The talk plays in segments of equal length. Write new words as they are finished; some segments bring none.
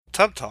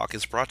Tub Talk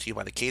is brought to you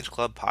by the Cage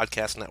Club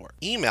Podcast Network.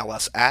 Email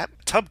us at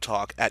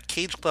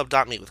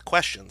tubtalk@cageclub.me with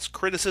questions,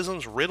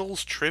 criticisms,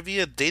 riddles,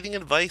 trivia, dating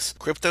advice,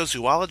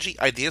 cryptozoology,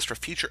 ideas for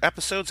future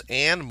episodes,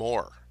 and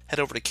more. Head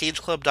over to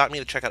cageclub.me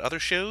to check out other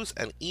shows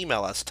and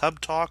email us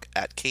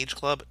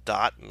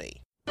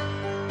tubtalk@cageclub.me.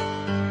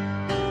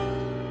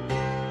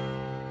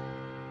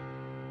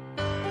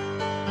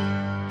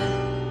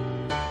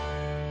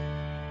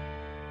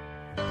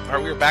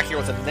 Alright, we're back here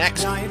with the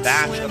next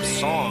batch of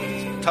songs.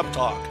 Tub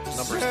Talk,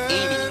 numbers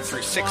 80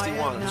 through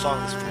 61,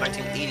 songs from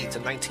 1980 to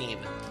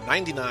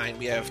 1999.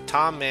 We have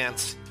Tom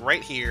Mance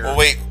right here. Well,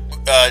 wait,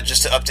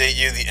 just to update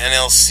you, the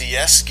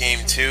NLCS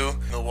Game 2,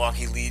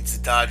 Milwaukee leads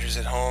the Dodgers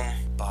at home,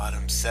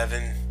 bottom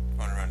 7,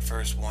 runner on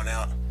first, 1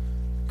 out.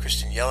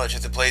 Christian Yelich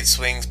at the plate,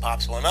 swings,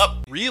 pops one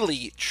up.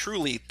 Really,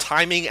 truly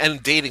timing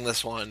and dating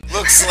this one.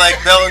 Looks like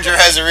Bellinger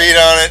has a read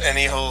on it, and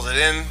he holds it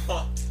in.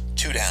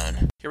 2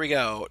 down. Here we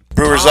go.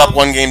 Brewers Tom up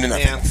 1-0.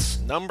 Mance,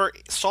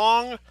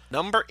 song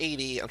number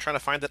 80. I'm trying to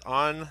find it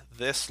on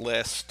this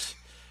list.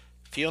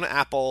 Fiona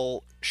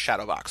Apple,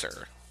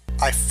 Shadowboxer.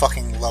 I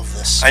fucking love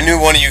this. I knew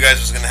one of you guys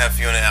was going to have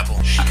Fiona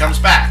Apple. She comes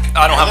back.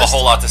 I don't have a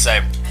whole lot to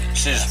say.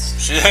 She's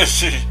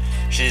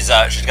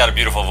got a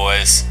beautiful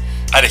voice.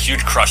 I had a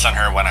huge crush on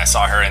her when I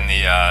saw her in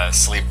the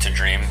Sleep to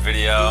Dream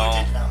video.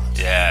 Who did not?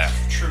 Yeah.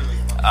 Truly.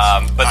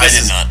 But I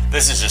did not.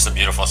 This is just a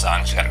beautiful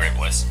song. She's got a great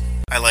voice.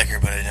 I like her,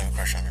 but I didn't have a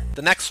crush on her.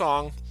 The next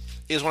song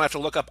is one I have to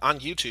look up on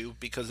YouTube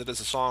because it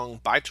is a song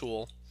by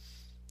Tool.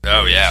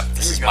 Oh yeah,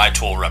 this is my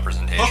Tool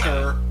representation.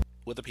 Hooker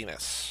with a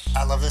penis.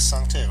 I love this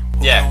song too.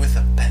 Yeah. With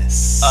a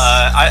penis.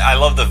 I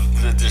love the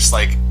just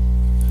like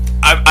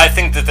I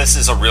think that this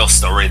is a real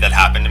story that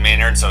happened to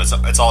Maynard. So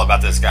it's all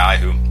about this guy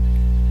who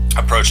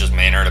approaches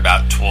Maynard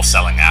about Tool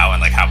selling out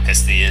and like how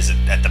pissed he is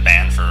at the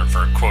band for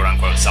quote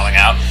unquote selling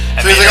out.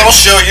 And So he's like, I'll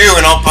show you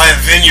and I'll buy a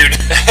vineyard.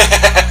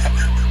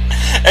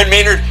 And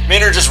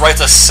Maynard just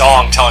writes a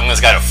song telling this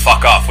guy to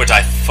fuck off, which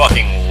I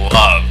fucking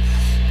love.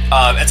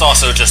 It's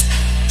also just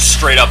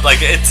straight up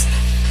like it's,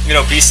 you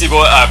know, Beastie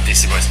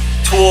Boys.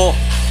 Tool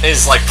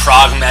is like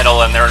prog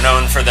metal, and they're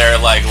known for their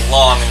like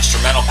long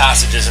instrumental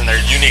passages and their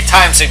unique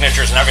time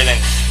signatures and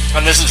everything.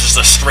 And this is just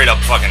a straight up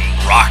fucking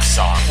rock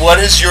song. What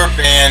is your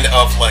band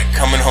of like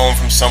coming home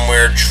from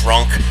somewhere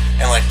drunk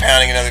and like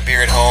pounding another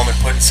beer at home and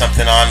putting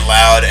something on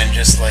loud and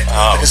just like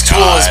because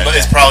Tool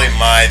is probably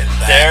my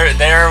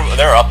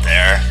They're up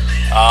there.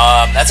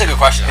 That's a good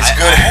question. It's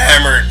good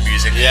hammered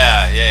music.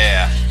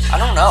 Yeah. I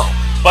don't know,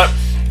 but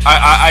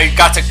I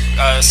got to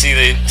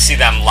see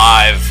them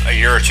live a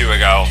year or two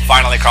ago.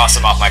 Finally crossed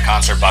them off my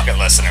concert bucket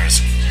list, and it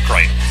was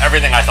great.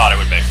 Everything I thought it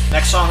would be.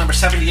 Next song, number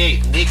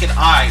 78, Naked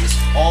Eyes,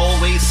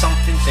 Always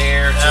Something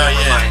There to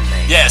Remind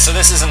Me. Yeah, so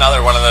this is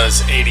another one of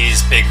those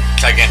 80s big,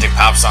 gigantic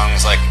pop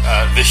songs like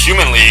The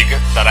Human League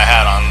that I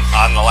had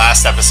on the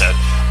last episode.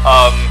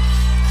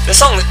 This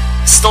song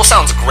still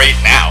sounds great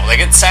now. Like,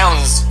 it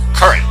sounds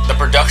current. The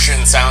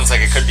production sounds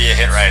like it could be a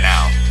hit right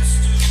now.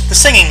 The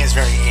singing is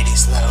very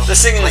 80s though. The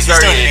singing like is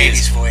very he's doing 80s, an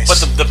 80s voice. but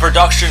the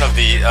production of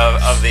the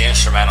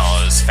instrumental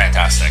is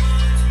fantastic.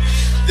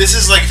 This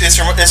is like this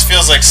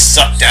feels like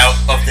sucked out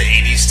of the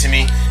 80s to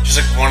me. Just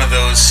like one of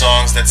those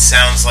songs that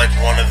sounds like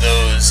one of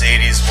those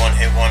 80s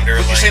one-hit wonder.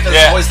 Would you like, say that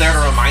it's always there to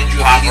remind you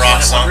of pop 80s rock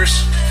one-hit song.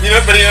 wonders? You know,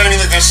 but you know what I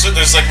mean? Like there's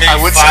like maybe I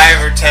would 5 say.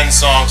 or 10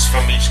 songs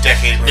from each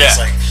decade where it's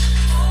Yeah. like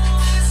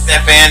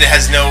that band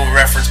has no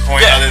reference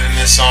point Yeah. other than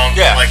this song.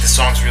 Yeah. But like the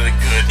song's really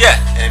good.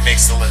 Yeah. And it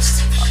makes the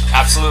list.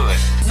 Absolutely.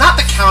 Not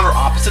the counter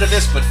opposite of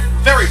this, but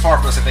very far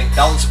from this, I think.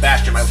 Belle and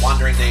Sebastian, My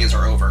Wandering Days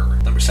Are Over,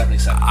 number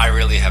 77. I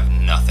really have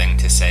nothing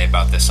to say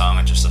about this song.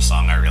 It's just a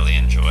song I really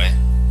enjoy.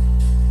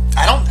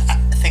 I don't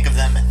think of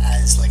them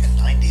as like a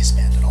 90s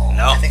band at all.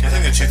 No. I think I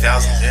think of the them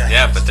as 2000s, yeah.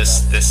 Yeah, but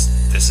this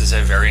is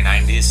a very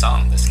 90s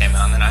song. This came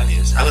out in the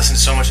 90s. I listened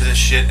so much of this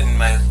shit in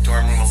my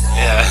dorm room alone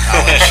Yeah. in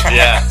college.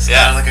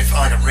 yeah. Like a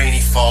rainy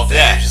fall day.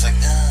 Yeah. Just like,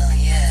 oh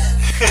yeah.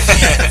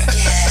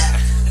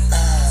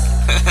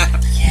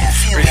 yeah,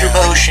 feel Were you the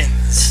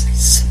emotions.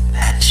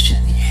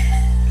 Sebastian,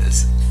 yeah.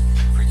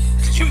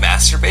 Did you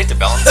masturbate to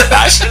Belle and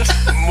Sebastian?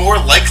 More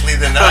likely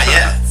than not,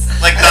 yeah.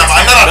 Like, no,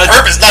 I'm not on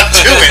purpose, not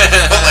to it,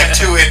 but like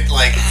to it,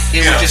 like, It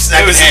you know, was just-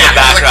 it was in the secondhand.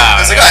 background, I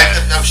was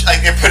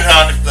like, I put it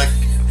on, like,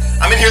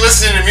 I'm in here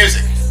listening to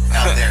music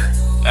out there.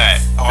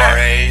 Alright.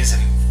 RAs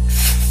and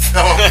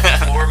fellow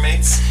floor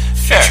mates,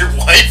 Fair. future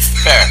wife.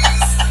 Fair.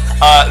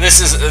 This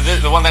is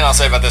the one thing I'll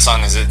say about this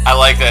song is that I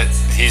like that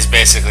he's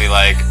basically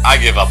like, I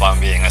give up on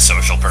being a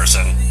social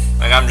person.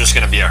 Like, I'm just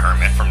gonna be a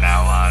hermit from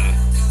now on.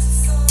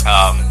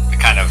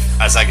 Kind of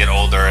as I get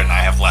older and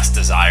I have less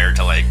desire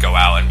to like go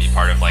out and be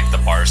part of like the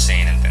bar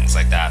scene and things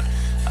like that.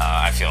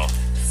 I feel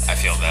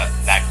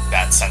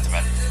that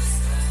sentiment.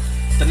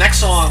 The next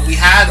song we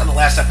had on the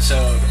last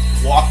episode,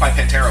 Walk by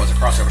Pantera, was a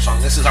crossover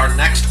song. This is our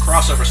next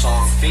crossover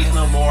song, Faith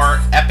No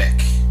More,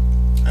 Epic.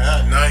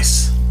 Ah,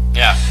 nice.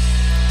 Yeah.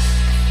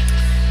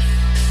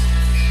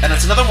 And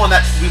it's another one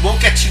that we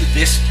won't get to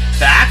this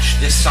batch,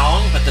 this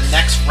song, but the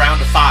next round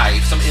of 5,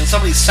 in some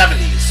of these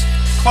 70s,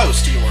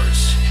 close to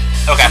yours.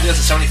 Okay. Somebody else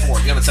at 74,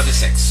 you have at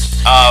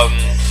 76.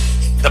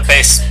 The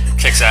bass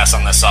kicks ass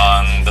on this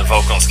song. The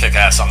vocals kick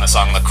ass on this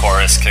song. The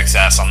chorus kicks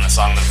ass on this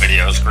song. The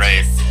video's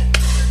great.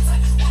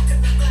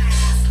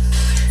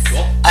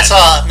 Cool. I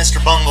saw Mr.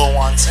 Bungle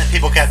once, and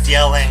people kept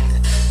yelling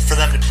for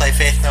them to play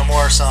Faith No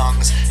More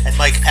songs, and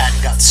Mike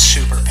Patton got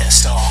super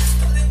pissed off.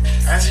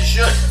 As he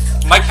should.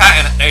 Mike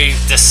Patton, a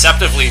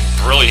deceptively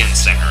brilliant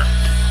singer.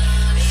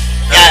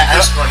 Yeah,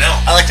 Chris Cornell.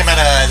 I liked him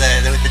at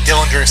the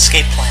Dillinger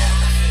Escape Plan.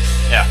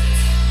 Yeah.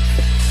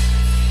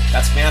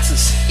 That's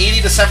Manson's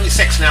 80 to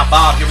 76 now.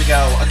 Bob, here we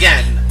go.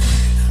 Again,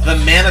 the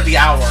man of the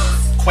hour,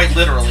 quite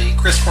literally,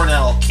 Chris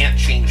Cornell, Can't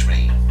Change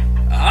Me.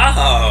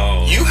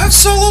 Oh. You have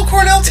solo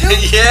Cornell too?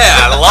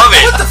 Yeah, I love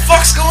it. What the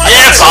fuck's going on?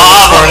 Yeah, here?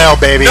 Bob. Cornell,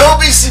 baby. No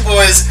Beastie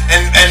Boys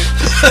and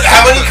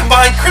how many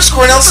combined Chris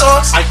Cornell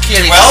songs? I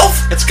can't 12?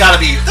 even. It's got to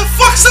be The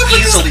fuck's up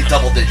with this? easily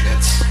double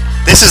digits.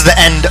 This is the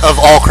end of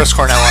all Chris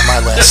Cornell on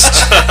my list,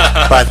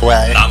 by the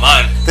way. Not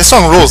mine. This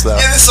song rules, though.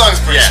 Yeah, this song's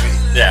pretty Yeah. sweet.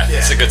 Yeah,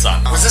 it's a good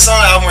song. Was this on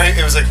an album where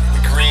it was like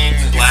the green,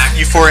 black?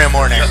 Euphoria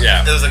Morning.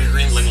 Yeah. It was like a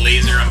green like,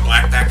 laser on a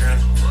black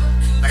background.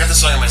 I got this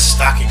song in my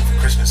stocking for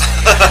Christmas.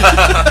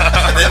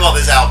 And then, well,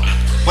 this album.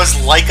 Was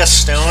Like a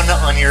Stone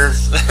on your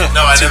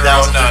No, I never.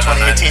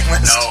 2018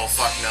 list? No,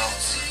 fuck no.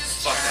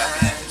 Fuck that,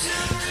 man.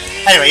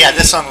 Anyway, yeah,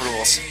 this song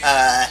rules.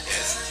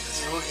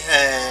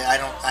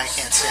 I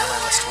can't see on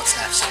my list what's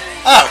next.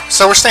 Oh,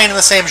 so we're staying in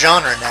the same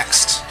genre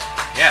next.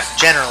 Yeah.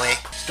 Generally.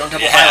 Stone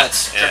Temple Yeah,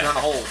 Pilots. yeah. Tripping on a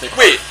hole. Big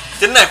Wait,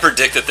 didn't I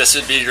predict that this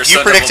would be your You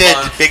Stone Temple predicted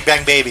Pilots? Big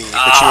Bang Baby, which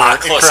Ah, you were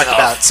close incorrect enough.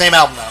 about. Same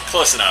album, though.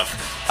 Close enough.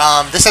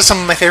 This has some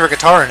of my favorite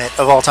guitar in it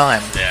of all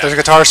time. Yeah. There's a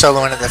guitar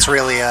solo in it that's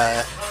really,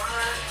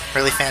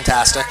 really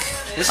fantastic.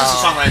 This is a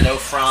song that I know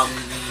from,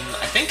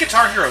 I think,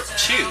 Guitar Hero 2.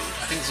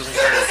 I think this was in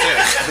Guitar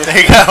Hero 2. There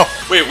you go.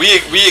 Wait,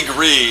 we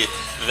agree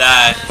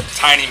that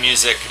Tiny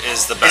Music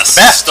is the best,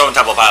 the best. Stone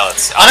Temple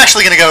Pilots. I'm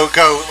actually going to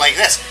go like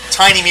this.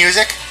 Tiny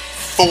Music,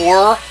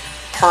 4,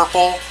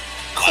 Purple,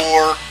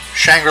 Core,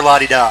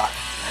 Shangri-La-Di-Da.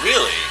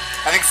 Really?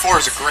 I think 4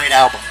 is a great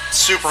album.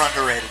 Super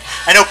underrated.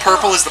 I know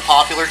Purple is the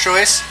popular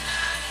choice.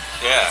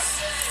 Yeah.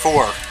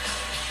 4.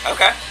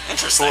 Okay.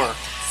 Interesting.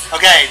 4.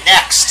 Okay,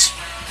 next.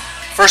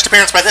 First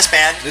appearance by this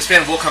band. This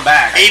band will come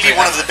back. Maybe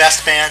one of the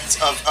best bands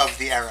of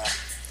the era.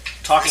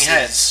 Talking This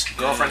Heads. is-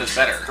 Girlfriend is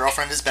better.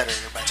 Girlfriend is Better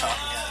by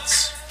Talking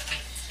Heads.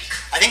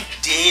 I think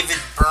David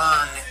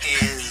Byrne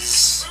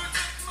is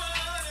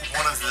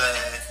one of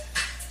the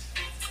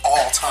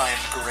all-time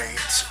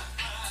great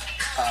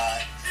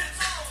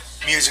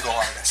musical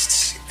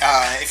artists.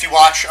 If you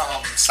watch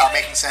Stop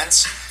Making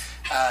Sense,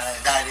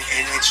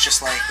 it's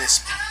just like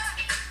this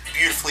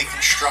beautifully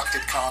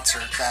constructed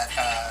concert that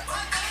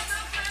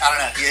I don't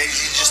know.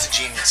 He's just a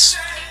genius,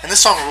 and this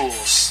song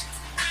rules.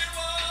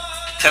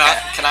 Can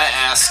I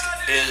ask,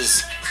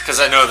 because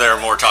I know there are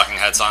more Talking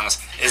Head songs,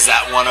 is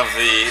that one of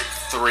the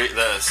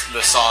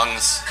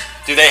songs,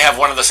 do they have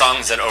one of the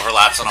songs that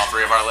overlaps on all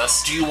three of our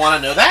lists? Do you want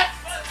to know that?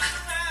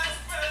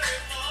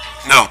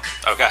 No.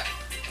 Okay.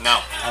 No.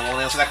 I will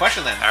answer that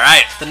question then.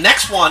 Alright. The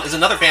next one is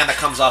another band that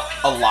comes up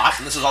a lot,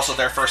 and this is also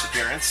their first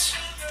appearance.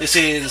 This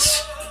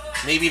is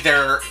maybe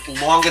their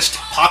longest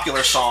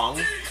popular song,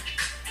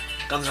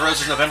 Guns N'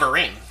 Roses' November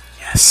Rain.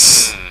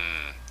 Yes.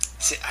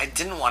 See, I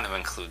didn't want to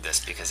include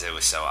this because it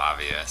was so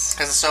obvious.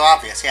 Because it's so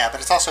obvious, yeah, but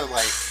it's also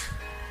like,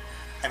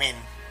 I mean,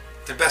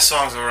 Their best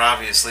songs are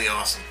obviously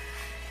awesome.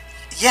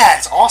 yeah,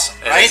 it's awesome,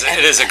 right?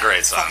 It is a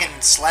great song.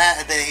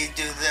 Fucking they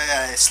do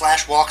the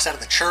Slash walks out of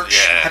the church.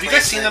 Yeah. Have you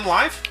guys seen them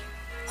live?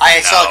 I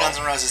saw No. Guns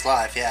N' Roses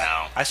live, yeah.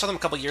 No. I saw them a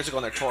couple years ago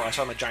on their tour. I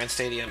saw them at Giant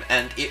Stadium,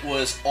 and it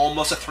was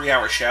almost a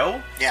 3-hour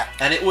show. Yeah.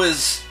 And it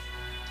was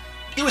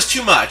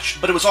too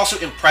much, but it was also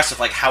impressive,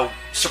 like how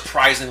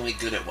surprisingly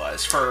good it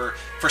was for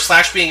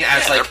Slash being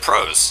as Yeah, they're like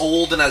pros.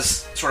 old and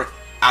as sort of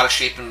out of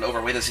shape and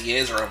overweight as he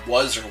is or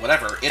was or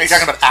whatever. Are you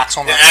talking about Axl?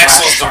 And not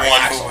Axl's Slash? the one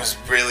Axl. who was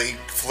really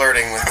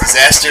flirting with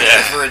disaster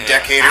Yeah, for a yeah.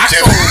 decade or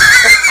Axl, two.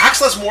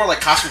 Axl has more like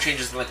costume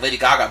changes than like Lady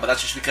Gaga, but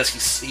that's just because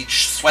he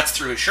sweats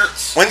through his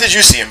shirts. When did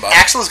you see him, Bob?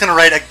 Axl is going to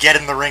write a Get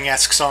in the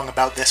Ring-esque song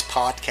about this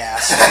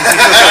podcast.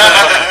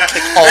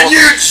 And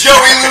you,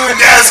 Joey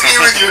Lewandowski,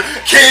 with your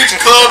Cage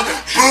Club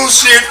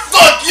bullshit.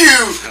 Fuck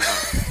you.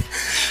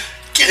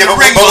 Get in the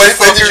ring,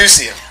 when did you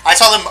see him? I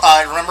saw them,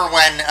 remember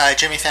when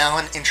Jimmy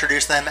Fallon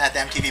introduced them at the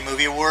MTV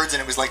Movie Awards,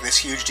 and it was like this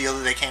huge deal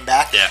that they came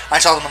back? Yeah. I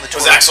saw them on the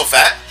tour. Was Axl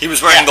fat? He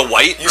was wearing Yeah. the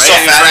white, You right? saw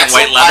He was Fat wearing Axl?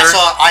 white leather.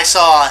 I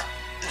saw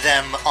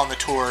them on the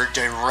tour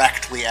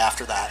directly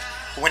after that,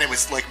 when it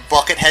was like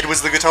Buckethead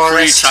was the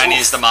guitarist.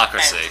 Pre-Chinese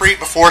democracy. And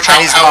before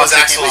Chinese How was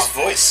democracy came Axl's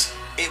out. voice?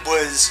 It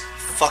was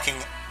fucking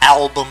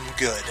album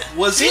good.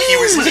 Was it? He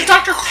was it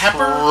Dr.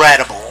 Pepper?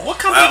 Incredible. What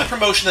comes with the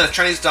promotion that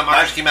Chinese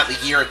Democracy came out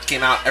the year it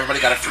came out?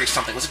 Everybody got a free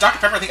something. Was it Dr.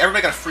 Pepper? I think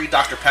everybody got a free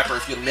Dr. Pepper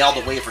if you mailed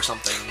away for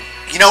something.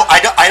 You know, I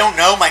don't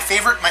know. My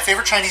favorite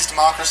Chinese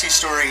democracy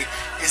story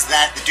is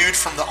that the dude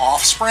from The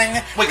Offspring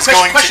Wait, was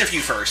question to. for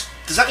you first.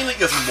 Does that mean that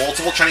you have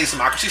multiple Chinese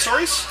Democracy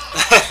stories?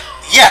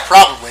 Yeah,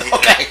 probably.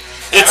 Okay.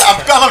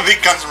 I'm a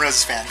big Guns N'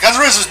 Roses fan. Guns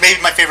N' Roses was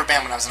maybe my favorite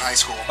band when I was in high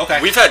school.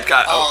 Okay. We've had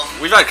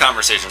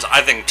conversations.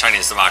 I think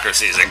Chinese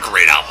Democracy is a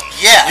great album.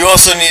 Yeah. You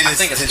also needed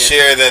think it's to good.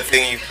 share that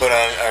thing you put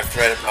on our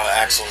thread about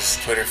Axel's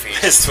Twitter feed.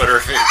 His Twitter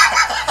feed.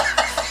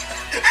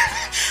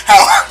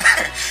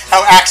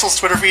 How Axel's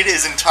Twitter feed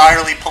is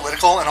entirely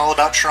political and all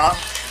about Trump,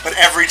 but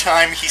every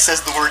time he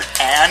says the word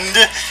 "and,"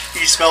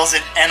 he spells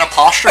it N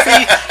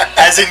apostrophe,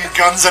 as in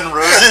Guns N'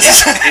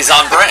 Roses. He's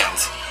on brand.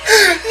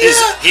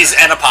 He's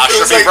an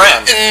apostrophe Like,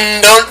 brand.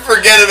 don't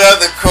forget about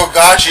the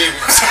Kogashi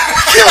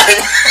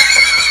killing.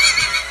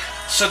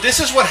 So this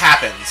is what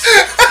happens.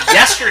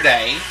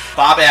 Yesterday,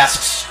 Bob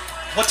asks,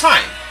 "What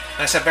time?"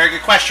 And I said, "Very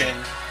good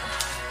question."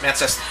 Man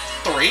says,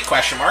 3?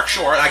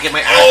 Sure. And I give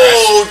my address.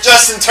 Oh,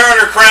 Justin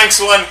Turner cranks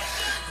one.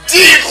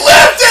 Deep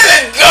left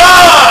and it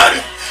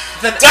gone!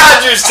 Then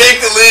Dodgers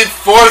take the lead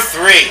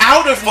 4-3.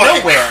 out of Fucking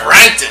nowhere,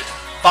 cranked it.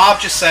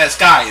 Bob just says,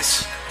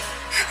 "Guys,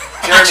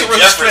 Jeremy Axl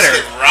Rose's Jeffers Twitter,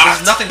 getting rocked."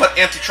 there's nothing but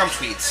anti-Trump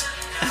tweets."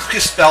 And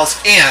Lucas spells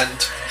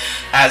 "and"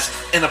 as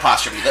an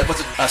apostrophe. That was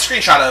a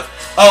screenshot of,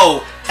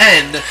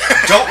 and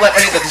don't let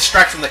any of the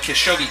distract from the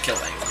Khashoggi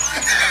killing.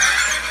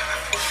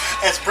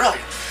 It's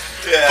brilliant.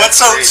 Yeah, But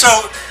so great.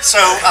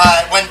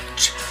 when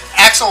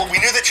Axl, we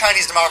knew that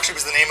Chinese Democracy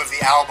was the name of the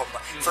album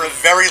for a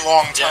very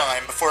long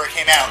time before it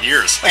came out.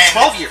 Years. Like And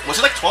 12 years. Was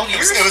it like 12 It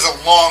years? was a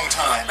long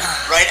time,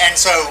 right? And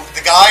so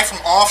the guy from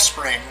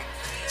Offspring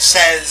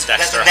says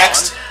Dexter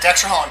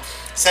Dexter Holland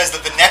says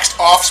that the next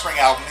Offspring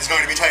album is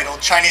going to be titled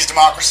Chinese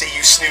Democracy,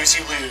 You Snooze,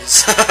 You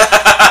Lose. Yeah,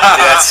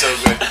 that's so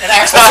good. And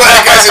Axl, That's why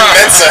that guy's in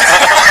Mensa.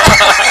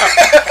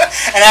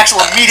 and Axl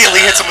immediately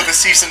hits him with a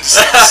cease and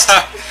desist.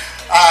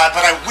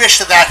 But I wish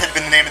that had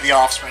been the name of the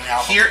Offspring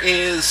album. Here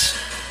is,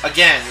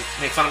 again,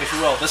 make fun of me if you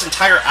will, this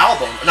entire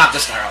album, not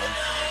this entire album,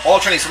 all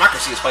of Chinese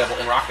Democracy is playable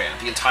in Rock Band.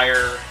 The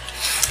entire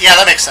Yeah,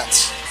 that makes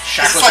sense.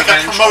 Shackles It's like a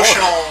Revenge,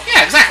 promotional... all of it.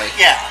 Yeah, exactly.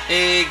 Yeah.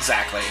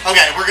 Exactly.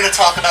 Okay, we're going to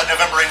talk about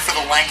November Rain for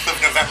the length of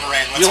November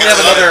Rain. We only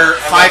have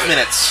another I love 5 it.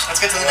 minutes. Let's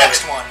get to the Love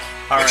next it. one.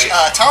 All which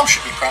right. Tom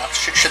should be proud,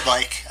 should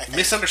like, I think,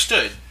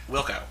 Misunderstood,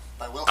 Wilco.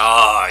 by Wilco.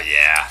 Oh,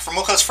 yeah. From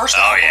Wilco's first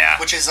Oh, album, yeah.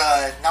 which is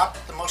not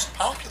the most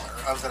popular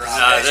of their No,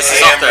 albums. this AM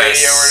is off their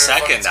radio, whatever the fuck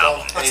second it's called.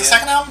 album. What's the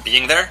second album?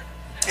 Being There?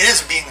 It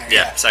is Being There.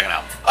 Yeah, second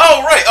album. Oh,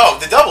 right. Oh,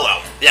 the double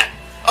album. Yeah.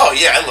 Oh,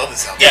 yeah, I love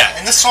this album. Yeah.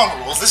 And this song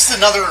rules. This is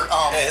another.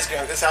 Yeah,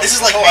 this album, This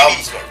is like whole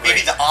album's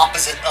maybe great. the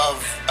opposite of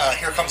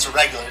Here Comes a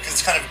Regular, because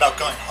it's kind of about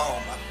going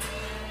home.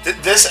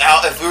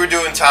 If we were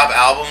doing top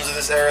albums of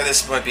this era,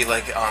 this might be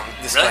like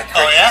this Really? might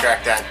Oh,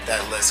 crack yeah?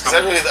 that list because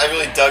I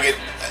really dug it.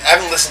 I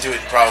haven't listened to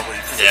it in probably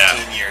 15 Yeah.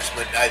 years,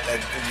 but I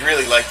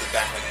really liked it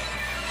back when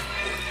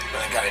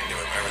I got into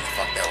it. Whatever the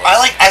fuck that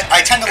was. I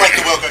tend to like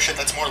the Wilco shit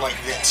that's more like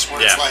this, where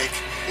it's Yeah. like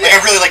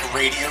I really like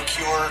Radio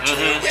Cure too,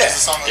 which is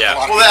a song that Yeah. a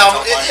lot of Well, the people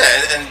album,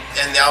 don't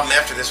like. and the album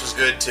after this was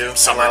good too.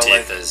 Summer A lot of,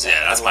 Teeth is,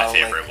 that's my a lot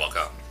of, favorite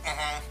Wilco.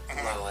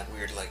 A lot of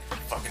weird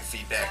fucking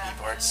feedbacky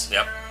parts.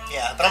 Yep.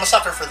 Yeah, but I'm a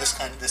sucker for this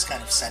kind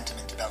of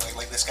sentiment about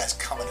like this guy's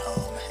coming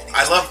home. And he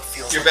I love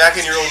feels you're like back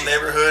he's in your a old shit.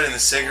 neighborhood and the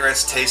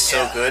cigarettes taste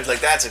so Yeah. good. Like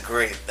that's a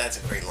great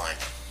line.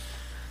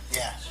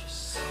 Yeah.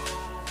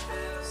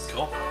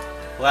 Cool.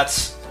 Well,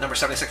 that's number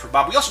 76 for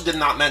Bob. We also did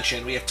not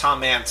mention, we have Tom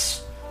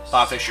Mance,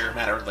 Bob Fisher,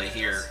 Matt Erdley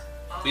here.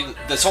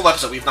 This whole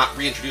episode, we've not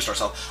reintroduced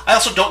ourselves. I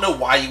also don't know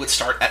why you would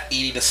start at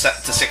 80 to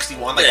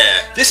 61. Like, Yeah.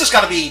 This has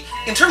got to be,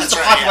 in terms of That's the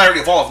right, popularity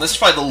of all of them, this is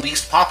probably the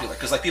least popular,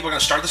 because like people are going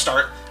to start at the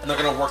start, and they're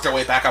going to work their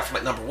way back up from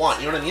like number 1.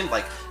 You know what I mean?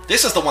 Like,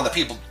 this is the one that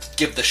people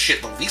give the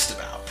shit the least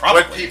about,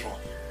 probably. What people?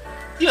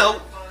 You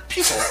know,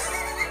 people.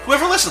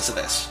 Whoever listens to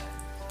this.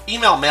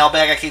 Email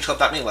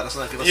mailbag@cageclub.me. Let us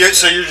know if you listen.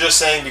 So you're just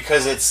saying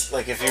because it's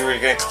like if you were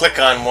going to click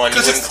on one, you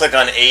 'Cause wouldn't it's- click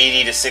on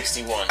 80 to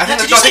 61. I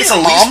think Did you say it's the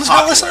your least mom's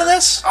gonna listen to popular.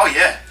 this? Oh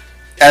yeah.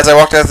 As I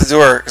walked out the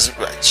door, because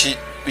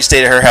we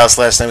stayed at her house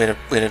last night.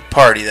 We had a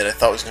party that I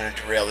thought was going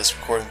to derail this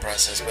recording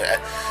process. But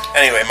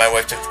anyway, my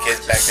wife took the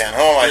kids back down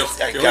home. I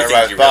got to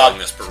ride with Bob.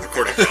 this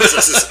recording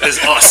process is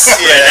us.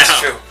 Yeah, that's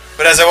true.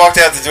 But as I walked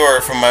out the door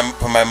from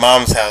my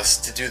mom's house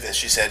to do this,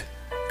 she said,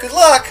 "Good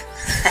luck."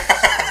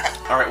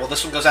 All right, well,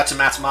 this one goes out to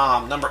Matt's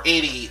mom. Number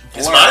 80,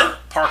 It's Blur, mine?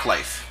 Park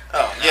Life.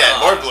 Oh yeah,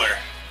 more Blur.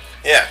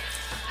 Yeah.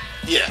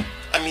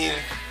 I mean,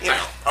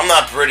 I'm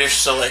not British,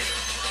 so like,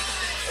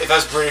 if I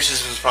was British,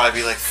 this would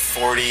probably be like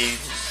 40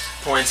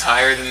 points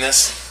higher than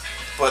this.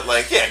 But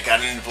like,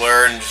 got into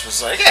Blur and just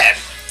was like,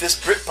 this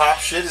Britpop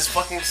shit is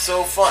fucking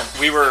so fun.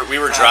 We were not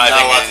a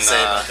driving lot in to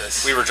say about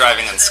this. we were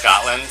driving in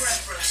Scotland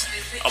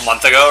a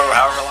month ago or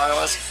however long it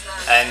was,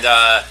 and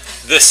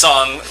this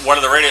song, one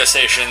of the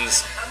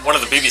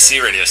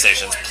BBC radio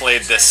stations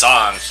played this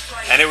song,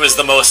 and it was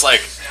the most like,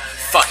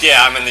 fuck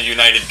yeah, I'm in the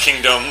United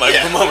Kingdom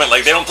moment.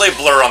 Like they don't play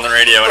Blur on the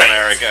radio in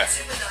America.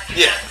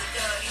 Yeah.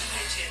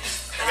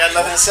 I got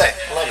nothing to say.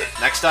 I love it.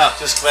 Next up,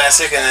 Just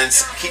classic, and then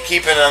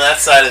keeping on that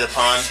side of the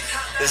pond.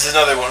 This is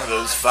another one of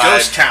those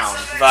Ghost Town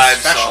vibe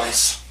Special.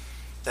 songs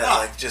that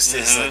like just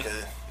is like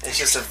it's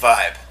just a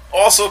vibe.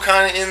 Also,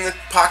 kind of in the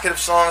pocket of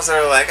songs that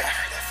are like I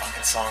heard that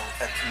fucking song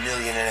 1.5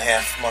 million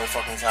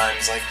motherfucking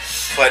times. Like,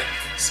 but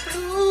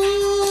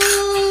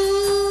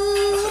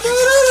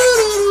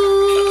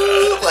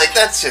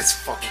That shit's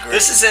fucking great.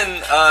 This is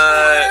in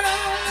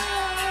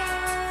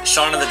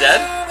Shaun of the Dead?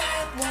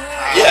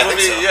 Yeah, I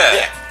think so.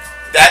 Yeah.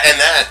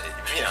 That,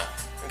 you know,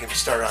 we can be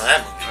started on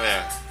that movie.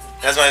 Yeah.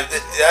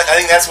 I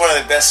think that's one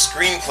of the best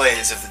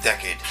screenplays of the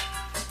decade,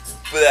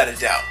 without a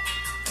doubt.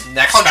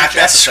 Next 100 batch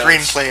best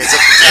episodes. screenplays.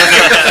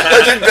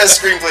 100 best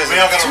screenplays We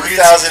are of gonna read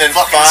 2005 some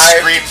fucking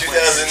to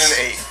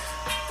screenplays.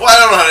 2008. Well, I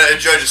don't know how to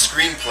judge a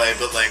screenplay,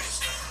 but like,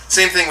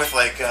 same thing with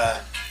like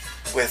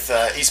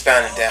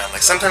Eastbound and Down.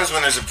 Like sometimes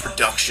when there's a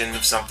production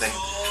of something,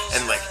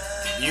 and like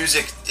the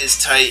music is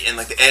tight, and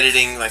like the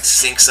editing like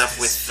syncs up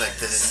with like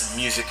the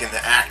music and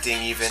the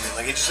acting even, and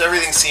like it just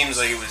everything seems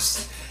like it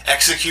was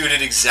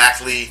executed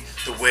exactly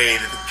the way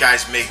that the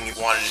guys making it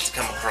wanted it to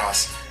come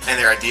across, and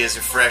their ideas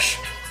are fresh.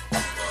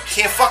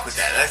 Can't fuck with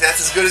that.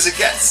 That's as good as it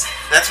gets.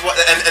 That's what,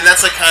 and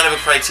that's like kind of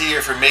a criteria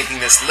for making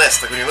this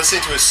list. Like when you're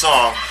listening to a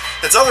song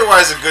that's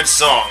otherwise a good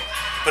song,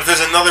 but if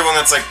there's another one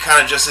that's like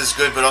kind of just as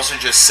good, but also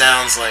just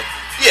sounds like,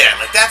 yeah,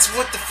 like that's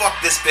what the fuck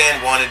this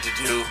band wanted to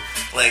do.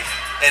 Like,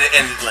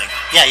 and like,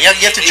 Yeah, you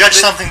have to judge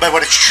something by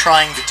what it's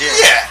trying to do.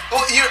 yeah.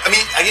 Well, I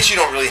mean, I guess you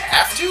don't really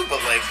have to,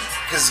 but like,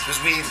 because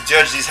we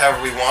judge these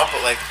however we want,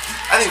 but like,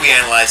 I think we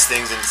analyze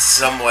things in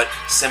somewhat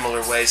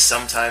similar ways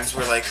sometimes.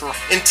 Where like,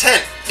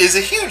 intent is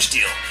a huge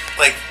deal.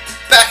 Like,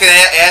 backing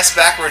ass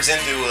backwards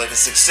into like a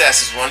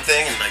success is one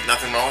thing, and like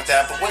nothing wrong with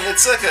that. But when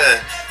it's like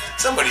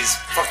somebody's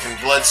fucking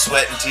blood,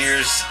 sweat, and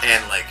tears, and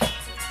like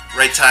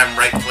right time,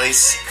 right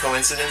place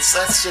coincidence,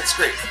 that shit's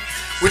great.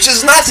 Which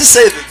is not to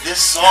say that this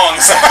song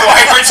is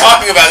why we're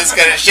talking about this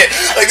kind of shit.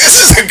 Like,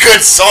 this is a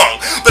good song,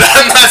 but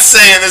I'm not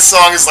saying this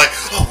song is like,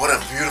 oh, what a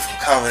beautiful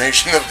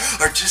combination of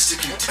artistic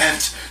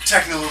intent,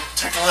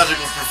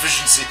 technological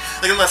proficiency.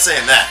 Like, I'm not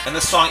saying that. And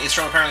this song is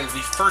from apparently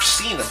the first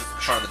scene of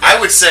Shaun of the Dead. I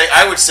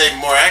would say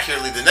more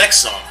accurately the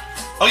next song.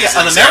 Oh yeah, is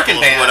an example American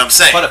of band, what I'm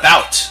saying. but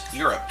about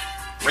Europe.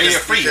 Radio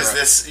Free Because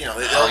Europe. this, you know,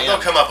 they'll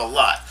come up a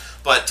lot.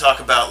 But talk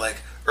about like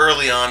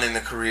early on in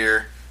the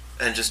career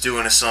and just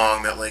doing a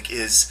song that like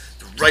is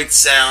the right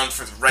sound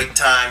for the right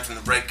time from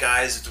the right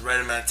guys with the right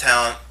amount of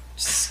talent,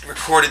 just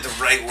recorded the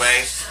right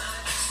way,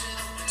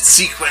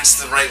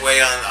 sequenced the right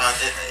way on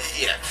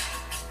yeah.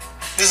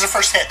 This is the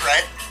first hit,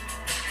 right?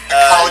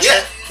 College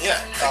hit? Yeah,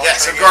 I College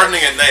guess. So hit,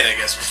 Gardening at Night, I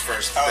guess, was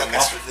first. Oh, Then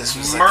okay. this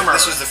was Murmur.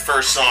 This was the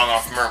first song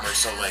off Murmur.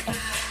 So like,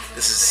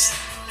 this is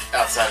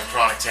outside of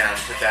Chronic Town.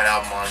 Put that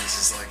album on. This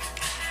is like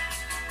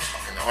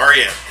fucking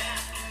REM.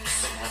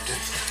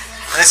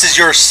 This is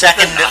your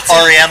second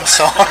REM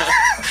song.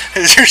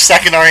 This is your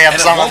second REM And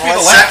it song on won't the be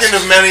the list. last. Second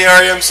of many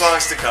REM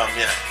songs to come.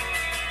 Yeah.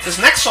 This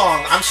next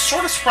song, I'm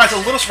sort of surprised, a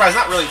little surprised,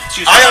 not really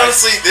too surprised. I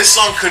honestly, this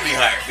song could be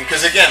higher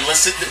because again,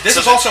 listen. This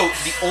is also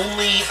the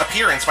only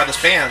appearance by this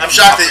band. I'm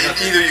shocked that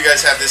either of you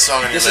guys have this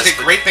song on your This is list.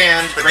 a great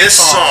band, But great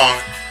this song,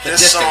 The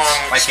this Distance song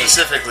by Kate.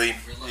 specifically,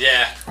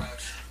 Yeah.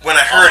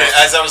 when I heard it,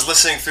 as I was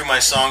listening through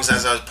my songs,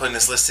 as I was putting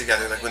this list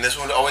together, like when this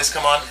one would always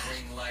come on,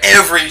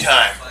 every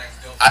time,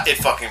 it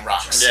fucking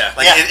rocks. Yeah.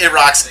 Like it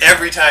rocks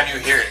every time you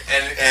hear it,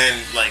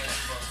 and like.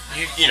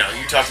 You know,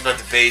 you talked about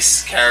the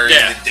bass carrying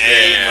the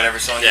day and whatever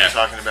song you were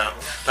talking about.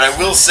 But I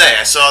will say,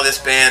 I saw this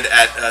band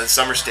at the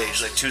Summer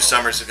Stage like 2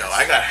 summers ago.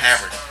 I got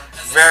hammered.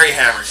 Very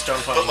hammered. Stone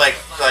but Pony.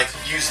 like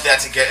used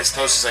that to get as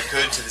close as I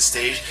could to the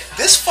stage.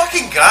 This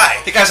fucking guy.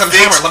 Hey guys, I'm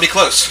thinks- hammered, let me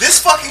close. This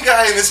fucking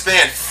guy in this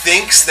band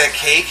thinks that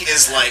Cake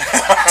is like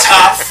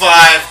top 5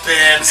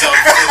 bands of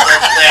the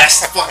like,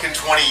 last fucking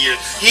 20 years.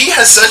 He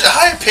has such a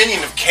high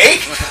opinion of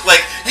Cake.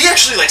 Like, he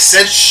actually like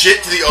said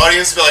shit to the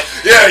audience and be like,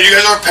 yeah, you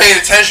guys aren't paying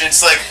attention.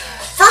 It's like,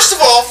 first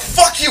of all,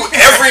 fuck you,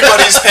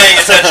 everybody's paying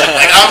attention.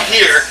 Like, I'm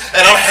here,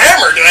 and I'm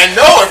hammered, and I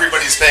know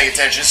everybody's paying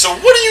attention, so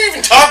what are you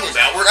even talking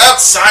about? We're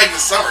outside in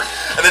the summer.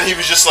 And then he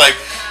was just like,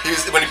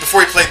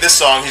 before he played this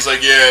song, he's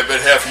like, yeah, I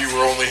bet half of you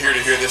were only here to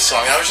hear this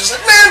song. And I was just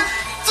like, man,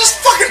 just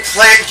fucking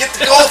play it, get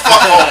the go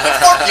fuck home.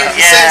 Fuck you,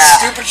 you're saying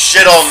stupid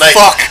shit all night.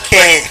 Fuck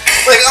Cake.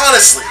 Like,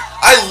 honestly,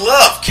 I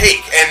love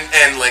Cake,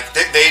 and like,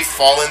 they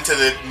fall into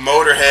the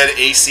Motorhead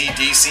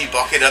AC/DC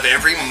bucket of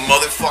every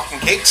motherfucking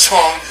Cake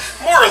song,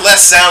 more or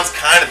less sounds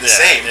kind of the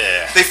same.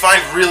 Yeah. They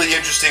find really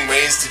interesting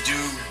ways to do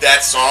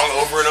that song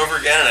over and over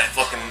again, and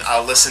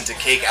I'll listen to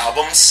Cake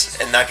albums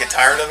and not get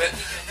tired of it.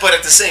 But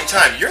at the same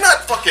time, you're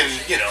not fucking,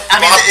 I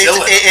mean, Bob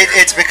Dylan.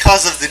 it's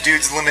because of the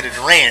dude's limited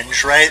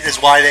range, right? Is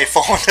why they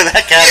fall into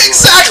that category.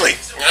 Exactly!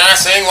 I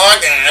sing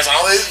like this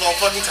all this whole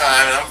fucking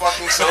time, and I'm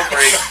fucking so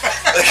great.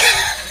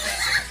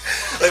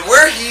 Like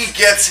where he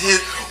gets his...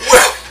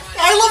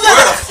 I love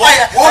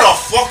that. Where the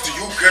fuck do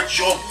you get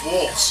your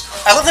balls?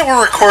 I love that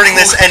we're recording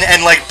this, and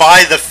like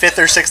by the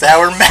 5th or 6th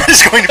hour, Matt is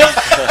going to be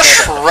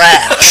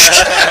trashed.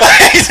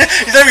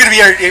 He's never going to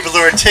be able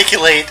to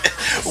articulate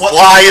why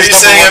Are is you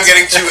saying I'm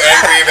getting too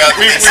angry about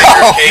the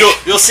Cake?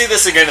 You'll see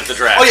this again at the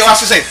draft. Oh yeah, I was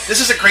gonna say, this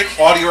is a great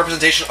audio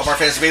representation of our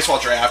fantasy baseball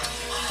draft.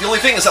 The only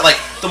thing is that, like,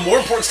 the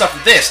more important stuff of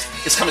this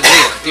is coming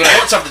later. The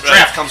important stuff of the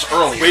draft comes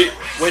earlier.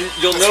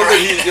 You'll know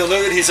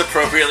that he's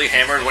appropriately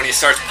hammered when he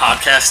starts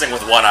podcasting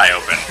with one eye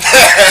open.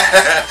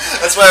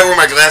 That's why I wear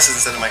my glasses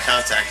instead of my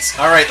contacts.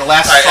 Alright, the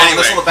last Alright, song anyway.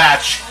 of this little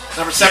batch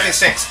Number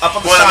 76, Up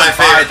on the One of Sun my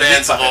by favorite the Meat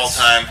bands of all Puppets.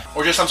 time.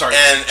 Or just, I'm sorry.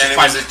 And just it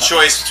by was a Meat Puppets.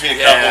 choice between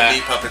a Yeah. couple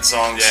Meat Puppet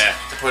songs Yeah.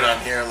 to put on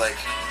here.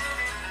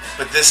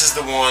 But this is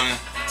the one,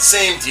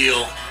 same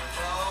deal.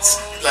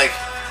 It's like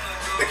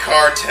the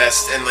car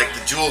test and like the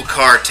dual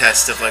car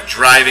test of like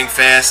driving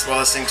fast while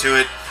listening to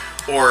it,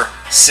 or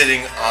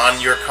sitting on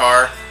your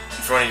car in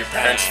front of your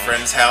parents'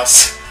 friend's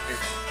house.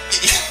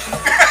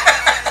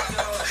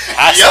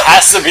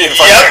 Has to be in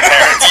front of your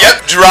parents.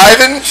 Yep,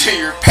 driving to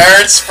your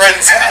parents'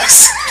 friend's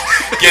house,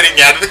 getting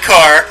out of the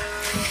car,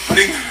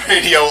 putting the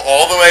radio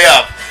all the way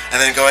up, and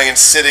then going and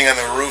sitting on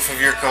the roof of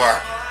your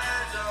car,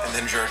 and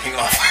then jerking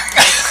off.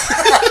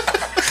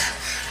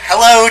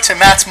 Hello to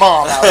Matt's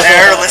mom out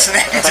there listening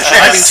to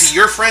Driving this. to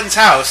your friend's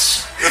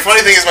house. The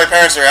funny thing is my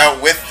parents are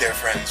out with their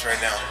friends right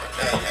now,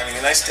 having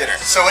a nice dinner.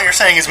 So what you're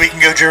saying is we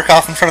can go jerk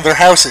off in front of their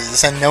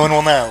houses and no one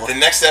will know. The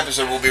next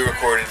episode will be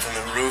recorded from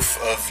the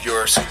roof of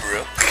your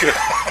Subaru.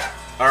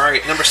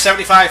 Alright, number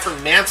 75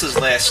 from Nance's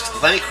list.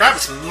 Lenny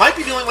Kravitz might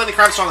be the only Lenny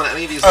Kravitz song on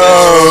any of these lists.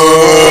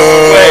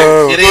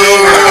 Wait, It ain't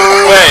over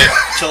wait.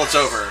 till it's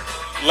over.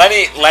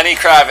 Lenny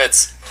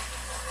Kravitz.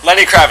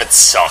 Lenny Kravitz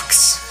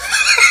sucks.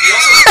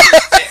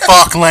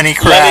 Fuck Lenny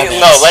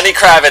Kravitz. Lenny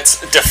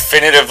Kravitz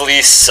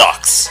definitively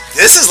sucks.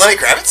 This is Lenny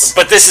Kravitz?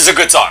 But this is a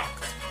good song.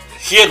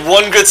 He had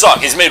one good song.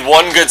 He's made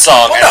one good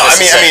song. Well, and no,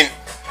 this is I mean, it.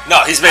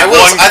 No, he's made I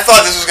one.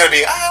 thought this was going to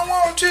be, I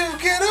want to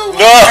get away.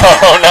 No.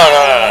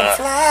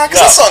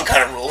 Because that song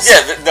kind of rules.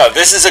 Yeah,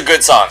 this is a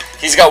good song.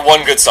 He's got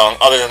one good song.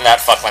 Other than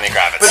that, fuck Lenny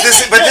Kravitz.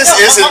 But this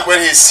isn't what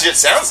his shit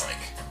sounds like.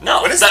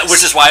 no, what is that, this?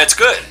 which is why it's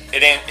good.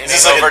 It ain't Is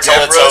this like over a till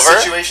it's Deborah over.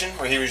 situation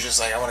where he was just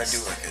like, I want to do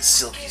like a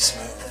silky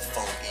smooth,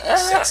 funky,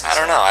 sexy I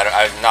don't know.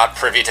 I'm not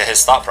privy to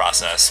his thought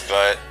process,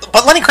 but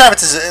But Lenny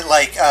Kravitz is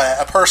like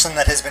a person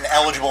that has been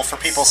eligible for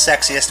People's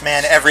Sexiest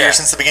Man every year Yeah.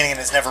 since the beginning and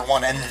has never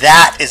won, and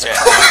that is a Yeah.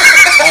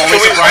 crime.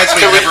 Always a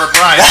bridesmaid, never a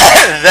bride.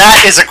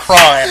 That is a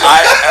crime.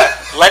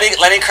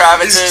 Lenny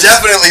Kravitz He's is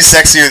definitely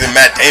sexier than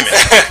Matt Damon.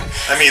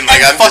 I mean,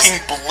 like, I'm fucking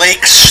Blake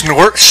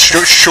Schorberger?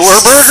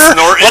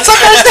 Snorton. What's that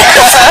guy's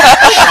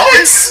name?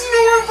 just...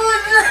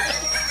 Snorberger!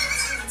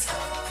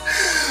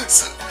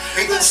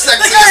 The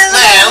sexiest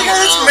man,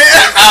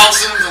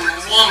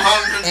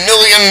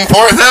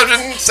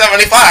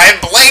 1,100,475,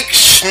 Blake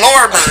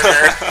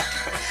Schnorberger.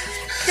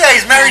 Yeah,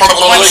 he's married to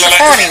Gwen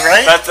Stefani,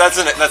 right?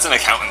 That's an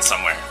accountant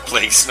somewhere.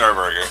 Blake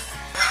Snorberger.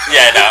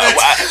 Yeah, no.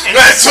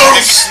 That's so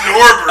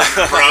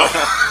Schnorberger, bro.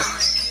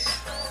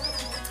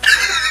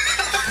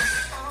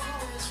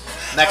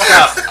 Next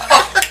up,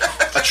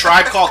 A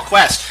Tribe Called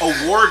Quest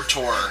Award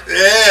Tour. Yeah.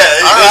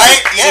 Alright,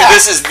 yeah. See,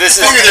 this is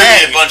I figured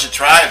there'd be a bunch of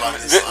tribe on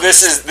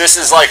this. this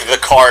is like the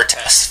car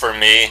test for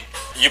me.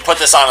 You put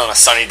this on a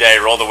sunny day,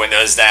 roll the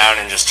windows down,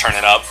 and just turn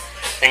it up.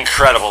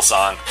 Incredible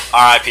song.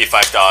 R.I.P.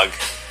 Fife Dog.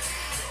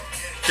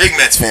 Big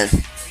Mets fan.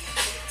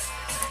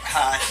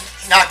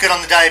 Not good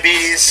on the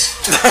diabetes.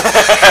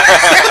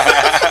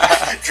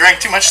 Drank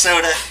too much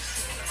soda.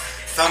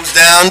 Thumbs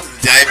down,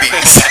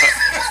 diabetes.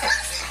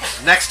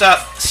 Next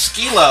up,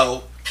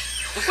 Skilo.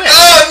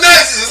 Oh,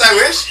 nice! Is this I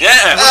Wish?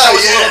 Yeah. Oh,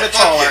 was a little yeah. bit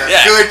taller.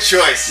 Yeah. Good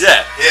choice.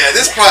 Yeah. Yeah,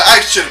 this part,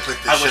 I should have put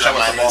this I shit wish I on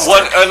was my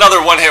the list.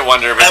 Another one-hit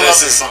wonder, but I love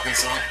this this is. fucking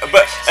song.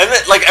 And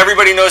then, like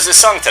everybody knows this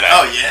song today.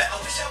 Oh, yeah.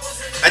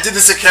 I did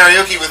this at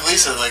karaoke with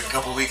Lisa like a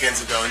couple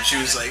weekends ago, and she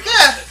was like,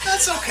 yeah,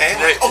 that's okay.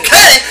 I'm like,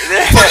 okay?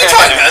 What are you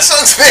talking about? That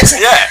song's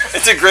amazing. Yeah,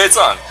 it's a great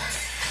song.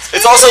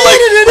 It's also like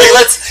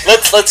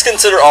let's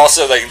consider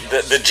also like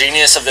the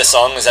genius of this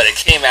song is that it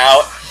came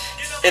out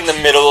in the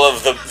middle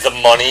of the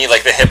money,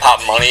 like the hip hop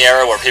money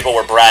era, where people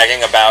were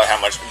bragging about how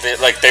much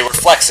they were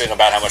flexing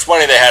about how much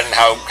money they had and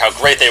how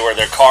great they were,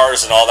 their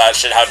cars and all that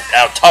shit, how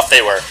tough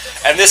they were.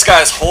 And this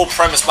guy's whole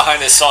premise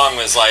behind his song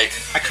was like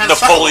I kinda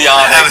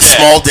Napoleonic. I have a yeah.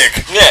 small dick.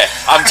 Yeah,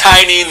 I'm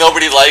tiny,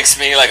 nobody likes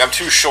me, like I'm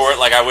too short,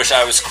 like I wish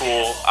I was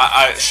cool.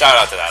 I shout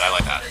out to that. I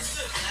like that.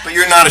 But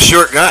you're not a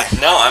short guy.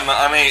 No, I'm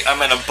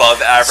an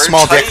above average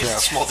Small dick, height. though.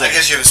 Small I dick.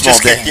 guess you have a small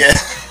Just dick. kidding. Yeah.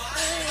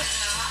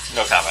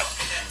 No comment.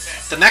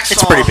 The next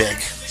It's song. pretty big.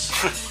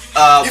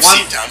 You've One,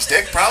 seen Tom's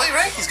dick, probably,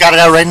 right? He's got it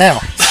out right now.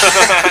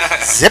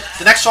 Zip.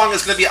 the next song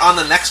is going to be on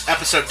the next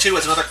episode too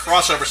as another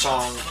crossover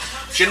song.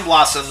 Gin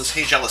Blossoms,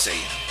 Hey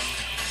Jealousy.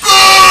 Boo!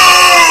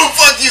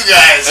 Fuck you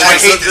guys. I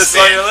hate this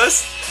on your band.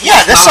 list.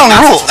 Yeah, this song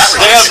rules. That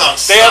They have song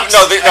they have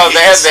sucks. they I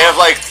hate this have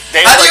song. like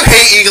How do you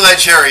hate Eagle Eye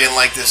Cherry and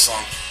like this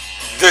song?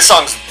 this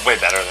song's way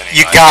better than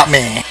You Eli. got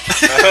me.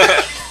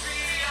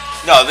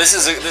 No, this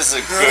is a good song.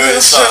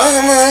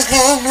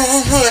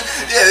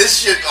 Yeah,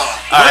 this shit. Oh.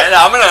 All right,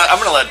 now I'm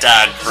gonna let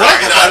Dad.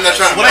 I'm not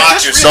trying to What I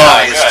mock just your song.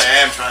 realized I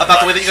am trying to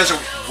about the way mock that you guys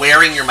are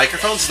wearing your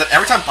microphones is that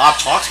every time Bob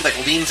talks, he like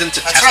leans in to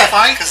That's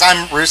testify. right. Because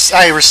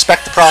I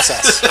respect the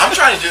process. I'm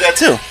trying to do that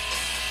too.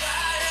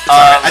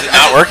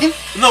 Not working?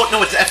 No,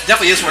 it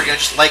definitely is working.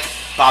 I just like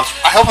Bob's.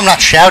 I hope I'm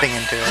not shouting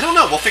into I it. don't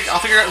know. I'll figure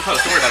it out in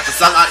post. Don't worry about it.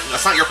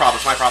 That's not your problem.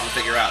 It's my problem to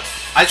figure out.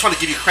 I just want to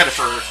give you credit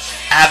for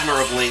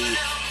admirably.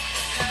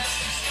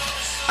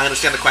 I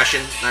understand the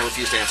question, and I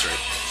refuse to answer it.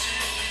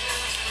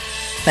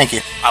 Thank you.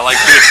 I like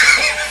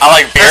I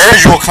like beer.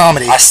 Best visual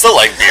comedy. I still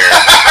like beer.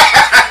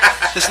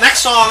 This next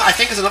song, I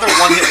think, is another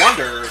one-hit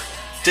wonder.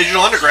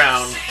 Digital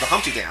Underground, the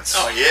Humpty Dance.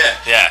 Oh yeah.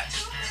 Yeah.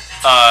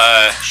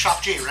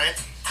 Shop G, right?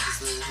 Is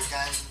the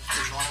guy in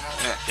Digital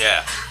Underground?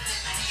 Yeah.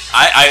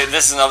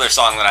 This is another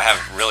song that I have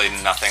really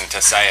nothing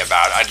to say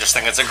about. I just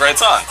think it's a great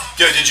song.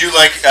 Yo, did you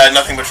like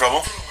Nothing But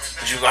Trouble?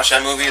 Did you watch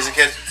that movie as a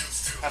kid?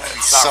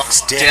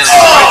 Sucks dick. Dan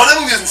Oh, that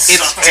movie doesn't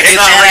suck. Dan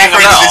not ringing a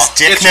Aykroyd bell. with his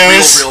dick It's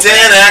nose. real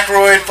Dan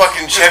Aykroyd,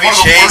 fucking Chevy One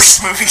of the Chase.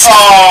 worst movies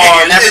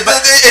Oh, ever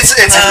made. it's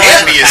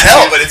happy as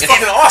hell, but it's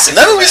fucking awesome.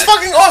 That movie's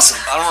fucking awesome.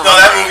 I don't No,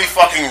 that remember. movie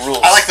fucking rules.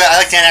 I like that.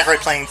 I like Dan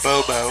Aykroyd playing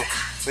Bobo.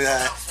 With,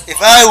 if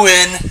I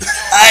win,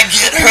 I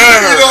get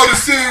her.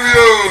 the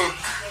cereal.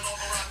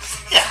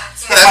 Yeah.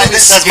 That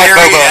movie's That's my scary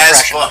Bobo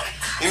as impression. fuck.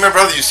 Me and my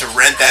brother used to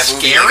rent that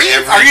movie. Scary?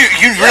 Like, Are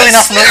you really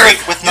not familiar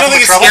with You don't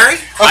Nothing think But it's Trouble? scary?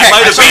 Okay. I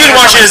might have We didn't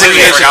watch it as a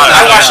kid.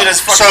 I watched it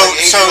as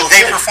fucking So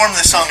they perform. perform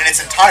this song in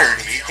its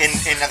entirety in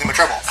Nothing But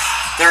Trouble.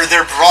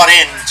 They're brought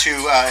in to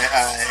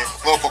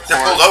local court. They're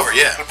pulled over,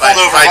 yeah. They're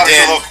pulled over by to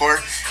Dan, local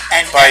court.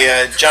 And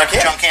by John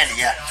Candy. John Candy,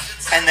 yeah.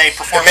 And they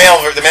The perform male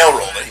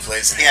role that he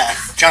plays. Yeah,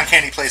 John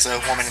Candy plays a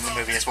woman in the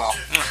movie as well.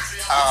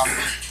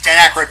 Dan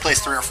Aykroyd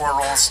plays 3 or 4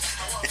 roles.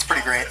 It's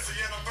pretty great.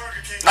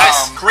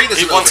 Nice. Great as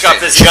He a once got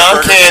this. busy. John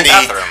Burger King Candy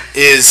bathroom.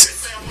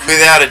 is,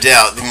 without a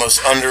doubt, the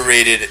most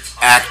underrated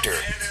actor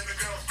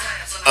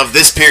of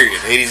this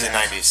period, 80s and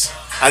 90s.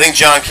 I think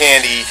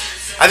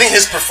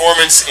his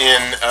performance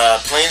in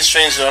Planes,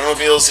 Trains, and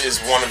Automobiles is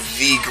one of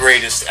the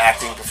greatest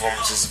acting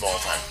performances of all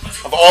time.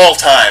 Of all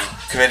time,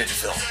 committed to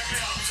film.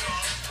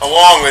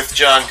 Along with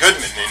John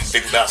Goodman in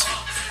Big Lebowski.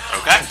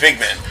 Okay. Big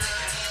man.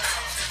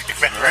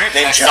 Right.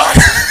 Named John.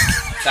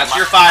 That's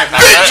your 5. Now,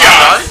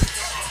 John!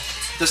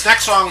 this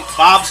next song,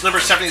 Bob's Number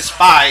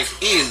 75,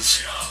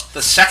 is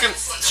the second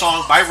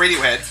song by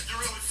Radiohead.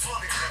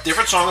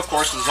 Different song, of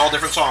course, because it's all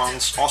different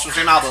songs. Also the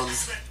same album,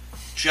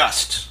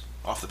 just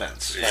off the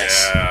bends.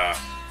 Yeah.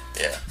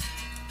 Yeah.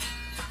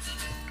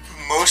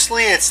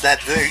 Mostly it's that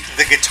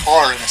the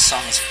guitar in the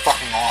song is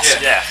fucking awesome.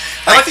 Yeah.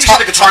 I like that you top-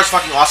 said the guitar's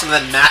fucking awesome,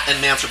 and then Matt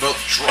and Nance are both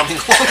drumming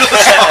along to the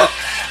song.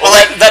 Well,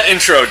 that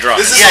intro drum.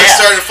 This is Yeah, like yeah.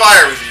 starting a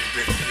fire with you.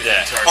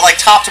 Yeah. But like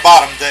top to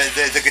bottom,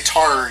 the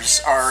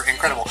guitars are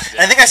incredible. And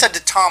I think I said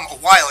to Tom a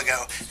while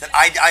ago that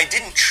I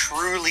didn't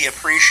truly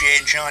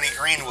appreciate Johnny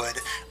Greenwood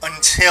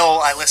until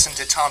I listened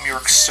to Tom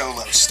York's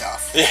solo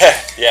stuff.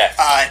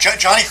 Yeah.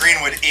 Johnny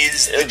Greenwood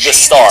is the The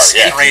genius star,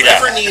 yeah. in If you Radiohead.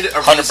 ever need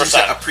a 100%. reason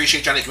to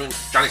appreciate Johnny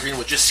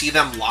Greenwood, just see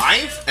them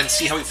live and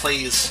see how he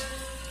plays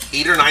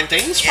 8 or 9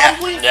 things, Yeah.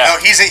 probably. Yeah. No,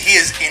 he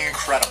is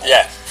incredible.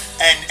 Yeah.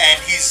 And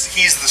he's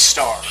the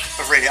star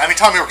of Radiohead. I mean,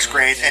 Tom York's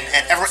great, and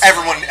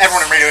everyone in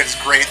Radiohead is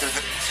great. They're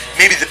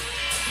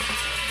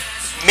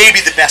maybe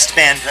the best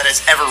band that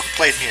has ever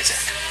played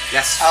music.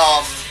 Yes.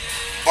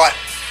 But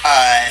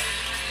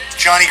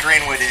Johnny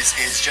Greenwood is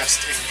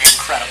just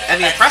incredible.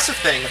 And the impressive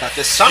thing about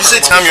this summer...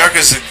 Did you say when Tom we York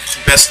talked- is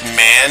the best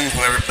man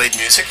who ever played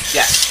music?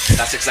 Yes,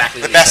 that's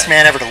exactly the what he best said.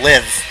 man ever to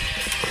live.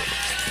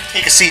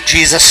 Take a seat,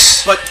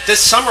 Jesus. But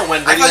this summer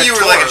when I thought Radiohead you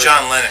were like a toured,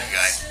 John Lennon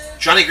guy.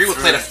 Johnny Greenwood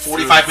played a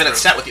Through 45-minute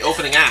set with the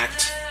opening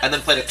act, and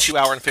then played a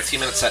 2-hour and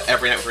 15-minute set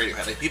every night with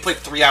Radiohead. Like, he played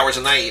 3 hours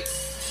a night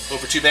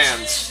over 2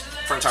 bands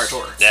for an entire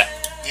tour. Yeah.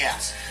 Yeah.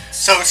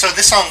 So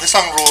this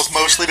song rules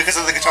mostly because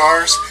of the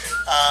guitars.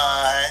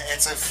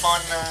 It's a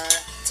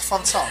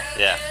fun song.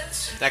 Yeah.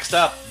 Next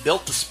up,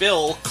 Built to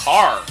Spill,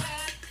 Car.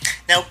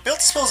 Now, Built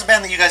to Spill is a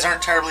band that you guys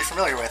aren't terribly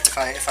familiar with. If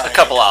I A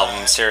couple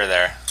albums here or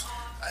there.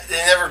 They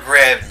never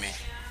grabbed me.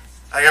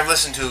 I've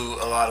listened to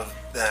a lot of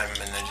them,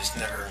 and they just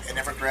never. It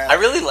never grabbed. I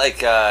really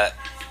like.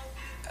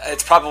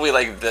 It's probably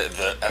like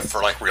the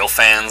for like real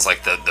fans,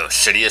 like the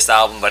shittiest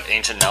album, but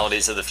Ancient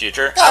Melodies of the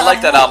Future. Yeah, I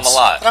like that album a rules.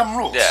 lot. That album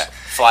rules. Yeah.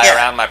 Fly Yeah.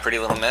 Around My Pretty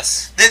Little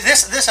Miss.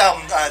 This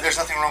album, There's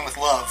Nothing Wrong with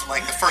Love.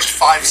 Like the first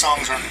 5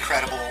 songs are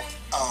incredible.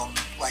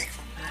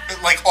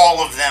 Like all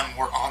of them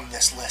were on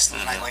this list,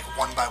 and I like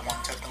one by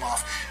one took them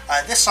off.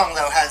 This song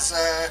though has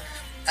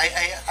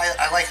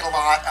I like it a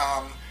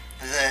lot.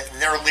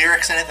 There are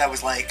lyrics in it that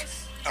was like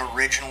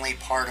originally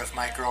part of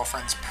my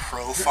girlfriend's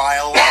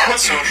profile on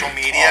social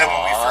media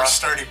when we first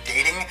started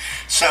dating.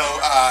 So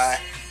I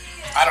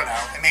don't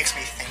know. It makes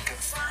me think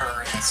of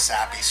her in a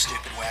sappy,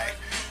 stupid way.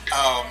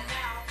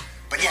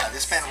 But yeah,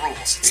 this band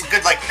rules. It's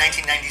good, like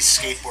 1990s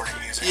skateboarding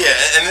music. Yeah,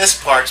 and this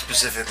part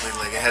specifically,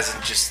 like it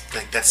hasn't just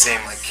like that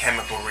same like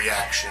chemical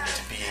reaction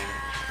to being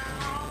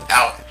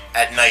out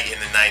at night in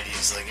the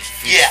 '90s. Like it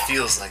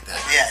feels like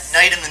that. Yeah,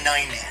 Night in the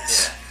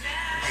 90s. Yeah.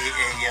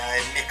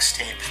 A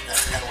mixtape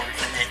that we're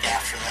gonna make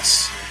after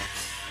this.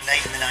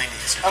 Night in the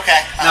 90s.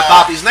 Okay. Now,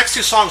 Bob, these next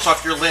 2 songs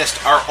off your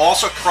list are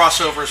also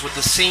crossovers with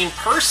the same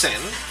person,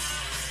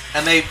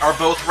 and they are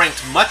both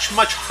ranked much,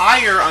 much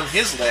higher on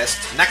his list.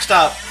 Next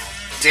up,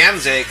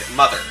 Danzig,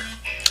 Mother.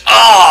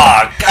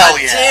 Oh, Hell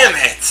god yeah. damn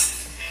it!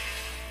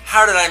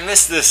 How did I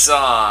miss this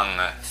song?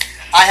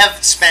 I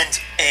have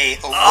spent a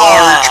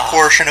large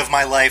portion of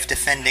my life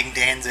defending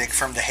Danzig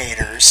from the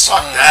haters.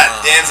 Fuck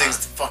that.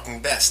 Danzig's the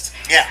fucking best.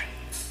 Yeah,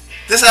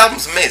 This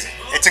album's amazing.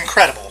 it's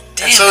incredible.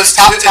 And so is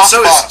Top two. to And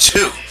so is bottom.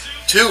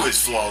 two. 2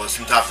 is flawless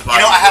from top to bottom.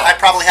 You know, as well. I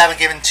probably haven't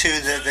given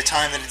 2 the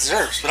time that it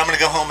deserves, but I'm going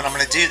to go home and I'm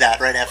going to do that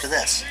right after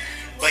this.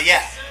 But yeah,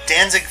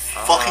 Danzig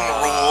fucking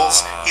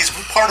rules. He's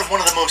part of one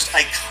of the most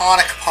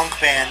iconic punk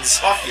bands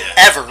Fuck yeah.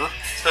 ever.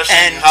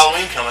 Especially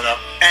Halloween coming up.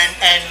 And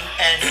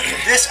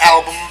this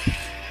album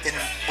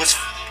was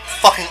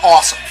fucking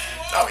awesome.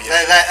 Oh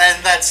yeah.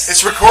 That's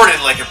It's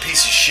recorded like a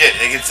piece of shit.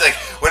 Like, it's like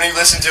when you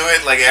listen to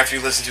it, like after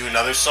you listen to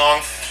another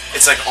song,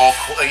 it's like all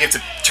cool. Like you have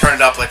to turn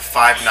it up like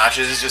 5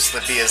 notches just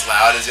to be as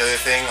loud as the other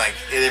thing. Like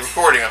the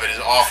recording of it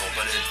is awful,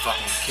 but it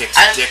fucking kicks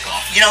your dick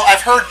off. You know,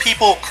 I've heard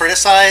people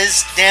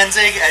criticize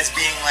Danzig as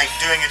being like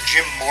doing a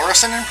Jim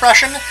Morrison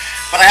impression,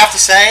 but I have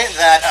to say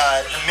that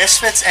the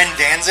Misfits and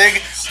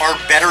Danzig are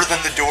better than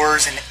the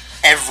Doors in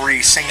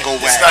every single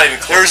way. It's not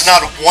even close. There's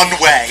not one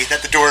way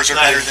that the Doors are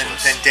Not better even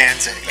than close.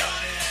 Danzig.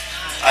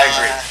 I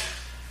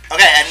agree.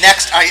 Okay, and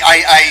next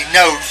I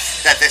know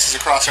that this is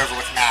a crossover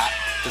with Matt.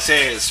 This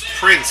is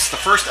Prince, the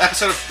first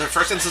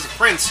instance of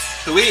Prince,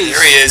 who is,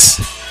 Here he is.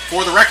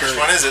 for the record, Which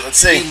one is it? Let's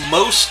the see.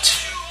 most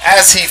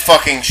As he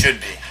fucking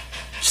should be.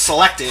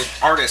 selected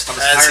artist on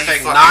this As entire he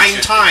thing. fucking 9 should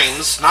be.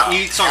 times, not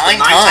music songs, but 9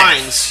 9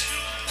 times.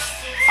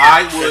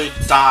 I would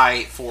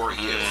die for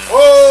you.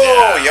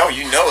 Oh, yo,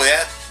 you know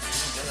that.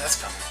 You know that's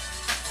coming.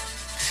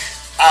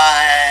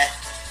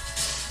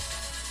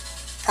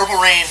 Purple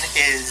Rain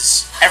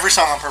is... Every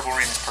song on Purple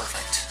Rain is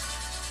perfect.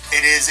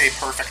 It is a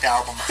perfect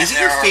album. Is And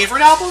it your there are-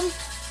 favorite album?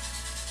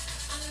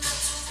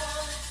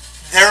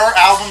 There are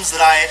albums that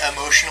I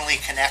emotionally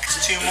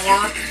connect to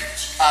more.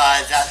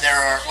 That there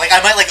are... Like, I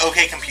might like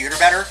OK Computer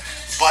better,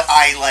 but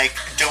I, like,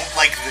 don't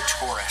like The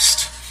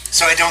Tourist.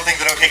 So I don't think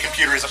that OK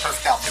Computer is a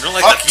perfect album. You don't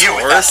like Fuck The you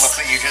with that Tourist? look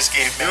that you just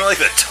gave me. You don't like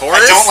The I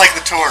Tourist? don't like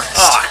The Tourist.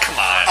 Oh, come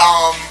on.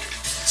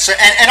 So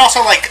and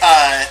also like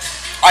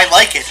I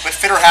like it, but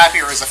Fitter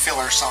Happier is a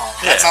filler song.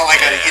 That's not like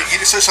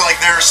so like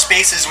there are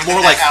spaces within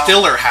More that like album.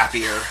 filler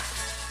happier.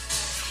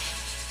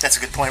 That's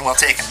a good point. Well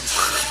taken.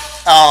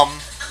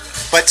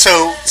 But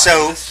so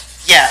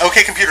yeah,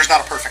 OK Computer's not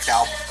a perfect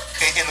album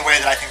in the way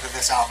that I think that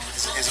this album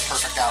is a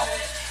perfect album.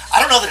 I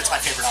don't know that it's my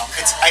favorite album.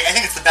 I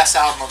think it's the best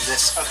album of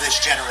this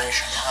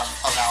generation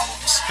of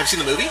albums. Have you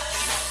seen the movie?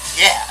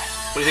 Yeah.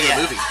 What do you think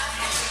of the movie?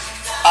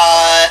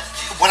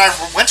 When I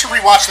went to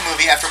rewatch the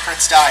movie after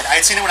Prince died, I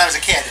had seen it when I was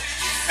a kid,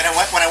 and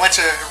when I went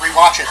to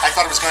rewatch it, I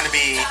thought it was going to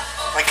be,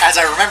 like, as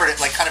I remembered it,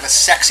 like, kind of a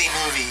sexy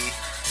movie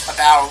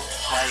about,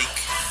 like,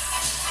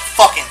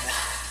 fucking,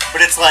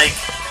 but it's, like,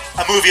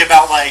 a movie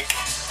about, like,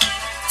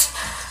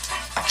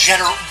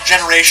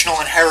 generational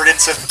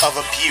inheritance of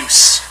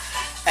abuse,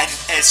 and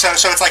so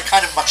it's, like,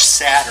 kind of much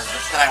sadder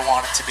than I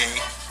want it to be.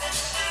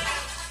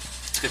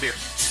 It's good beer.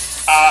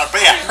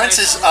 But yeah, Prince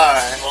is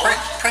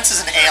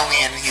an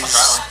alien. He's,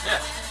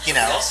 you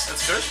know,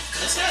 That's good.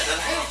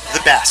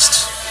 the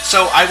best.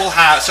 So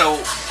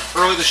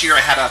earlier this year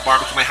I had a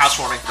barbecue, my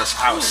housewarming for this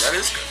house. That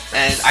is good.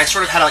 And I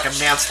sort of had like a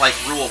Mance-like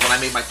rule when I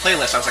made my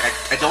playlist. I was like,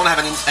 I don't have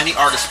any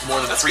artists with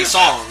more than 3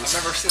 songs.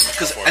 I've never seen that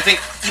Because before. I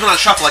think even on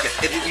shuffle, like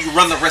you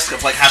run the risk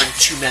of like having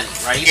too many,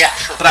 right? Yeah,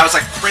 sure. But I was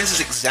like, Prince is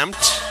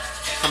exempt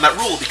from that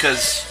rule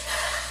because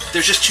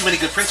there's just too many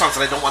good Prince songs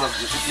that I don't want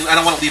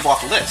to leave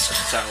off the list.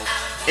 So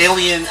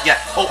Alien,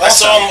 yeah. Oh, I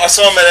also,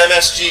 saw him at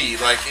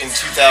MSG like in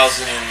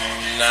 2009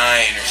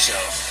 or so,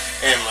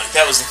 and like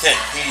that was the thing.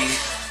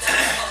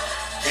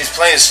 He's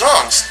playing his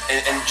songs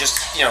and just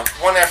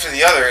one after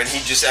the other, and he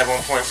just at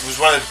one point was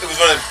one of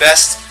the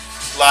best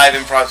live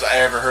improvs I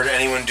ever heard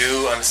anyone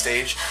do on the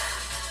stage,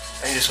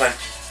 and he just went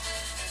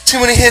too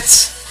many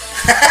hits.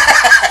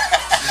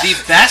 the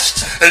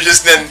best And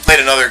just then played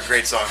another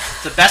great song.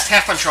 the best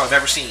halftime show I've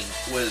ever seen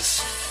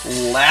was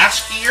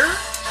last year.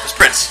 It was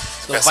Prince.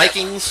 The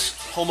Vikings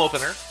home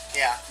opener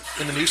Yeah.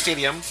 in the new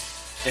stadium.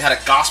 They had a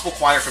gospel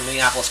choir from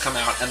Minneapolis come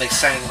out, and they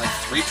sang like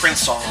 3 Prince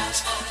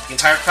songs. The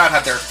entire crowd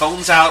had their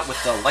phones out with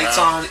the lights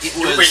on. It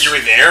was Wait, you were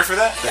there for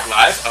that? Like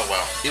live? Oh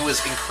wow. it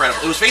was incredible.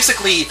 It was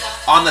basically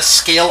on the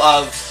scale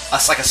of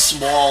like a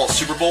small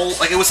Super Bowl.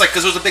 Like it was like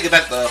because it was a big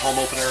event, the home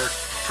opener.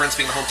 Prince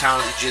being the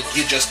hometown,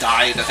 he just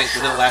died, I think,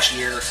 within the last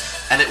year,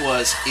 and it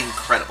was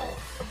incredible.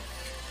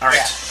 All right,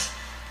 Yeah.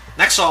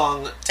 next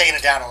song, Taking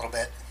it down a little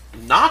bit.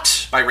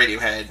 not by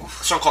Radiohead,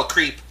 a song called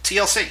 "Creep,"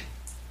 TLC.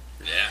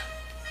 Yeah.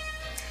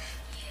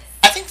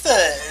 I think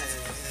the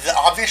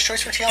obvious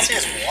choice for TLC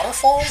is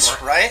Waterfalls,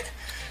 right?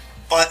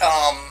 But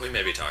We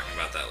may be talking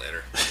about that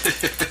later.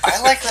 I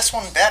like this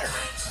one better.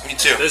 Me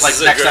too. This Like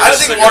is a next good, episode. I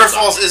this is a think good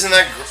Waterfalls song. isn't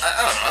that.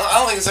 I don't know. I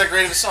don't think it's that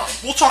great of a song.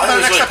 We'll talk I about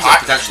it think next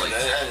it's really episode, popular. potentially.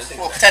 I didn't think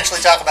We'll that. potentially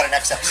talk about it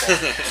next episode.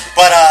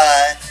 But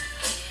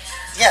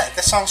yeah,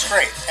 this song's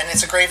great, and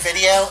it's a great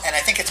video, and I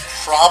think it's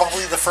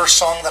probably the first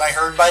song that I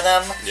heard by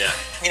them. Yeah.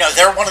 You know,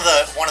 they're one of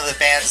the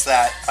bands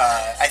that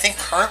I think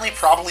currently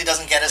probably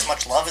doesn't get as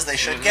much love as they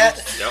should get,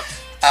 Yep.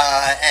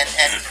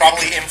 and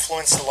probably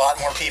influenced a lot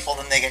more people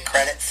than they get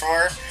credit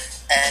for.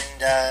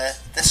 And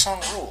this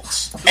song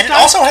rules. And it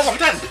also has Who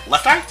died?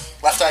 Left Eye?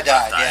 Left Eye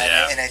died, Eye,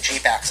 yeah, yeah. in a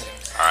Jeep accident.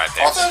 All right,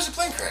 I thought it was a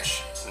plane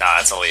crash. Nah,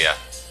 it's Aaliyah.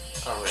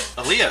 Oh wait.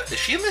 Aaliyah, is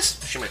she in this?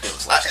 She might be on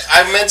this list.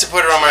 I meant to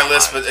put her on my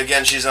list, but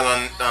again, she's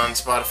on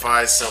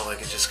Spotify, so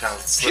like it just kind of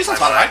slipped She's on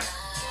my Spotify. mind.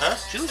 Huh?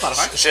 She's on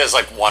Spotify. She has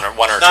like one or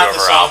two Not of the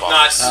her song.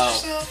 albums.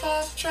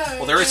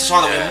 Well, there is a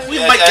song that we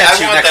Yeah, might I get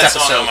to want next that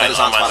song episode that is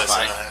on my list,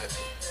 Spotify. and I have it.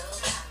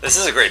 This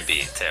is a great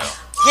beat too.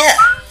 Yeah.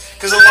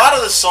 Because a lot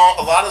of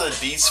the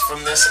beats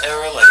from this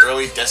era, like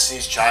early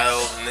Destiny's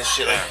Child and this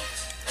shit, like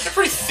they're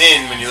pretty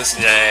thin when you listen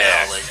to them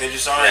now. Like they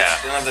just aren't. Yeah.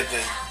 They don't have like the.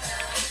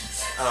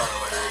 I don't know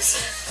what it is.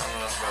 I don't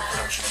know about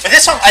production. But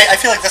this song, I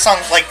feel like this song,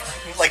 like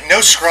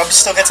No Scrubs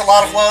still gets a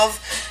lot of love,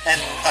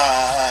 and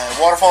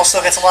Waterfall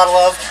still gets a lot of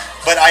love.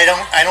 But I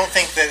don't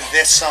think that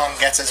this song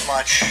gets as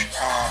much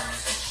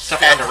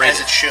as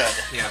it should.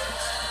 Yeah.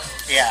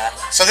 Yeah.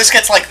 So this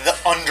gets like the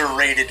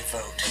underrated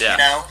vote. Yeah. You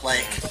know,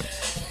 like.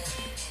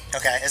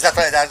 Okay, is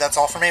that's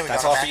all for me?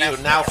 That's all for you.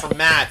 Now for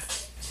Matt,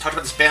 talked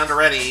about this band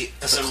already.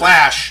 That's The a-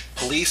 Clash,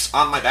 Police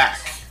on My Back.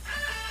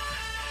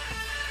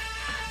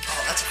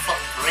 Oh, that's a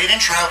fucking great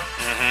intro.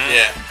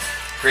 Yeah.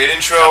 Great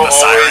intro And the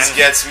always siren.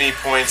 gets me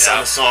points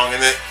on the song,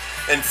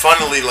 and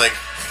funnily, like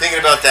thinking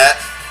about that,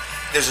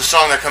 there's a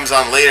song that comes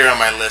on later on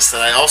my list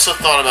that I also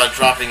thought about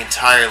dropping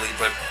entirely,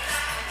 but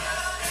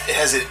it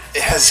has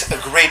a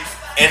great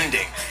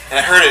ending, and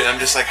I heard it, and I'm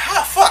just like,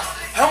 fuck.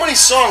 How many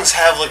songs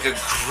have like a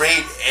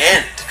great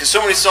end? Because so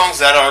many songs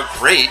that are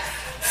great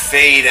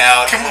fade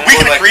out. We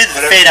can agree that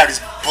the fade out is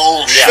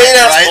bullshit. Fade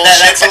out's right?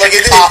 bullshit, That's but like like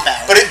a cop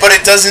out. but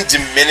it doesn't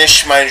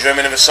diminish my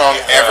enjoyment of a song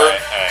ever.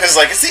 Right. Because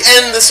like it's the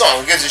end of the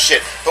song, who gives a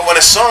shit? But when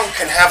a song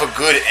can have a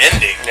good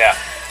ending, Yeah.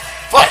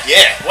 fuck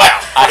yeah,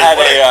 wow, I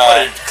what had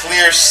a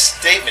clear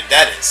statement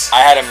that is.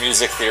 I had a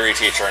music theory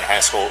teacher in high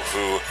school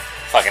who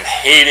fucking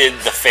hated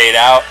the fade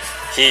out.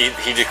 He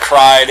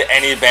decried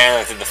any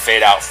band that did the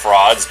fade out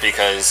frauds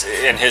because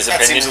in his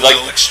That opinion, seems a like,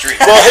 little extreme.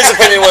 well, his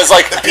opinion was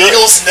like The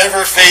Beatles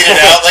never faded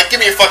out. Like,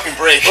 give me a fucking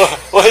break.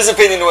 Well, his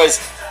opinion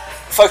was,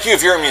 fuck you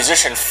if you're a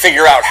musician,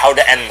 figure out how to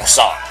end the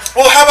song.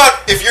 Well, how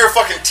about if you're a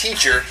fucking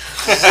teacher,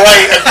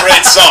 write a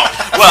great song?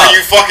 Well, where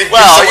you fucking give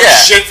well, someone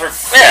yeah. shit for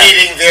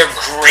fading their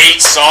great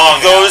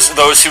song. Those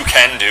who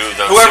can do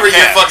those. Whoever who your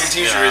can't, fucking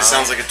teacher you is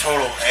know? sounds like a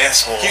total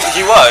asshole.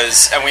 He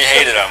was, and we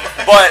hated him.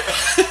 But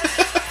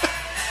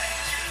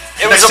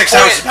it was Next a 6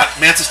 hours is point. about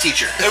Mance's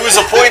teacher. It was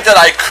a point that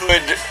I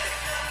could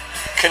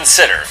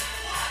consider.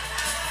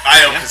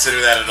 I don't consider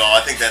that at all.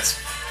 I think that's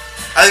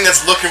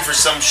looking for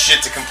some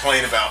shit to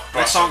complain about.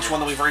 Next song's one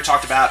that we've already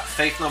talked about.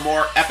 Faith No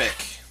More, Epic.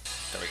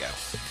 There we go.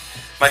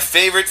 My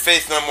favorite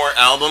Faith No More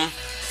album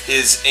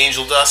is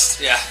Angel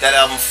Dust. Yeah. That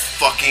album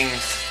fucking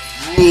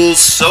rules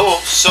so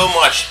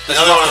much. This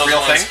is Another off one of The those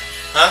Real ones- Thing?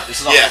 Huh?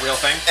 This is off The Real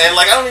Thing? And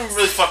like I don't even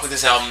really fuck with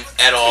this album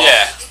at all.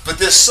 Yeah. But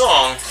this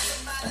song,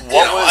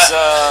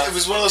 it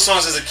was one of those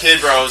songs as a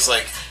kid where I was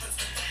like,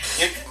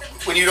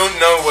 when you don't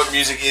know what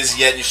music is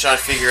yet, and you're trying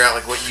to figure out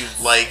like what you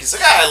like. It's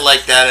like I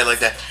like that, I like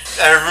that.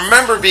 And I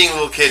remember being a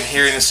little kid and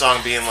hearing the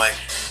song, being like,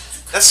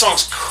 that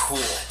song's cool.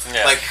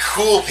 Yeah. Like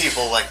cool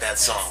people like that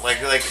song. Like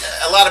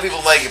a lot of people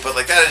like it, but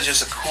like that is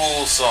just a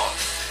cool song.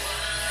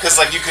 Because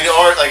like you could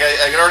already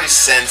I could already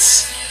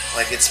sense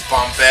like it's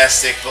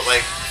bombastic, but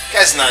like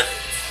the guy's not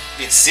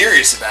being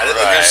serious about it.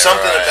 Like there's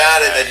something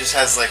about it that just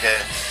has like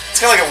it's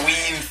kind of like a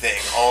Ween thing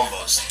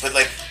almost. But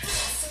like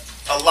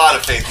a lot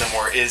of Faith No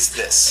More is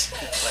this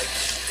like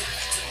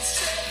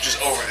just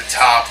over the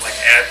top like.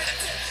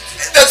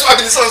 That's I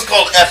mean the song's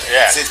called Epic.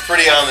 Yeah. It's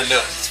pretty on the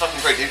nose. It's fucking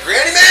great, dude.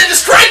 Granny Man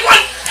just crank one.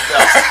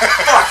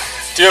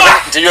 Do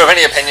you have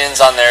any opinions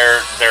on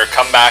their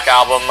comeback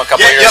album a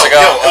couple years ago?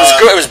 Yo, it was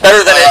good. It was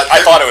better than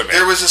I thought it would be.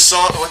 There was a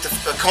song,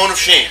 a Cone of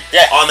Shame,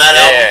 Yeah. on that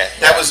Yeah, album. yeah, yeah.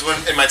 That was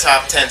in my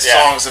top 10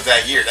 Yeah. songs of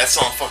that year. That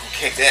song fucking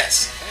kicked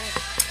ass.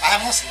 I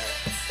haven't listened to it.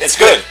 It's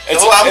good. The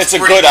whole album's It's a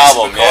pretty good decent,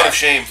 album. but Cone Yeah. of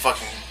Shame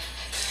fucking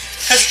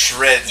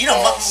shreds. You know,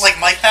 balls. like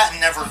Mike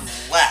Patton never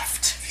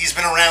left. He's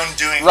been around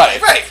doing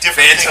Right. right,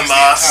 different Phantom things the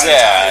Moss, entire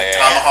Yeah, time. yeah.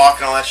 Tomahawk,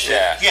 and all that shit.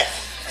 Yeah. Yeah,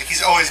 like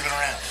he's always been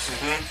around.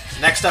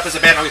 Next up is a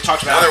band that we've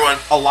talked about Another one.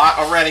 a lot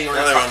already. We're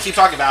Another going one. to keep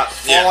talking about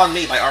Fall Yeah. On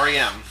Me by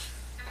R.E.M.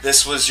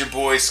 This was your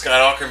boy Scott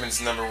Aukerman's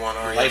number one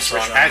REM Life's song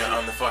Rich on Pageant.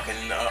 on the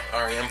fucking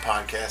REM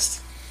podcast.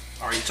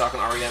 Are you talking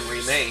R.E.M.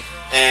 Re-Me?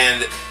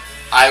 And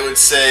I would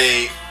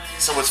say,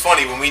 so what's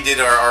funny, when we did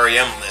our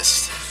REM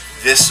list,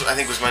 this I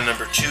think was my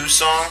number 2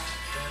 song,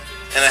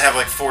 and I have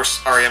like 4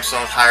 REM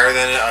songs higher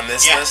than it on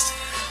this Yeah. list.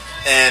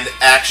 And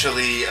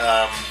actually,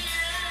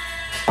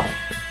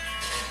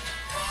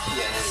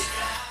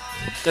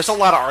 There's a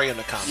lot of R.E.M.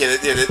 to come.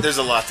 there's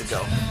a lot to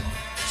go.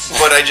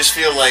 But I just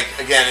feel like,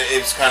 again,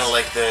 it's kind of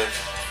like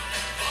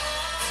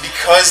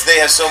because they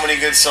have so many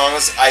good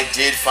songs, I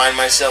did find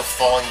myself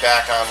falling on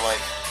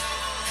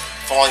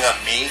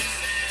me.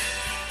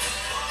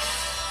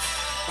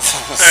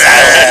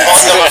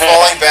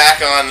 falling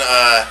back on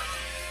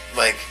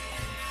like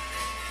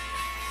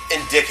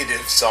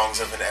indicative songs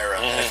of an era.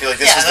 And I feel like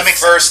this Yeah, is that the makes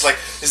first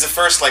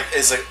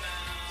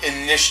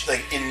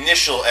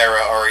initial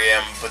era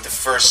REM, but the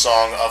first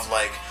song of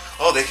like,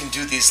 oh, they can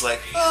do these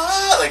like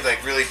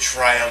really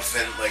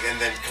triumphant, like, and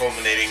then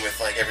culminating with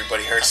like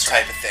Everybody Hurts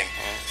type of thing.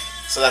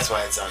 So that's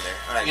why it's on there.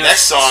 All right, You know,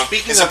 next song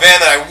speaking is a of-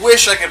 band that I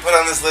wish I could put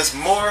on this list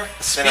more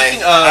than I Speaking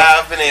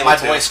have of been able my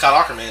to. boy Scott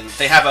Ackerman,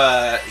 they have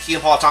he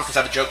and Paula Tompkins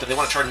have a joke that they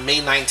want to turn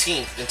May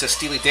 19th into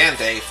Steely Dan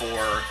Day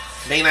for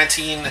May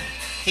 19,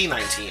 Hey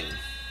 19.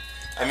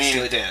 I mean,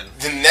 Steely Dan.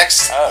 the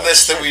next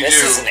list that we this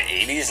do. is an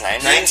 80s,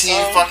 90s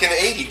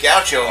 1980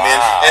 Gaucho, man.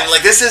 Wow. And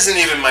like this isn't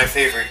even my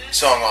favorite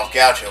song off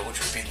Gaucho, which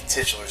would be the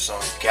titular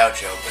song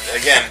Gaucho. But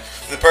again,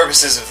 for the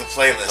purposes of the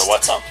playlist. So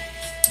what song?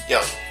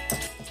 Yo,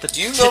 The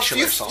do you know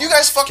titular song, you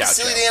guys fuck with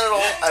Gaucho. Steely Dan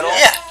at all?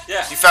 Yeah.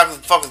 Yeah. You fuck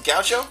with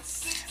Gaucho?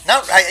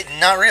 Not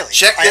really.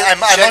 Check I'm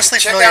mostly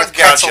check familiar out with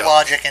Pretzel Gaucho.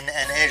 Logic and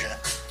Asia.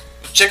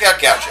 Check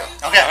out Gaucho.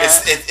 Okay.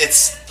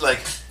 It's like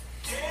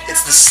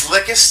it's the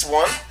slickest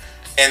one,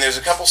 and there's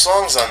a couple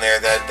songs on there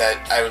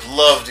that I would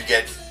love to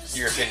get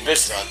your opinion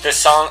on. This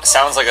song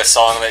sounds like a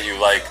song that you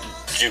like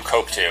do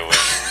coke to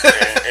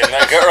in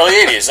like the early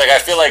 80s. Like I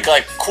feel like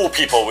cool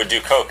people would do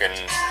coke in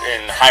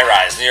high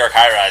rise, New York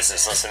high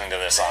rises, listening to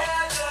this song.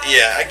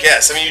 Yeah, I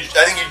guess. I mean,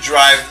 I think you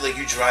drive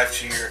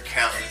to your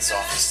accountant's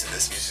office to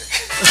this music.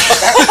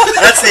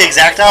 That's the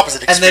exact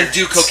opposite And then experience.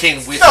 do cocaine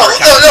with No, your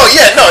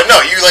account.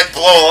 no. You like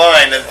blow a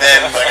line and then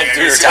like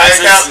Do your see my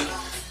taxes. accountant.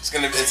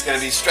 It's gonna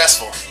be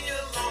stressful.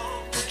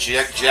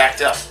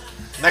 Jacked up.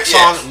 Next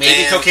Yeah, song,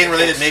 maybe Dan, cocaine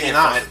related, can't maybe fuck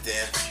not. with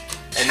Dan.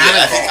 And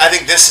yeah, I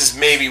think this is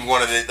maybe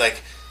one of the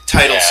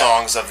title Yeah.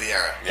 songs of the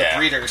era. The Yeah.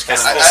 Breeders kind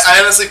I, of. I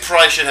honestly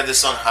probably should have this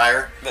song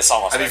higher. This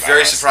song must I'd be make my very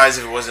list. surprised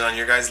if it wasn't on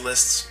your guys'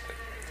 lists.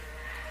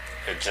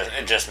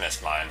 It just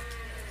missed mine.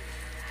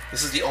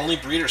 This is the only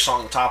Breeders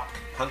song in the top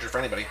 100 for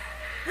anybody.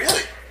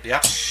 Really?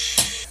 Yeah.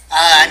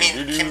 I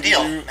mean, Kim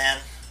Deal, man.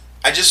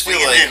 I just feel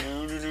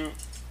What do you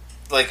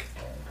like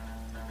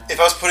if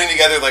I was putting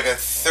together like a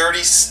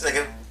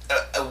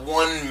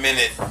 1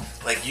 minute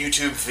like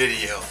YouTube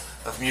video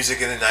of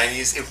music in the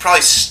 90s, it would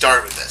probably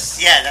start with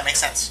this. Yeah, that makes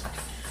sense.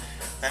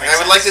 Like, I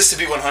would like this to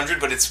be 100,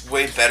 but it's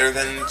way better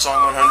than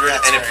song 100,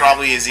 That's and it fair.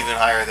 probably is even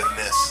higher than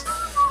this.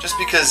 Just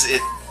because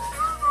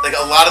like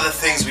a lot of the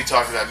things we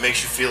talked about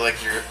makes you feel like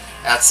you're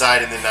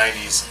outside in the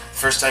 90s.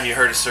 First time you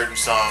heard a certain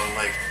song,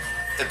 like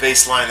a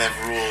bass line that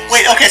rules.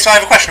 Wait, okay, so I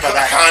have a question about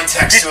that.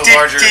 Context to a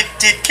larger.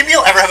 Did Kim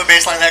Deal ever have a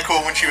bass line that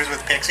cool when she was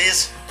with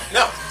Pixies?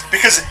 No.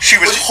 Because she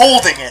was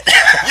holding it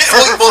Yeah, for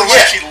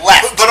when she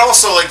left. But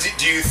also, like,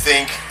 do you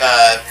think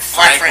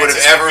Frank would have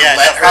Francis, ever yeah,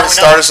 let no, her probably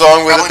start not. a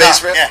song with a Probably bass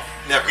not, riff? Yeah.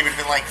 Never. He would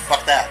have been like,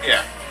 fuck that.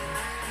 Yeah.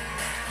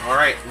 All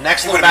right.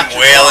 Next He little would have batch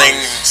been of wailing,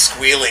 songs.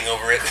 squealing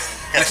over it.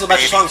 Next little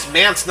batch of songs.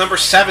 Mance number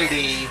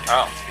 70.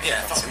 Oh, Yeah,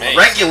 that's fucking me.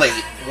 Regulate.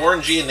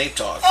 Warren G and Nate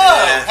Dogg.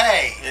 Oh, Yeah.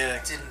 hey.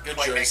 Yeah. Didn't Good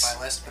quite choice. make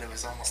my list, but it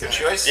was almost Good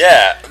there. choice.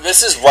 Yeah,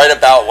 this is right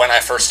about when I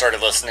first started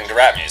listening to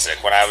rap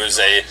music. When I was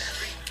a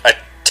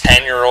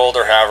 10-year-old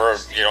or however,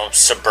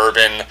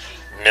 suburban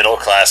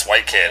middle-class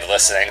white kid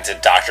listening to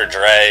Dr.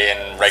 Dre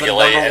and The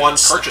Regulate number one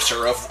and,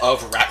 purchaser of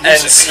rap and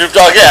music. Snoop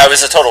Dogg. Yeah, I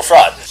was a total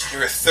fraud.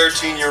 You're a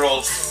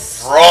 13-year-old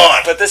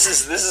fraud. But this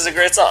is a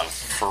great song.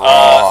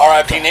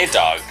 R.I.P. Nate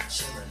Dogg.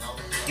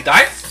 He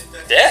died?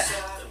 Yeah.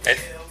 Nate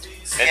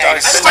Yeah,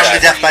 Dogg's especially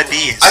dead. Death by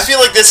Bees. I feel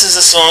like this is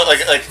a song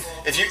like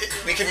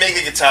if we could make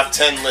like a top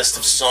 10 list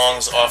of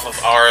songs off of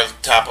our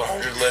top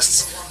 100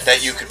 lists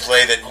that you could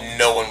play that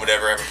no one would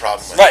ever have a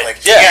problem with. Right,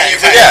 Like, yeah, you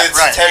could, yeah, it's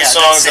right, 10 yeah,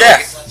 songs.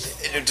 that's-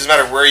 That, like, it doesn't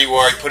matter where you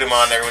are. You put them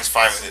on, everyone's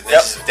fine with it.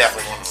 This is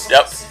definitely one of them.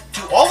 Yep.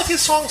 Do all of his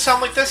songs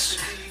sound like this?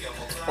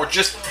 Or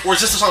is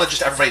this a song that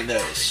just everybody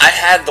knows? I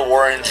had the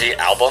Warren G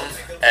album,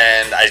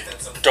 and I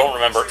don't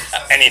remember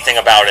anything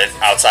about it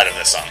outside of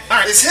this song.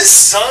 Is his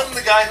son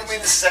the guy who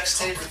made the sex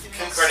tape with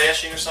Kim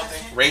Kardashian or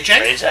something? Ray J?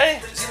 Ray J?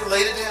 Is he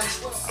related to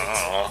him? I don't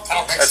know. I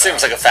don't think That so.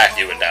 seems like a fact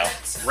you would know.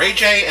 Ray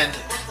J and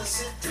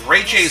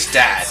Ray J's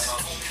dad.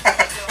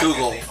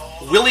 Google.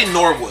 Willie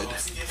Norwood.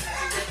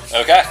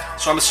 Okay.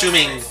 So I'm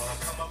assuming.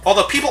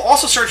 Although people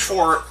also search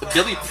for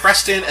Billy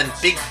Preston and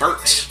Big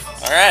Bert.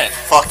 All right.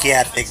 Fuck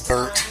yeah, Big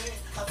Bert.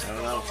 I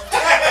don't know.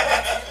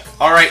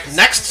 Alright,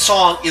 next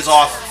song is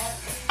off.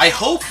 I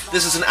hope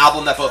this is an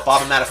album that both Bob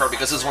and Matt have heard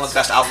because this is one of the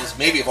best albums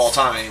maybe of all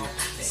time.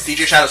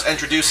 DJ Shadow's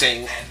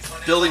introducing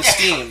Building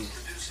Steam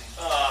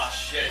Oh,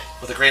 shit.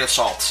 with a grain of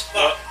salt.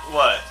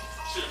 What?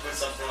 Should have put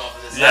something off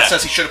of this. Matt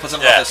says he should have put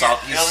something Yeah. off this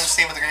out. Building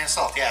Steam with a grain of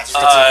salt, yeah. Puts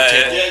it on the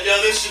table. Yeah, no,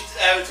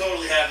 I would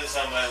totally have this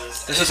on my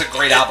list. This is a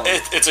great album.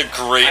 It's a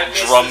great I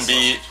missed drum this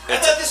beat. I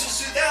thought this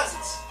was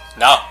 2000s.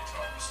 No.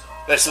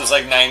 This was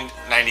like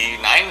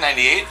 99,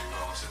 98?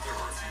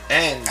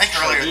 And I think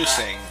earlier than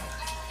introducing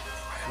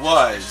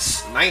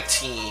was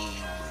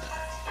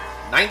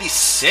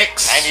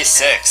 1996.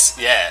 96,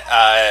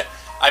 yeah.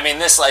 I mean,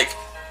 this, like,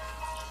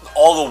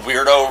 all the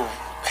weirdo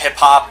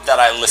hip-hop that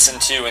I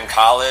listened to in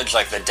college,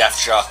 like the Def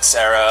Jux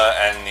era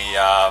and the,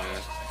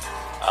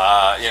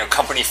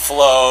 Company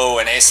Flow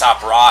and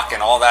A$AP Rock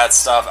and all that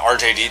stuff,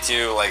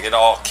 RJD2, like, it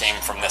all came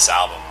from this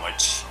album,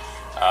 which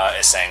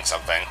is saying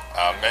something.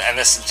 And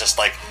this is just,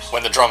 like,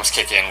 when the drums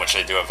kick in, which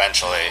they do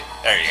eventually,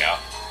 there you go.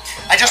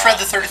 I just read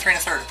the 33 and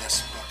a third of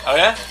this book. Oh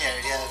yeah?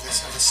 Yeah.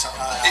 This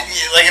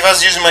Like if I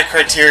was using my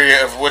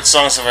criteria of what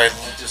songs have I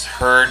just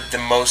heard the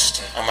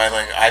most on my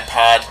like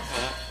iPod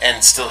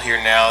and still hear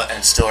now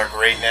and still are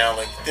great now,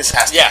 like this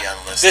has to be on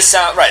the list. This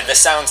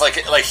sounds like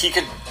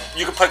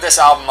you could put this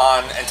album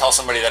on and tell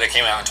somebody that it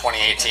came out in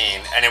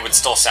 2018 and it would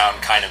still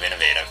sound kind of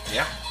innovative.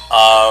 Yeah.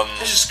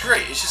 It's just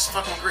great. It's just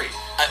fucking great.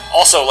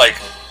 Also, like,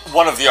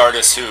 one of the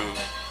artists who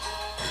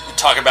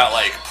talk about,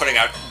 like, putting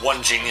out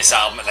one genius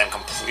album and then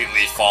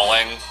completely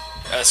falling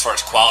as far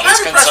as quality is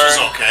concerned.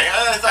 Was okay.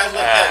 I thought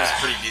that was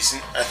pretty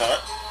decent, I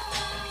thought.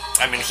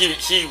 I mean,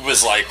 he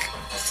was, like,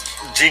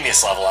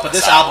 genius level on but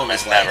this album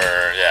is and like...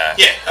 never, yeah.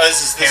 Yeah.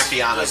 This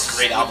Pantheon of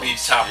great albums. Would be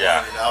top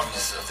 100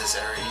 albums of this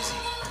era, easy.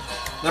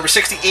 Number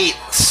 68,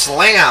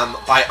 Slam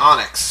by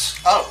Onyx.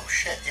 Oh,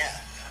 shit, yeah.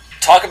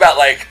 Talk about,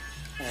 like,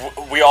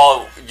 we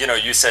all, you know,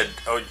 you said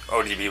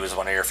ODB was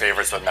one of your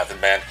favorites with Method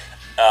Man.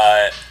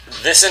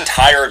 This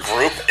entire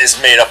group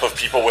is made up of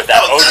people with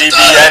that ODB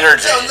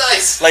energy. Oh,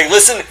 nice. Like,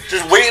 listen,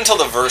 just wait until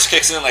the verse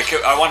kicks in. Like,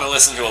 I want to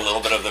listen to a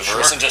little bit of the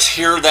verse and just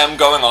hear them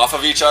going off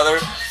of each other.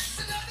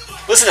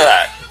 Listen to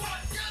that.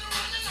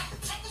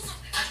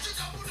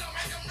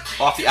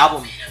 Off the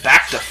album,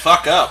 Back the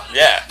Fuck Up.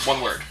 Yeah.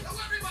 One word.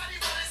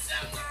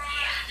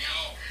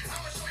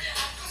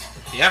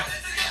 Yeah.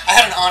 I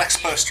had an Onyx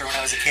poster when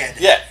I was a kid.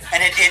 Yeah.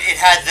 And it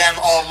had them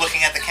all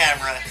looking at the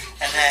camera,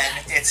 and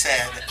then it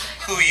said,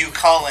 "Who you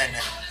callin'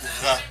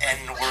 the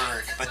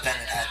N-word?" But then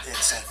it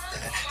said,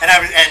 and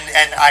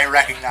I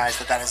recognized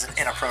that is an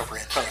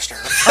inappropriate poster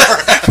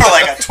for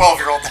like a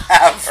 12-year-old to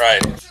have.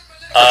 Right.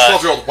 A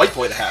 12-year-old white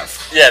boy to have.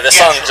 Yeah, this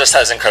song just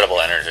has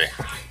incredible energy.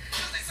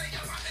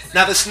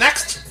 Now, this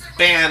next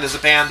band is a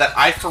band that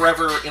I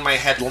forever, in my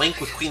head,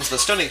 link with Queens of the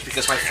Stone Age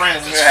because my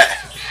friends...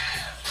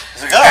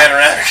 It's like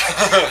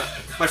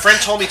panoramic. My friend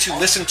told me to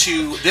listen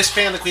to this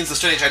band, the Queens of the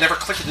Stone Age. I never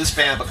clicked with this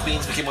band, but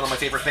Queens became one of my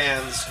favorite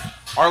bands.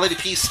 Our Lady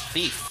Peace,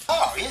 Thief.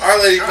 Oh, yeah. Our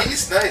Lady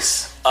Peace,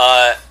 nice.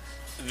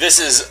 This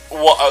is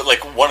like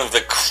one of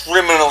the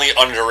criminally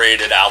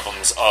underrated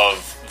albums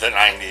of the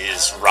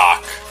 90s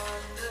rock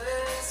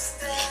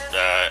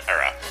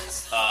era.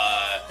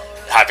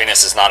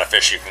 Happiness Is Not a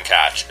Fish You Can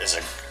Catch is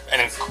an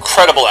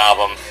incredible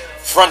album.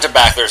 Front to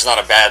back, there's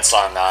not a bad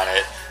song on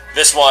it.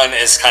 This one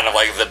is kind of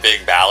like the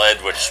big ballad,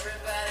 which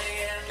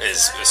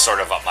is sort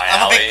of up my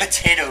alley. I'm a big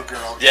Potato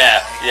Girl guy. Yeah.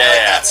 I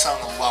like that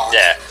song a lot.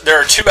 Yeah, there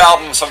are two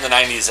albums from the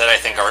 90s that I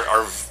think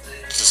are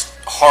just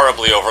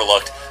horribly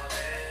overlooked.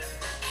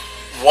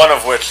 One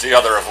of which, the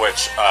other of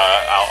which,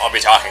 I'll be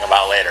talking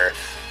about later.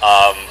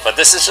 But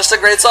this is just a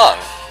great song.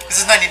 This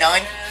is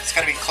 99? It's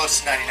got to be close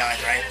to 99,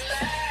 right?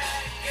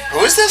 Who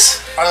is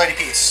this? Our Lady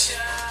Peace.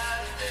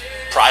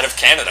 Pride of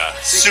Canada.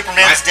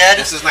 Superman's Dead?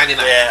 This is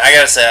 99. Yeah, I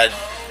gotta say,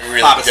 I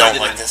really Bob, it's don't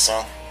 99. like this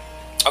song.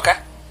 Okay,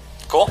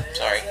 cool.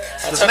 Sorry.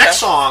 This next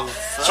song,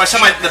 so I said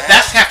the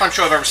best halftime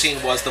show I've ever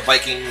seen was the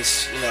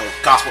Vikings,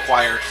 gospel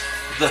choir.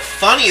 The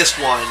funniest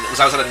one was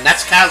I was at a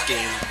Nets Cavs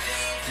game.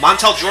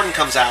 Montel Jordan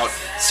comes out,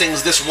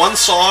 sings this one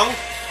song,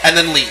 and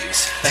then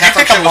leaves. The Did you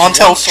pick halftime a show was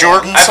Montel one song.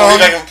 Jordan I song?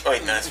 believe I can...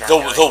 Wait, no,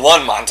 that's The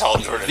one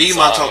Montel Jordan The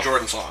song. Montel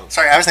Jordan song.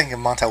 Sorry, I was thinking of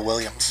Montel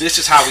Williams. This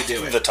is how we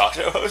do it. The talk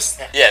show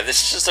host? Yeah,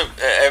 this is just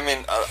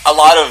a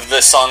lot of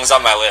the songs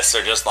on my list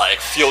are just like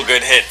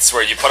feel-good hits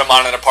where you put them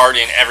on at a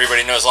party and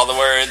everybody knows all the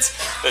words.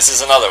 This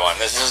is another one.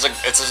 This is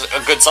it's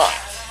a good song.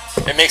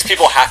 It makes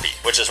people happy,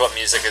 which is what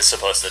music is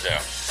supposed to do.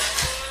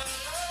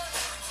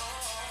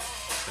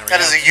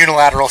 That is a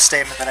unilateral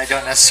statement that I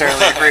don't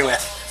necessarily agree with.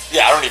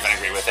 Yeah, I don't even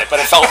agree with it, but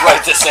it felt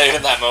right to say it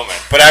in that moment.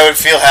 But I would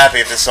feel happy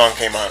if this song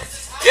came on.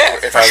 Yeah,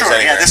 If I was Sure,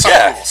 anywhere. yeah, this song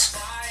Yeah. rules.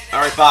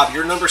 All right, Bob,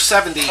 you're number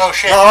 70. Oh,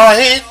 shit.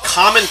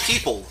 Common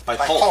People by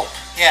By Pulp. Pulp.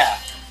 Yeah.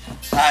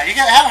 How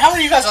are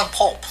you guys on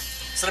Pulp?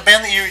 Is it a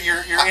band that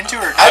you're into,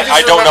 or I just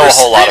I don't know a remember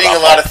whole lot reading about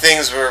a lot Pulp. of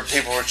things where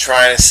people were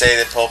trying to say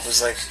that Pulp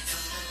was like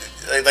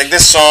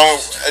this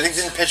song. I think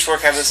didn't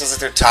Pitchfork have this as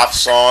like their top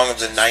song of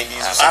the '90s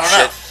or some I don't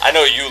know. shit? I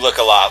know you look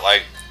a lot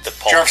like the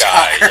Pulp Jarvis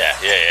guy. Cocker.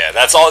 Yeah.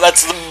 That's all.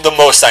 That's the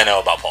most I know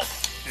about Pulp.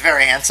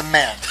 very handsome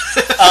man?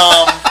 He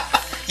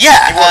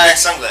Yeah. wore big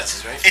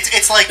sunglasses, right?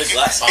 It's like Big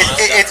glasses.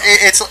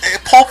 it's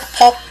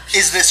Pulp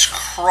is this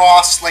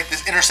cross, like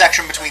this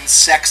intersection between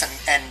sex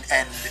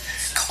and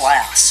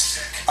class.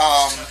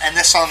 And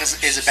this song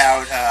is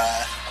about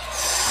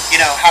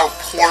how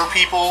poor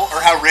people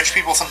or how rich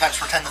people sometimes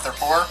pretend that they're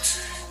poor,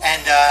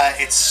 and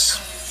it's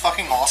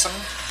fucking awesome.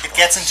 It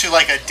gets into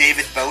like a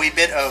David Bowie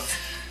bit of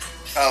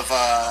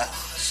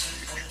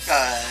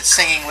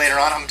singing later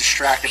on. I'm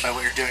distracted by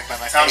what you're doing by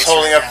my face. I was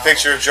holding right up now. a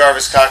picture of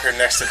Jarvis Cocker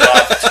next to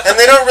Bob, and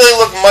they don't really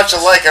look much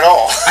alike at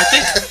all. I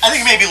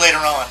think maybe later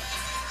on.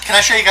 Can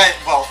I show you guys?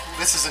 Well,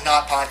 this is a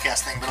not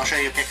podcast thing, but I'll show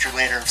you a picture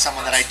later of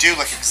someone that I do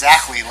look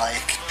exactly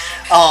like.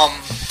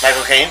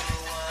 Michael Caine?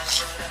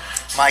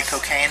 My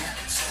cocaine.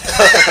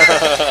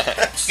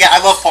 Yeah,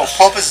 I love Pulp.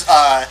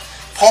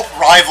 Pulp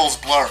rivals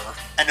Blur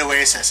and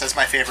Oasis as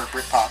my favorite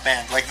Britpop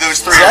band. Like those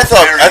three. See,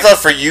 are I thought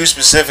for you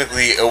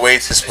specifically,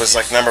 Oasis was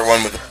like number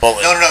one with a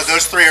bullet. No.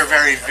 Those three are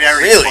very,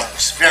 very Really?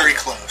 close. Very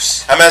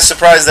close. I'm as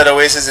surprised that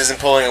Oasis isn't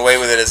pulling away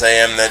with it as I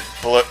am that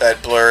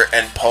Blur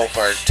and Pulp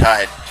are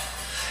tied.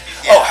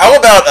 Yeah. Oh, how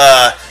about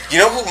you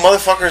know who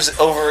motherfuckers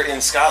over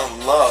in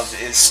Scotland love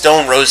is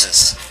Stone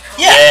Roses.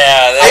 Yeah.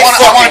 Yeah,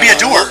 I want to be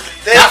adored.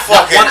 They That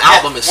fucking one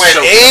album is went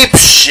so ape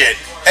shit.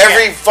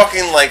 Every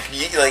fucking like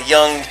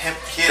young hip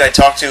kid I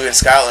talked to in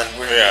Scotland,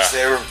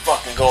 they were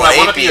fucking going. But I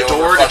want to be apey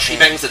over adored, and she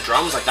fucking bangs the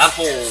drums, like that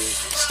whole...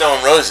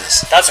 Stone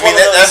Roses. That's I mean, one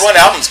of that those- one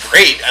album's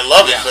great. I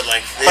love it, Yeah. but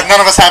like, But none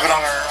of us have it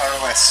on our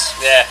list.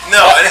 Yeah.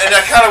 no, and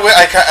I kind of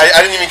I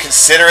didn't even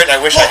consider it. And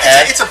I wish Well, I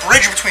had. it's a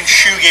bridge between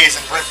shoegaze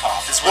and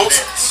Britpop. Is what Well, it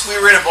is. we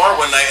were in a bar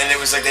one night, and it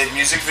was like they had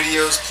music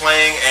videos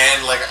playing,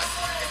 and like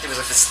it was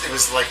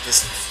like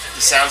this the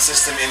sound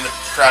system in the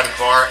crowded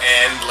bar,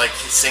 and like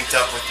it synced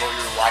up with what we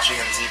were watching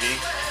on TV,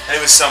 and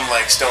it was some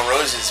like Stone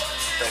Roses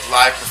like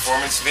live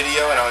performance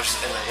video, and I was just,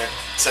 and like I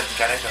said to the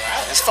guy,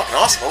 that's fucking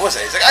awesome. What was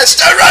that? He's like,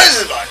 Stone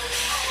Roses.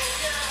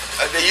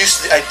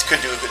 I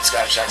could do a good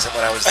Scottish accent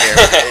when I was there.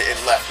 it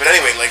left, but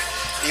anyway, like.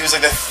 He was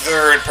like the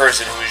third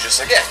person who was just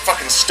like, yeah,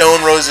 fucking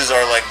Stone Roses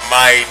are like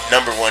my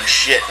number one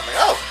shit. I'm like,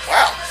 oh,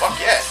 wow, fuck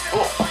yeah,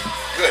 cool,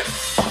 good.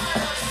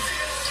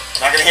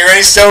 Not gonna hear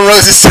any Stone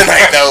Roses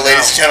tonight, though,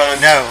 ladies and gentlemen.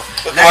 No.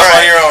 Look All on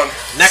right. your own.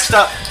 Next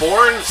up,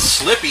 Born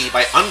Slippy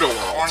by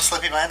Underworld. Born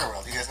Slippy by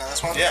Underworld. You guys know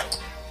this one? Yeah.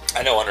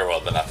 I know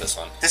Underworld, but not this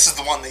one. This is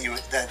the one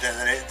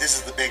that this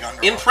is the big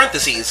Underworld. In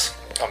parentheses,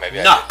 Oh, maybe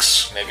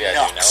Nux. Maybe I do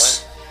know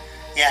Nux. it.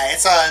 Yeah,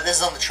 it's this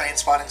is on the Train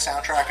Spotting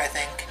soundtrack, I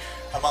think,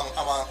 among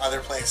other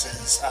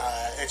places.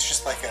 It's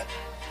just like a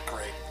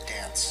great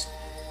dance.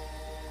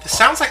 This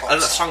sounds like a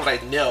song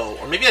that I know,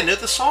 or maybe I know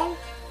this song.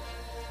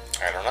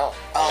 I don't know.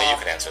 Only you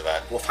can answer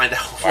that. We'll find out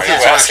Why when are the you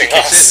song actually asking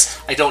kicks us?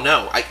 in. I don't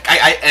know.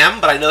 I am,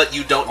 but I know that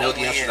you don't know the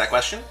Only answer to you. that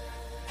question.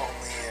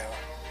 Only you.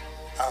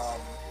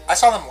 I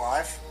saw them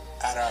live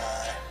at a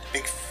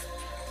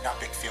not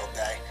Big Field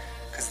Day,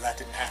 because that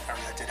didn't happen.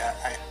 Or that did.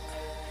 Are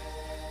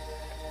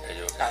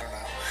you okay? I don't know.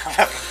 I'm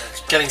having a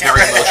nervous Getting breakdown.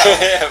 very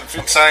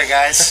emotional. I'm sorry,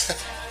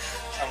 guys.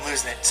 I'm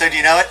losing it. So, do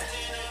you know it?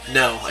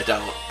 No, I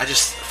don't. I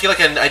just feel like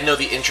I know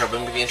the intro, but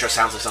maybe the intro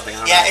sounds like something. I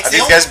don't Yeah, know. it's Are the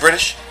these only, guys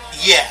British?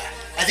 Yeah,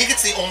 I think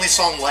it's the only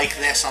song like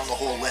this on the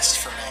whole list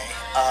for me.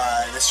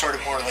 This sort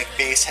of more like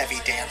bass-heavy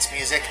dance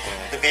music.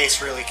 The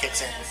bass really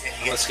kicks in, and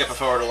you Let's get skip it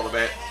forward a little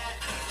bit.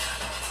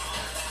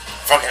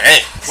 Fucking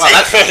hey.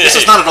 Wow, this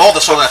is not at all the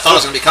song I thought it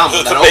was going to become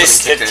when The that opening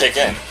bass did kicked kick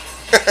in.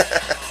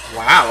 in.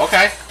 Wow,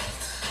 okay.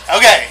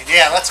 okay.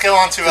 Yeah, let's go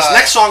on to This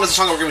next song is a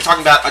song that we're going to be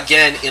talking about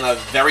again in a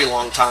very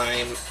long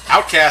time.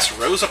 Outkast,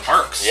 Rosa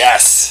Parks.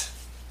 Yes.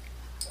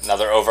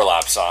 Another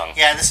overlap song.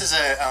 Yeah, this is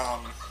a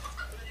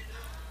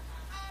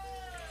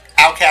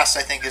Outkast.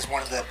 I think is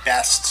one of the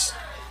best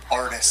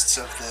artists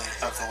of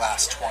the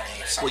last 20.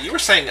 Well, you were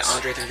saying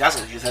Andre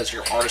 3000 as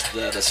your artist of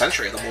the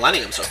century, the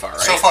millennium so far, right?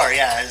 So far,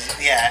 yeah.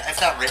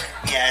 If not,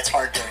 yeah, it's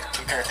hard to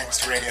compare things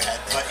to Radiohead,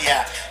 but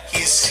yeah,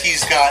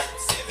 he's got,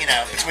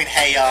 between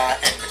Hey Ya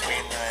and between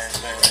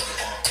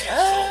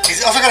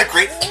he's also got a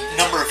great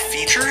number of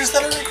features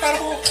that are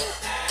incredible.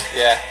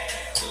 Yeah.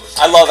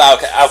 I love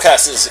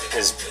Outkast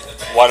is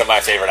one of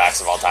my favorite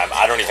acts of all time.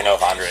 I don't even know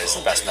if Andre is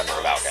the best member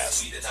of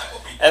Outkast.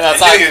 And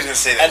that's I not, knew he was gonna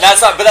say that. And that's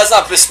not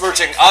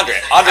besmirching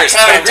Andre. Andre's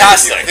I kinda agree with you.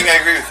 fantastic. I think I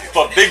agree with you.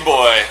 But Big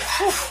Boy,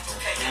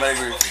 I might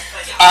agree with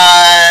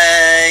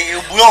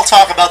you. We'll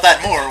talk about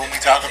that more when we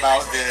talk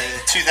about the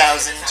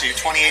 2000 to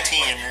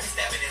 2018.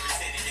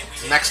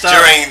 Next up,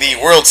 During the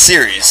World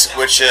Series,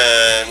 which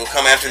will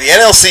come after the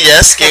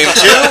NLCS Game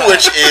 2,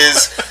 which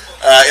is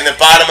in the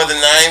bottom of the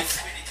ninth.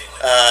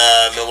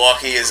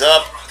 Milwaukee is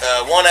up.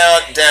 1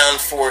 out, down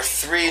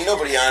 4-3.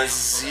 Nobody on,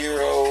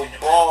 0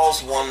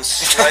 balls, 1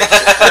 strike.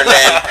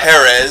 Hernan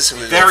Perez, who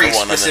is very 0 for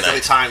 1 on the specifically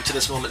night. timed to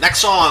this moment. Next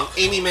song,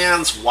 Amy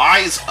Mann's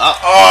Wise Up.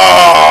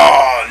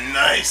 Oh,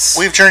 nice.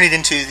 We've journeyed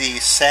into the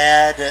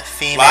sad Live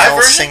female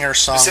version,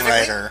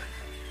 singer-songwriter.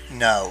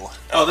 No.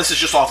 Oh, this is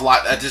just off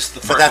live. Just the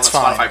first that's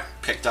one that fine. Spotify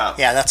picked up.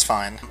 Yeah, that's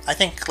fine. I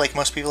think, like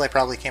most people, I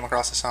probably came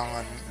across the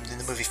song in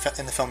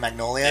the film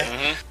Magnolia.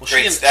 Well,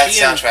 Great, she that and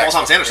soundtrack's Paul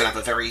Thomas great. Anderson have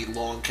a very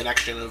long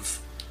connection of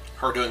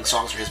her doing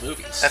songs for his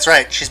movies. That's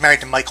right. She's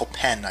married to Michael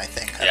Penn, I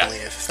think. I Yeah,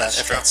 believe if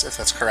that's true.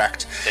 that's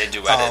correct. they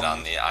duetted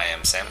on the I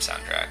Am Sam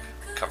soundtrack,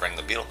 covering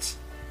the Beatles.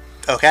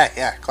 Okay,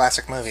 yeah,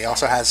 classic movie.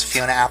 Also has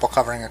Fiona Apple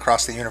covering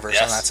Across the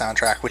Universe on that Yes.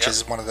 soundtrack, which Yep.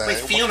 is one of the Wait,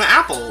 Fiona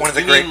Apple. one of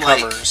the You great mean, like,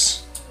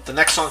 covers. the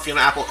next song,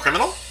 Fiona Apple,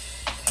 Criminal.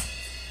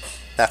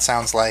 That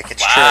sounds like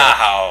it's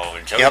Wow,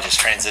 Joey Yep. just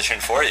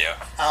transitioned for you.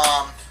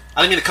 true.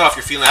 I didn't mean to cut off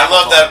your Fiona I Apple.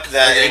 love talk,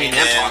 that or Amy Amy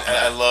Mann Mann. talk.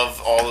 I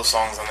love all the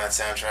songs on that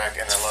soundtrack,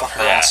 and I love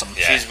fucking her. awesome.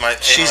 Yeah. She's my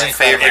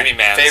incredible. Amy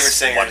Mann's favorite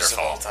singers wonderful.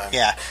 of all time.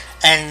 Yeah,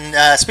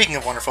 and speaking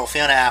of wonderful,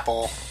 Fiona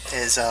Apple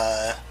is.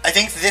 I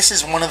think this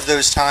is one of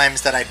those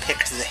times that I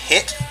picked the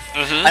hit.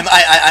 Mm-hmm.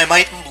 I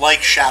might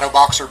like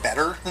Shadowboxer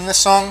better than this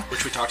song,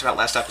 which we talked about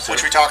last episode.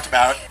 which we talked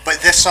about.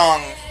 But this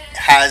song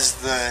has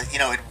the,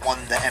 it won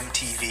the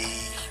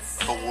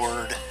MTV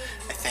award,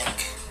 I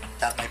think,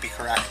 that might be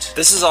correct.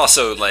 This is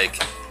also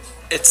like,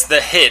 it's the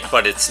hit,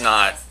 but it's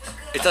not.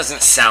 It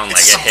doesn't sound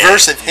It's like a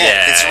subversive hit.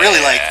 Yeah, It's really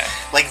yeah,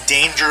 like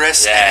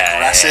dangerous yeah, and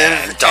aggressive.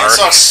 yeah, dark. The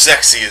song's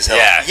sexy as hell.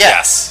 Yeah. Yeah.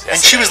 Yes, and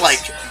yes, she it was is.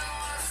 like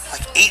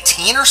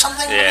 18 or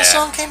something when Yeah. the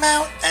song came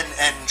out,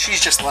 and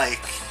she's just like,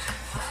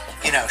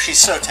 she's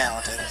so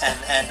talented,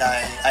 and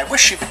I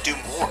wish she would do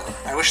more.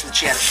 I wish that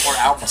she had more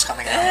albums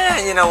coming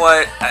out. You know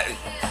what?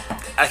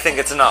 I think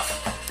it's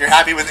enough. You're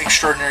happy with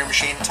Extraordinary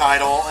Machine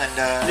title,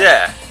 and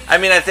Yeah. I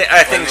mean, I When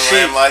think the she.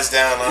 lamb lies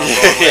down on Broadway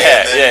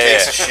Yeah, and then yeah,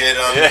 takes yeah. a shit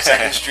on Yeah.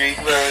 2nd Street.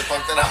 Where the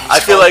fuck that album's I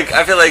feel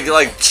called.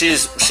 like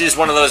she's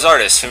one of those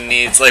artists who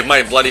needs, like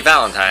my Bloody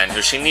Valentine,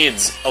 who she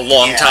needs a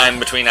long Yeah. time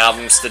between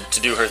albums to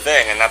do her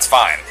thing, and that's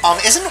fine.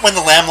 isn't When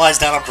the Lamb Lies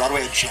Down on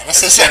Broadway a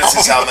Genesis,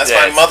 Genesis album. That's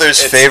Yeah, my mother's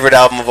it's- favorite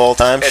album of all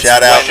time. it's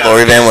Shout out when-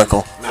 Lori Van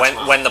Winkle.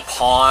 When the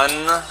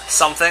pawn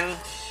something.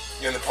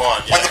 You're in the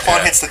pond. When the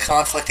pawn hits the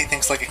conflict, he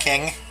thinks like a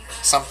king.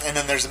 And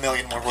then there's a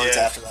million more words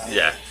Yeah. after that.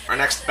 Yeah. Our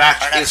next batch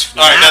is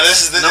All right, now Matt's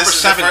this is the number this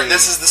is 70.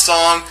 this is the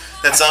song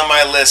that's on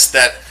my list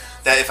that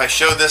if I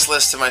showed this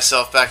list to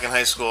myself back in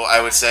high school, I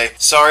would say,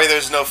 "Sorry,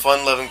 there's no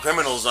fun-loving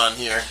criminals on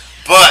here."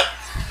 But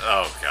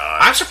Oh God.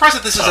 I'm surprised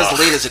that this is as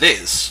late as it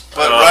is.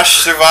 Rush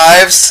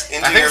survives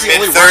into I think your it's the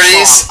only mid-30s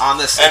Rush song on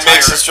this and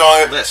makes entire it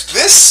stronger. list.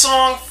 This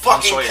song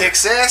fucking Sawyer.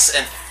 kicks ass,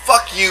 and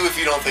fuck you if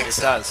you don't think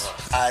so. does.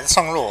 This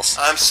song rules.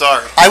 I'm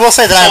sorry. I will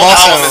say that The I'm whole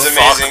album is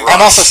also amazing.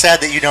 I'm also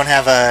sad that you don't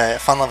have a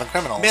Fun-Loving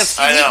Criminals. Man,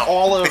 I know.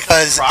 all of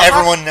because prog rock?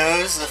 everyone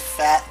knows the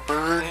fat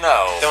bird.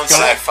 No. Don't Don't,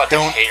 say. I fucking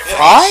don't hate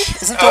fly?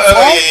 Isn't Oh, Don't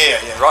Fly?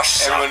 yeah.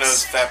 Rush Everyone sucks.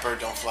 knows Fat Bird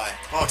Don't Fly.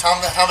 Oh, Tom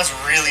is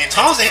really into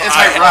Tom's Fun.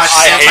 anti-Rush,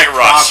 I hate anti-prog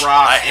Rush.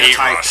 rock, I hate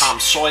Rush. anti-Tom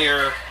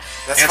Sawyer,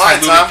 That's fine,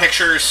 anti-moving Tom.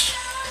 pictures.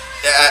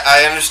 Yeah,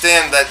 I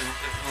understand that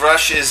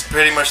Rush is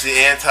pretty much the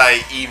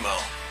anti-emo.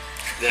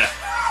 Yeah.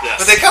 Yes.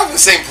 But they come from the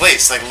same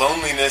place, like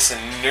loneliness and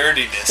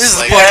nerdiness. This is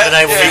like, the part of the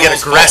night when we get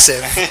feels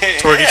aggressive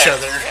toward each Yeah.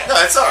 other. No,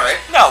 it's alright.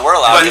 No, we're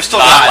allowed But to you've still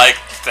not got like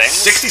things.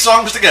 60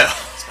 songs to go.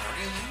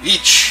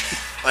 Each.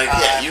 Like,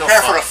 yeah, you don't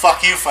prepare for a fuck.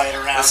 fuck you fight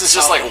around. This is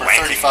just song like number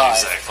wanking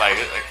 35. music. Like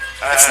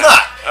It's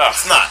not. ugh.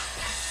 It's not.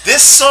 This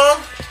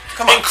song,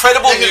 come on.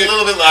 Incredible Make it mu- a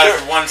little bit louder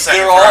they're- for 1 second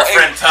they're for all our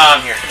friend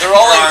Tom here. they're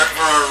all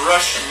for our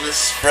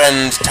Rushless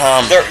friend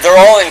Tom. They're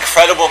all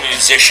incredible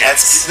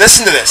musicians.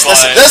 Listen to this. But-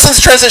 Listen to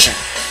the transition.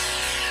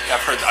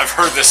 I've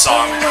heard this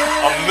song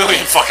a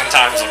million fucking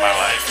times in my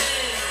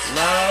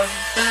life.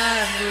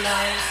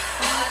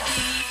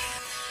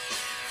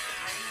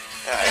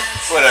 Alright,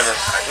 whatever.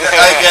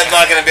 I'm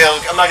not gonna be able.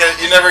 I'm not gonna.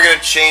 You're never gonna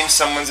change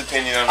someone's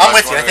opinion on. I'm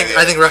Rush with you. one way or the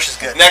I think Rush is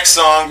good. Next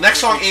song. Next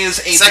song is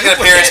a Second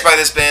duplicate. appearance by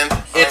this band.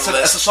 It's on a,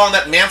 the it's a list. song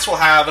that Mance will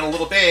have in a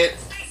little bit.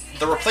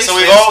 The replacement. So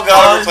we've all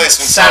got a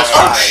replacement song.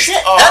 Satisfied. Oh shit!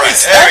 All right,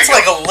 there That's we go.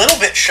 like a little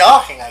bit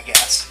shocking, I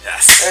guess.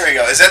 Yes. There we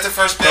go. Is that the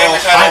first They're band all,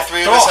 we've had all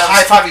three of they're all us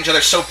have? high-fiving each other,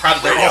 so proud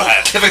that they're all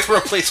Radiohead. giving the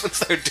replacements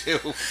their due.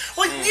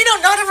 Well,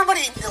 not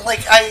everybody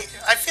like I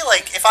feel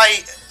like if I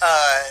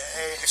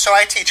so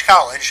I teach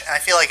college, and I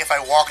feel like if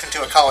I walked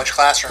into a college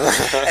classroom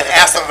and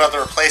asked them about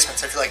the replacements,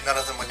 I feel like none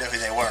of them would know who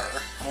they were.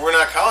 We're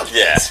not college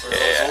Yeah, kids. We're yeah.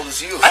 as old as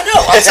you. I know.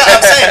 I'm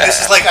saying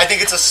this is like I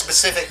think it's a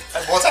specific.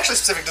 Well, it's actually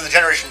specific to the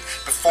generation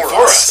before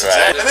For us. us,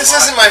 exactly. And this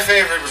isn't my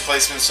favorite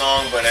replacement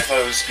song, but I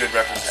thought it was good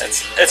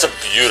representation. It's a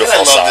beautiful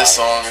I love song. this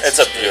song. It's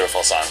a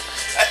beautiful song.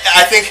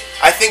 I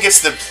think it's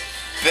the.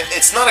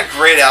 It's not a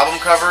great album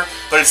cover,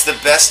 but it's the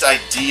best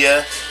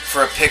idea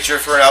for a picture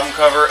for an album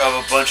cover of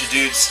a bunch of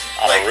dudes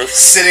On a like roof?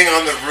 sitting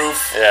on the roof,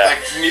 Yeah.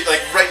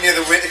 like right near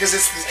the window, because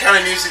it's the kind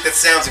of music that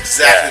sounds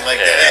exactly Yeah, like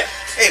yeah. that.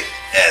 Hey,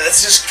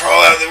 let's just crawl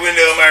out the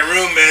window of my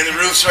room, man. The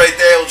roof's right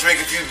there. We'll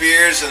drink a few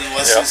beers and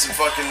listen to Yep. some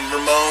fucking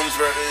Ramones,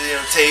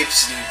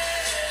 tapes and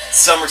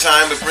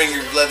summertime, but bring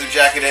your leather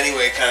jacket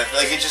anyway, kind of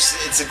like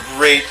it's a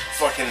great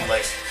fucking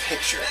like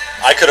picture.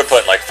 I could have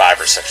put like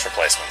 5 or 6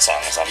 replacement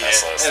songs on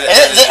this list. And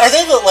Are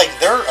they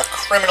they're a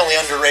criminally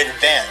underrated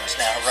band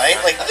now, right?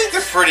 Like, I think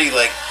they're pretty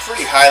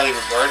highly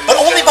regarded. but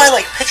in only by general.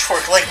 like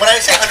Pitchfork. Like when I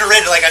say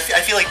underrated, like I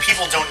feel like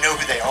people don't know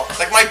who they are.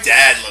 Like my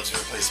dad loves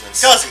replacements.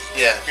 Does he?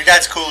 Yeah. Your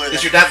dad's cooler.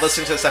 Is Than your dad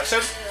listening to this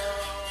episode?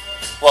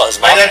 Well, his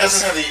My mom dad is.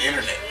 doesn't have the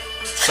internet.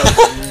 So,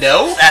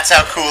 no? That's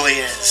how cool he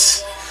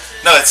is.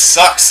 No, it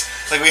sucks.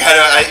 Like we had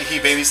he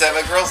babysat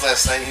my girls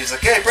last night. And he was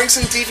like, "Hey, bring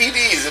some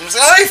DVDs." And I was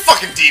like, "I ain't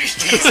fucking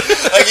DVDs."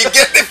 Like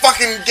they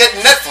fucking get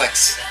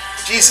Netflix.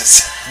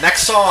 Jesus.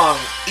 Next song,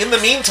 In the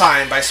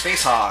Meantime by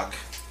Space Hog.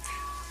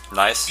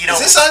 Nice. You know, Is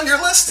this on your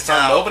list? It's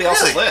on nobody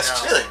else's Really?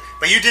 list. Really?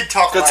 but you did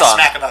talk a Good lot of song.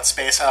 smack about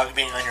Space Hog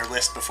being on your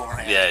list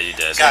beforehand. Yeah, you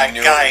did. Guy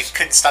knew it was-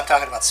 couldn't stop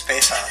talking about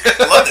Space Hog.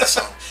 I love this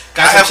song.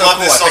 Guys, I I'm have so loved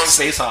cool. this I song. picked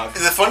Space Hog. The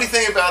funny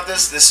thing about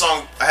this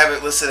song, I have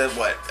it listed at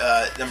what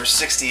number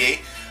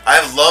 68. I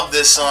have loved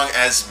this song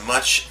as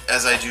much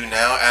as I do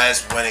now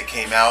as when it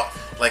came out,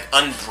 like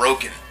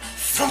unbroken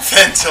from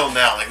then till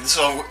now. Like this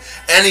song,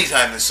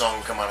 anytime this song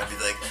would come on, I'd be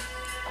like,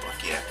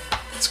 "Fuck yeah,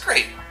 it's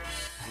great."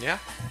 Yeah.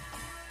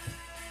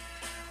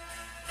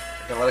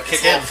 Gonna let it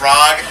It's kick a in. little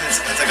frog.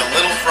 It's like a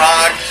little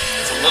frog.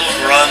 It's a little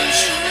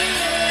grunge.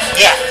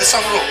 Yeah, this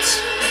song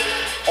rules.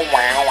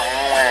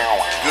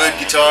 Good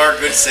guitar,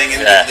 good singing,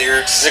 Yeah. good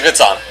lyrics. It's a good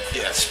song.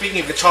 Yeah.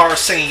 Speaking of guitar,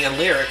 singing, and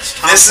lyrics,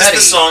 Tom This Petty,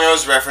 is the song I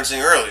was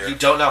referencing earlier. You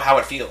Don't Know How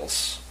It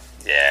Feels.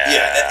 Yeah.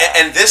 Yeah,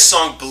 and this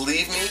song,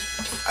 believe me,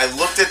 I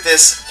looked at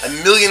this a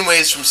million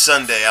ways from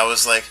Sunday. I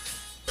was like,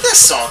 this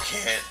song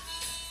can't.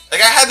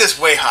 Like, I had this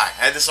way high.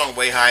 I had this song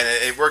way high, and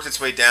it worked its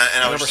way down.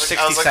 And I was Number just like,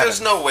 67.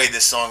 there's no way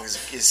this song is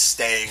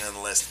staying on the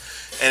list.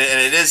 And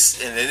it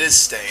is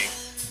staying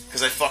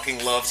because I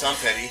fucking love Tom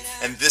Petty.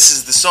 And this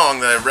is the song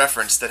that I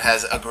referenced that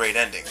has a great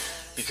ending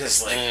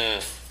because like.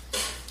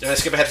 You want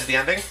to skip ahead to the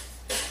ending?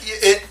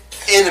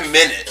 In a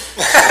minute.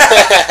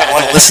 I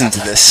want to listen to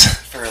this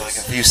for like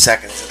a few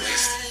seconds at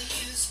least.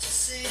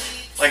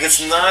 Like, it's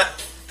not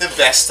the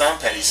best Tom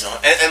Petty song.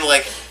 And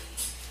like,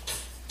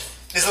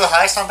 Is it the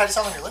highest Tom Petty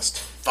song on your list?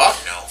 fuck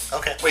no.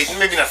 Okay. Wait,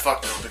 maybe not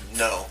fuck no, but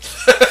no.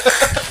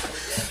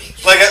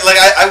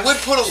 I would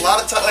put a lot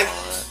of time, like,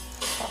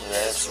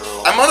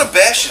 I'm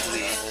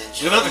unabashedly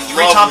We have another 3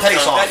 love Tom with Petty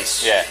Tom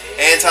songs. Yeah.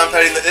 and Tom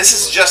Petty. This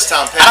is just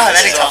Tom Petty. I don't have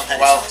This any is Tom off-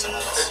 Petty well, songs on my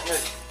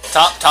list.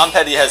 Tom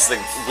Petty has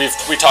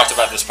we talked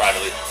about this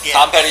privately. Yeah.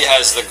 Tom Petty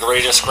has the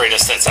greatest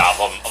hits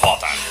album of all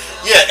time.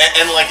 Yeah,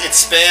 and like it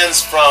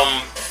spans from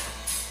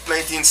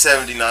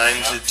 1979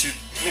 to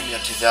maybe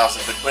not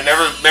 2000, but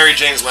whenever Mary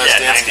Jane's Last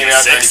Dance came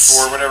out, 96.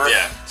 94, whatever.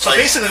 Yeah. So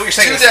Like, basically, what you're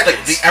saying 2 is like,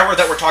 decades. the era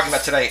that we're talking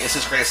about today is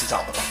his greatest hits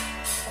album.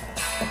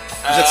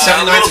 Was it A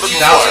 79 little to bit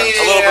 2000?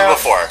 A little bit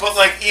before. But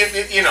like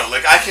you know,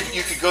 like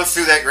you could go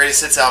through that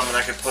greatest hits album and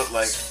I could put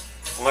like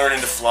 "Learning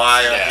to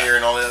Fly" on Yeah. here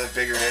and all the other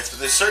bigger hits. But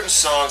there's certain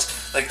songs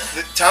like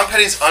Tom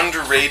Petty's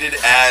underrated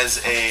as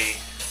a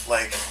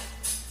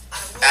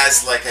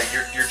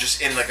you're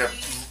just in like a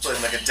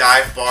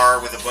dive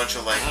bar with a bunch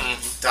of like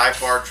dive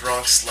bar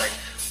drunks like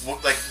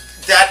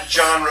that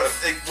genre.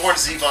 Like, Warren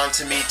Zevon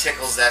to me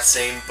tickles that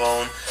same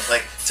bone.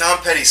 Like Tom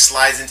Petty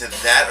slides into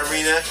that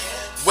arena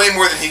way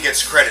more than he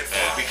gets credit for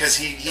because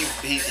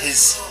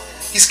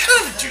he's kind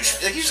of a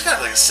douche. Like he's kind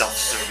of like a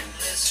self-serving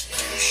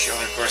douche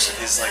over the course of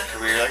his like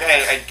career. Like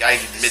I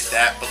admit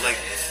that, but like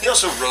he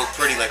also wrote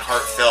pretty like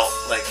heartfelt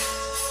like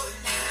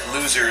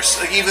losers.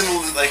 Like even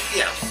like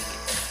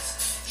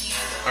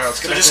All right,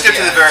 let's So get just skip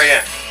to the very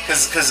end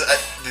because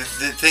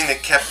the thing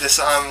that kept this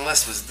on the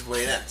list was the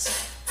way it ends.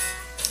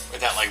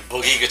 With that like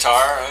boogie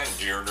guitar.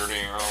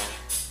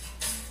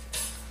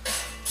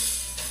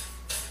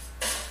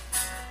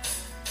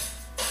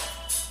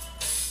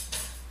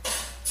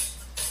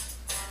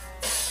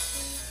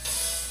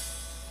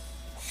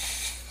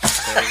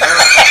 There we go.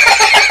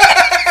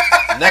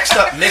 Next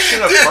up,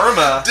 Mission of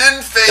Burma.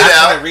 Didn't fade That's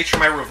out. when I reach for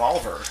my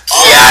revolver.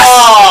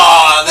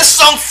 Oh, This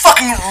song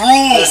fucking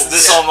rules!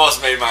 this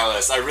almost made my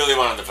list. I really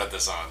wanted to put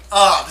this on.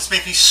 Oh, this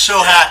made me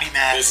so happy,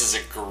 man. This is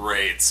a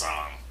great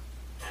song.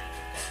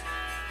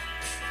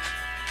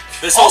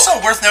 This Also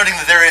worth noting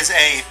that there is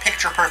a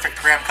picture-perfect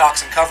Graham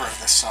Coxon cover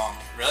of this song.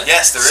 really?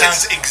 Yes, there is.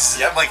 Sounds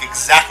like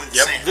exactly the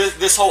Yep. same.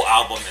 This whole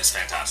album is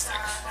fantastic.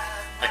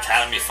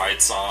 Academy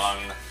fight song.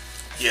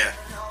 Yeah.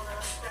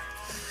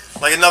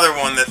 Like another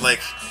one that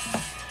like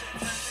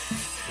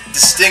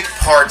distinct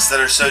parts that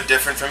are so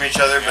different from each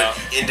other, but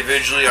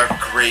individually are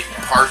great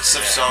parts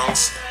of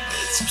songs.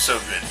 It's so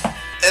good.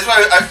 That's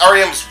why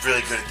REM's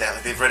really good at that.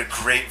 Like they've read a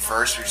great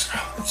verse. You're just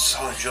I'm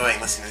so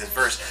enjoying listening to this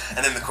verse,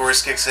 and then the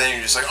chorus kicks in, and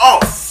you're just like, oh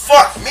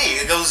fuck me!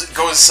 It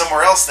goes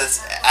somewhere else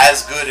that's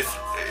as good, if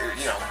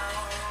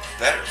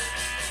better.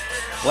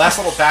 Last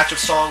little batch of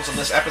songs on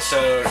this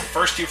episode.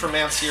 First two from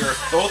Mance here.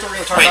 Both are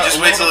going to talk Wait, about just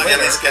a wait little till bit again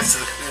later. this gets to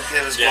the.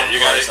 Give us Yeah, one you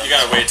chorus on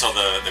gotta this. wait till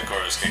the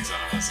chorus kicks in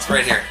on this It's song.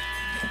 right here.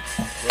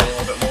 Wait a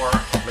little bit more.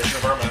 Mission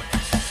of Burma.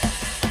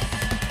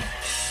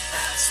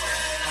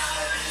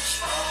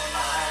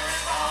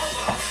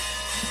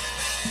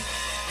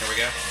 Here we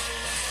go.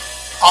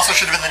 Also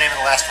should have been the name of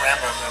the last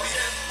Rambo movie.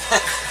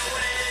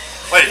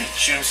 Wait, did he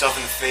shoot himself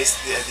in the face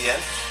at the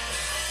end?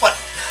 What?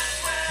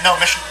 No,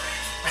 Mission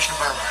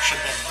Burma should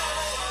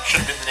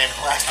have been the name of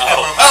the last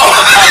Rambo movie.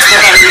 That's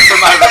when I reach for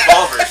my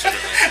revolver. Should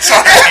have been.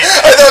 Sorry.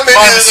 I thought maybe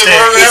My this was a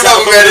mistake. Rambo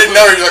movie. I didn't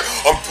know. You're like,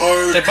 I'm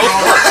tired. They both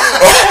work.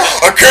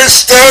 I can't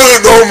stand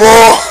it no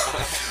more.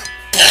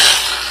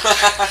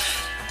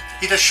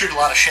 He does shoot a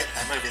lot of shit in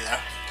that movie,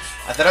 though.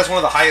 That has one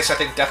of the highest, I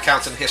think, death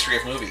counts in the history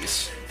of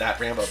movies. That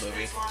Rambo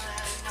movie.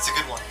 It's a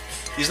good one.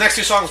 These next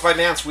two songs by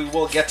Mance we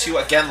will get to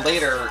again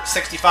later.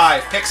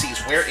 65, Pixies,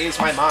 Where Is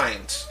My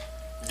Mind?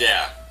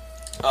 Yeah.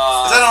 Is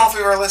that on all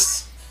three of our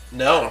lists?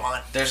 No. Not on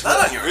mine. There's Not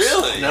no. on yours.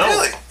 Really? No.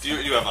 Really? Do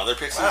you have other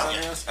Pixies Wow.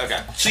 on yours?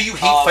 Okay. So you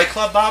hate Fight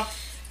Club, Bob?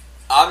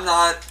 I'm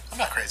not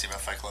crazy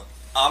about Fight Club.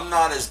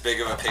 as big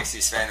of a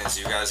Pixies fan as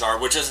you guys are,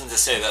 which isn't to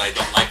say that I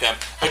don't like them,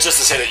 but just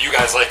to say that you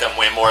guys like them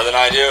way more than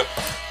I do.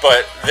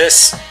 But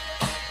this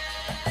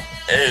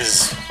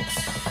is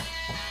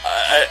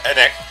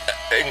an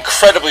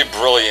incredibly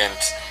brilliant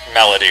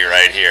melody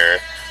right here.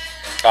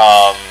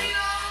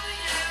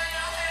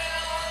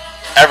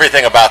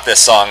 Everything about this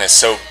song is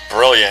so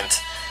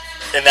brilliant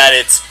in that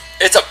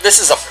this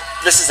is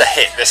a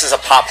hit. This is a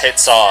pop hit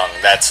song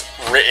that's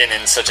written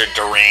in such a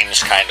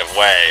deranged kind of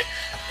way,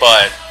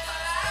 but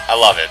I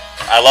love it.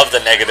 I love the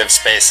negative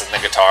space in the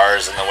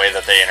guitars and the way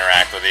that they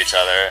interact with each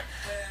other.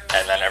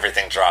 and then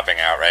everything dropping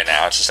out right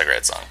now. It's just a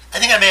great song. I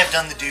think I may have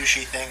done the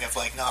douchey thing of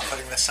like not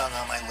putting this song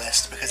on my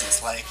list because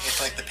it's like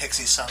the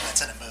Pixies song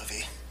that's in a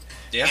movie.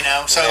 Yeah. You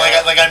know, so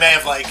I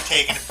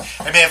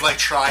may have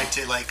tried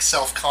to like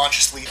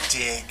self-consciously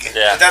dig.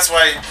 Yeah. But that's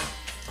why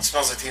It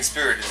Smells Like Teen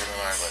Spirit is in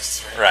my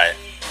list, right? Right.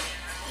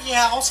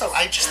 Yeah. Also,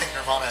 I just think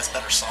Nirvana has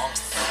better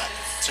songs than that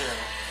too.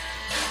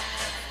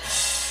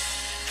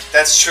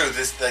 That's true.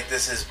 This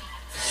is,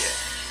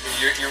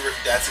 yeah.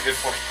 That's a good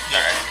point. Yeah.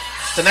 All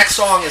right. The next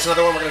song is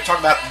another one we're going to talk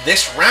about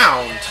this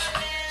round.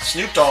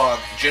 Snoop Dogg,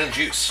 Gin and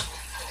Juice.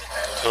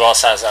 Who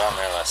else has that on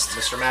their list?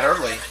 Mr. Matt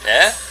Early.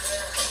 Yeah?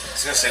 I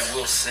was gonna say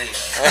we'll see.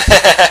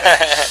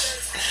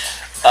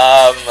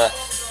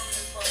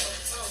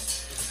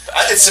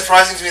 It's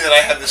surprising to me that I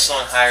have this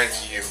song higher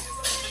than you.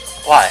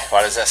 Why?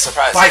 Why does that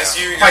surprise By, you? Because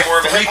you're by more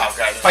of a three, hip-hop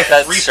guy than by me.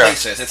 That's three true.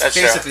 places. It's That's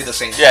basically true. the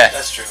same. Yeah.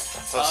 That's true.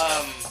 Close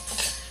enough.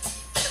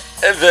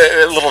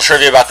 The little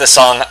trivia about this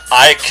song,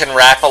 I can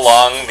rap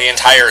along the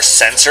entire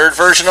censored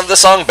version of the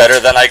song better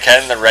than I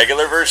can the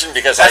regular version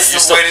because That's I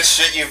used the to... whitest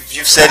shit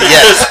you've said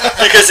yet.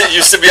 because it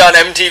used to be on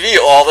MTV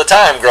all the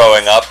time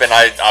growing up, and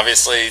I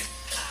obviously...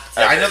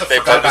 Yeah, I know the they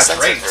Forgot put the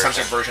About Drake censored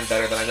censored version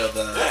better than I know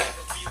the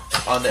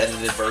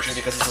unedited version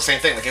because it's the same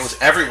thing. Like it was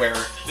everywhere,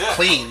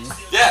 clean,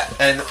 Yeah.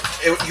 and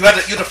you had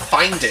to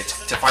find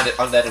it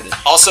unedited.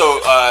 Also,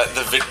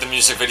 the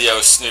music video,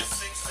 Snoop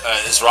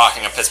is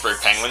rocking a Pittsburgh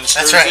Penguins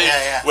jersey. That's right,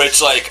 yeah.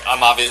 Which, like, I'm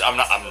not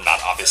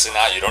obviously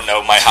not. You don't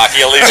know my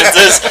hockey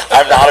allegiances.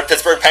 I'm not a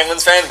Pittsburgh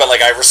Penguins fan, but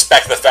like, I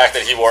respect the fact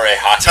that he wore a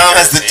hockey Tom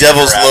has the jersey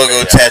Devil's throughout logo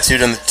the- tattooed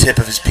on the tip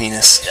of his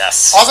penis.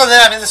 Yes. Also,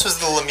 this was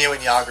the Lemieux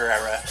and Yager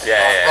era.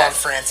 Yeah. Ron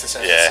Francis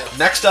era. Yeah. So.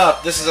 Next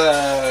up, this is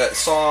a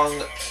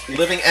song,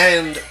 "Living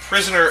End,"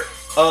 "Prisoner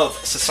of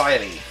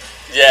Society."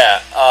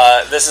 Yeah.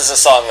 This is a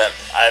song that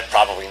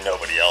probably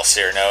nobody else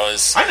here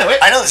knows. I know it.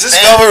 I know Is this this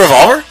band. Velvet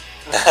Revolver?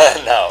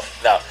 No.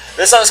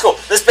 This song is cool.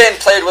 This band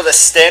played with a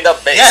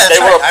stand-up bass. Yeah, that's they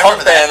were right. a I punk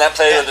remember that. band that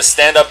played Yeah. with a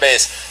stand-up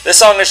bass. This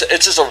song it's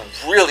just a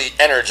really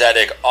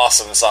energetic,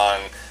 awesome song.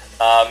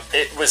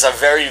 It was a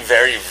very,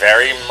 very,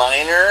 very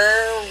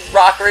minor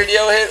rock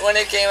radio hit when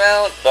it came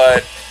out,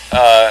 but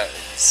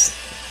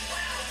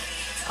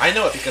I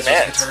know it because it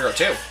Man. was Guitar Hero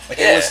 2. Like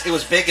Yeah. it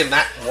was big in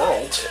that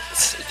world.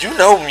 you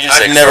know music.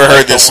 I've never from, heard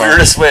like, this the song.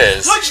 weirdest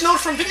ways. No, I just know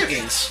it from video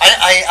games.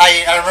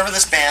 I remember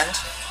this band.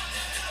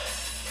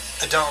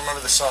 I don't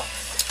remember the song.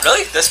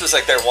 Really? This was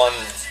like their one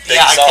big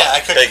Yeah, song,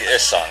 I couldn't-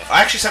 big-ish song.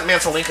 I actually sent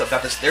Mance a link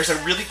about this. There's a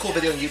really cool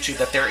video on YouTube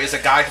that there is a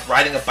guy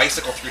riding a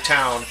bicycle through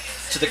town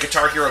to the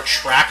Guitar Hero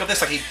track of this.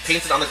 Like he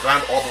painted on the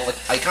ground all the like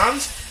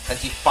icons, and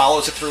he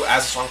follows it through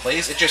as the song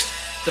plays. It just,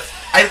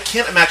 I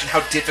can't imagine how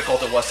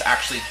difficult it was to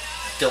actually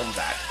film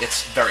that.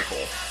 It's very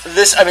cool.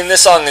 This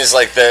song is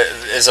like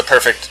is a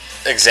perfect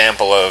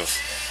example of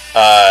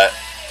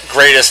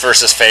greatest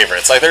versus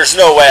favorites. Like, there's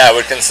no way I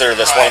would consider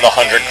this one of the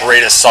 100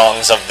 greatest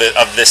songs of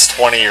this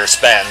 20-year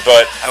span.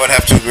 But I would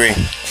have to agree.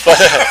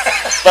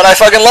 but I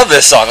fucking love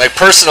this song. Like,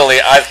 personally,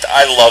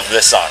 I love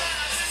this song.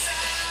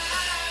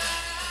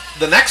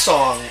 The next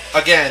song,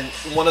 again,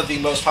 one of the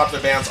most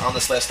popular bands on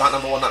this list. Not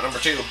number one, not number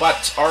two,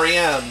 but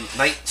REM,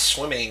 "Night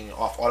Swimming"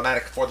 off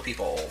Automatic for the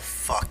People.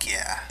 Fuck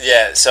yeah.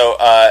 Yeah, so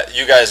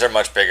you guys are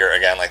much bigger,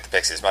 again, like the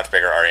Pixies, much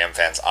bigger REM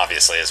fans,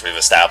 obviously, as we've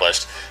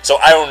established. So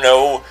I don't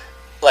know,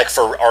 like,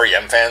 for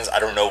REM fans, I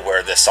don't know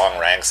where this song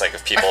ranks. Like,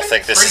 if people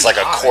think this is like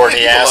a pretty high.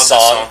 corny-ass People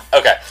love song.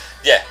 Okay,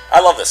 yeah,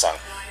 I love this song.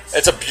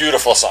 It's a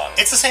beautiful song.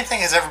 It's the same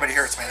thing as Everybody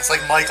Hurts, man. It's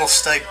like Michael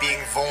Stipe being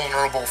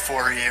vulnerable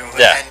for you.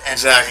 Yeah, and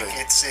exactly. Like,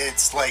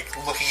 it's like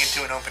looking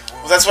into an open wound.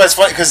 Well, that's why it's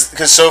funny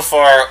because so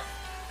far,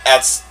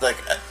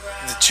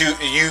 the two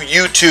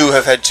you two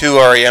have had two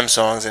REM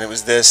songs, and it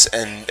was this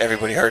and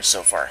Everybody Hurts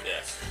so far.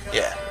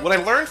 Yeah. What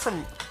I learned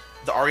from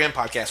the REM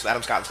podcast with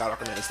Adam Scott and Scott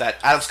Ackerman is that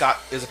Adam Scott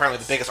is apparently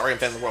the biggest REM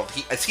fan in the world.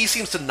 He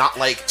seems to not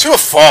like... To a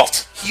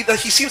fault. He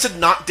seems to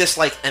not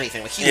dislike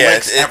anything. Like, he Yeah,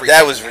 likes everything.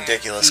 that was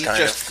ridiculous, He kind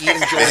just- of. he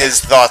enjoys-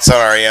 His thoughts on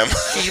REM.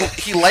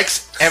 He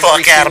likes every Fuck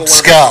single Adam one of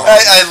Scott. them.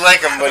 I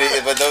like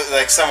him, but those,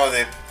 like some of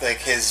the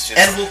his just.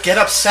 And will get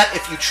upset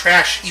if you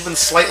trash even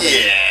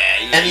slightly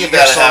any you of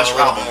their gotta have songs a or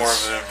little bit more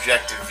albums. of an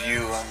objective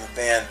view on the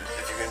band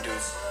if you're gonna do.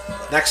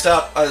 Next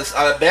up,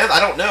 a band I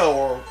don't know,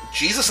 or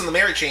Jesus and the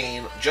Mary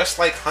Chain, Just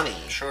Like Honey.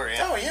 Sure,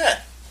 yeah. Oh yeah.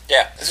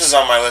 Yeah. This was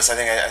on my list. I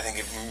think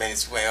it made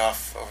its way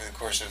off over the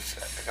course of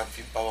a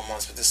few bubble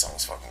months, but this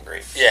song's fucking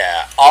great.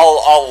 Yeah,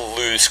 I'll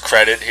lose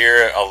credit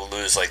here. I'll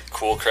lose, like,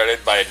 cool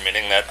credit by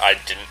admitting that I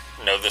didn't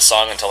know this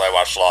song until I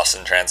watched Lost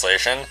in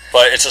Translation.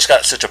 But it's just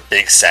got such a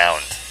big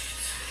sound.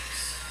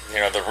 You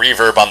know, the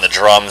reverb on the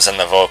drums and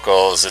the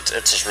vocals, it's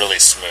just really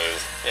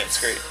smooth. Yeah, it's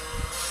great.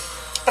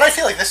 But I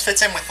feel like this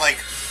fits in with, like,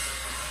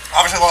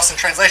 obviously Lost in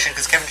Translation,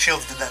 because Kevin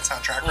Shields did that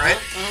soundtrack, right?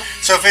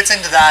 So it fits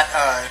into that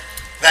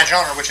that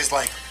genre, which is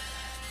like,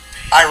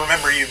 I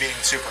remember you being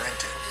super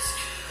into.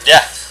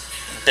 Yeah.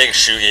 Big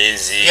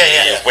shoegazy,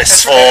 Yeah.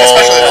 wistful.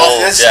 Especially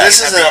Lost.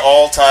 This is an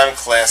all-time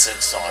classic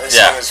song. This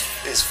Yeah. song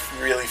is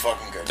really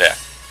fucking good. Yeah.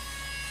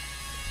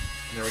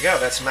 There we go.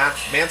 That's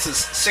Mance's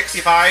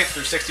 65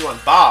 through 61.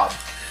 Bob,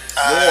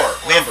 your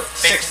We have number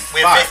Faith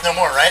 65. No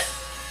More, right?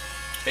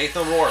 Faith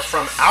No More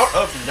from Out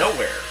of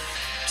Nowhere.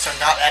 So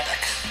not Epic.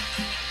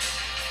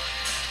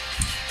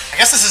 I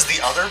guess this is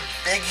the other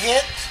big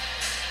hit.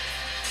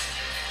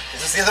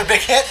 Is this the other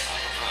big hit?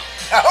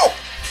 No.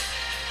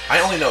 I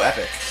only know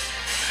Epic.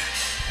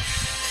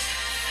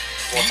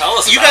 Well, tell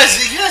us You about guys,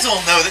 it. you guys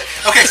all know that.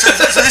 Okay, so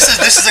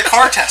this is a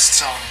car test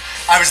song.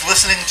 I was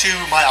listening to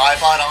my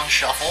iPod on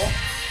shuffle,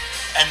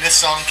 and this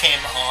song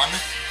came on,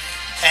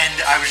 and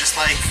I was just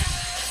like,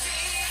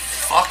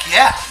 "Fuck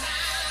yeah!"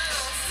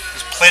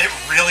 Just played it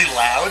really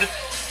loud.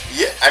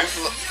 Yeah,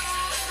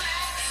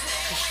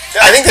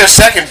 I think their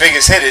second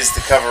biggest hit is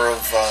the cover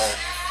of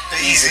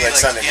Easy Like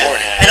Sunday yeah.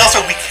 Morning. And also,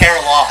 We Care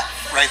a Lot,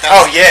 right? That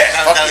Oh was, yeah,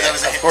 that, fuck that, yeah, that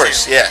was a of hit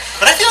course, too. yeah.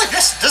 But I feel like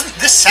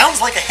this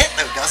sounds like a hit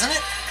though, doesn't it?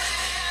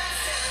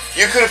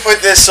 You could have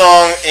put this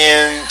song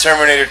in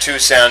Terminator 2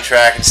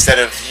 soundtrack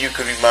instead of You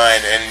Could Be Mine,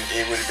 and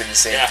it would have been the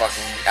same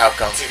fucking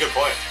outcome. That's a good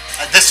point.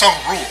 This song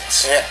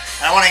rules. Yeah.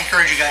 And I want to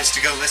encourage you guys to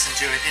go listen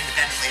to it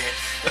independently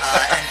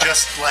and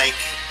just like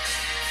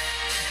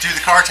do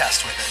the car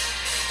test with it.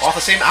 Off the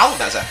same album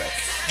as Epic.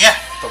 Yeah,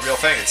 The real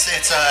thing. it's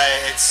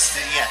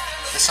yeah.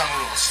 This song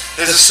rules.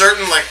 There's a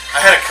certain, like, I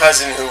had a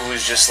cousin who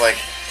was just like,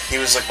 he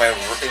was like 10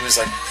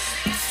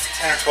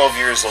 or 12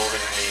 years older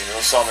than me, and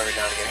I saw him every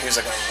now and again. He was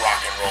like a rock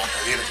and roll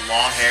nerd. He had like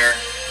long hair,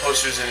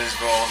 posters in his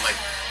room, and like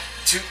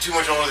too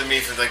much older than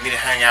me for like me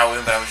to hang out with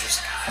him. But I was just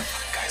like, God, that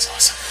fucking guy's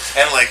awesome.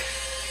 And like,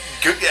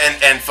 good,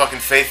 and fucking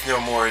Faith No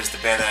More is the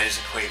band that I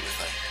just equate with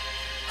like,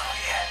 oh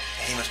yeah,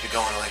 he must be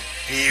going to like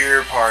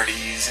beer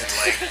parties and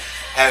like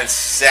having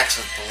sex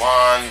with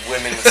blonde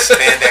women with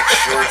spandex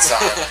shorts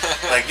on,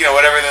 like, you know,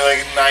 whatever the like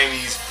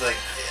 90s like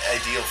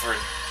ideal for a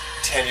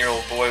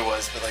 10-year-old boy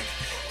was, but like.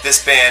 This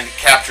band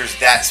captures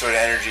that sort of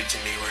energy to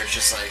me, where it's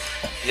just like,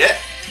 yeah,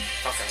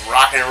 fucking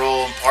rock and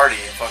roll and party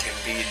and fucking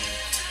be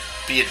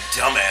a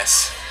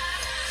dumbass.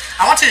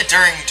 I want to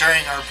during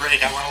our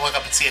break. I want to look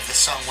up and see if this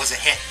song was a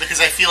hit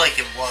because I feel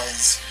like it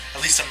was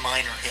at least a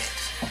minor hit.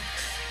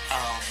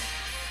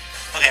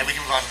 Okay, we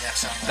can move on to the next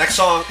song. Next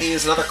song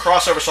is another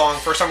crossover song.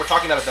 First time we're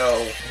talking about it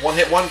though. One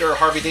Hit Wonder,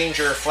 Harvey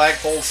Danger,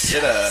 Flagpole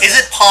Sitta. Is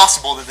it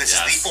possible that this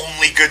Yes. is the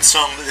only good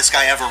song that this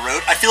guy ever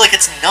wrote? I feel like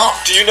it's not.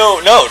 Do you know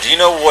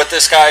what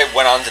this guy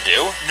went on to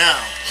do? No.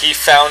 He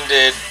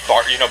founded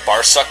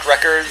Barsuck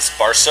Records.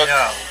 Barsuck.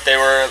 No. They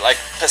were like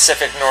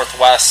Pacific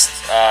Northwest.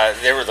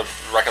 They were the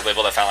record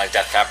label that found like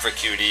Death Cab for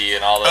Cutie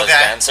and all those Okay.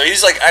 bands. So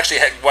he's like actually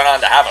went on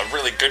to have a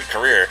really good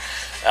career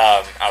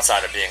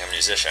outside of being a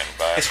musician.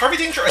 But Is Harvey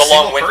Danger a The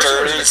Long single person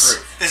or is it a Winters.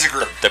 group? This is a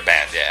group. the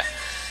band, yeah.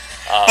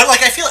 But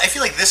like I feel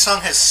like this song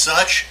has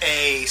such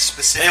a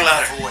specific Hey,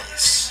 louder.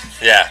 voice.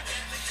 Yeah.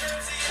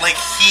 Like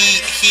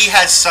he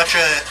has such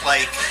a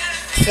like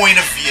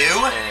point of view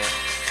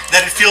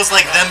that it feels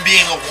like them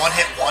being a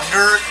one-hit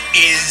wonder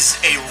is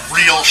a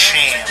real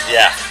shame.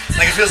 Yeah.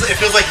 Like it feels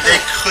like they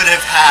could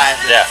have had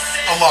Yeah.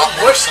 a lot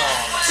more What?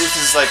 songs. This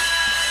is like,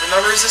 what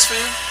number is this for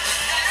you?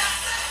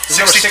 This is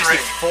number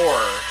 63.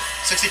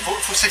 64.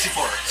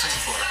 64.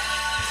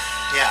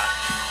 Yeah.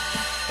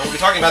 And we'll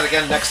be talking about it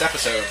again next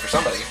episode for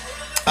somebody.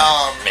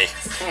 Me.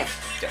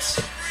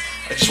 Yes.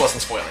 I just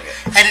wasn't spoiling it.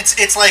 And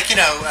it's like, you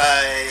know,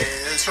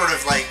 sort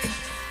of like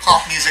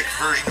pop music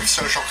version of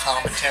social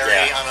commentary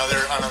Yeah. on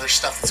other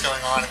stuff that's going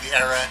on in the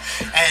era.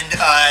 And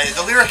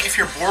the lyric "If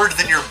you're bored,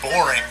 then you're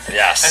boring"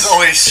 Yes. has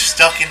always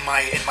stuck in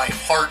my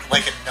heart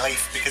like a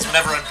knife, because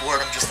whenever I'm bored,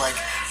 I'm just like,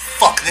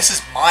 fuck, this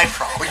is my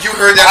problem. But you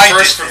heard that I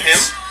first did from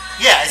this. him?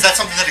 Yeah, is that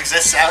something that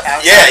exists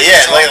outside? Yeah, of the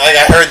yeah. song? Like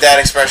I heard that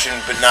expression,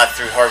 but not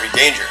through Harvey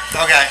Danger.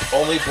 Okay.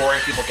 Only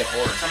boring people get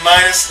bored.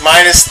 Minus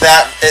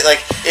that, like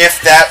if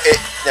that,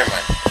 never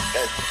mind.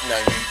 No,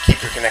 you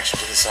keep your connection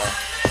to the song.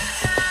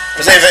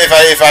 I'm saying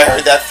if I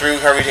heard that through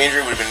Harvey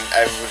Danger, I would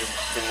have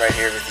been right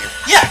here with you.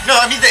 Yeah, no,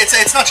 I mean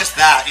it's not just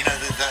that, you know,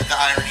 the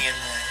irony and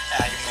the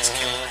agony is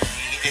killing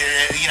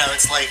me. You know,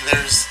 it's like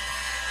there's,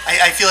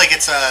 I feel like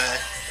it's an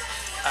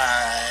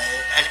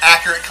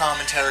accurate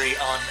commentary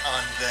on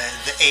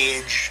the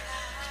age.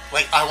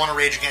 Like, I want to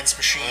rage against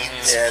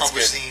machines, Yeah, it's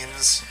publish good.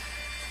 zines,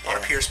 I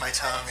want to pierce my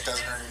tongue, it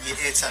doesn't hurt,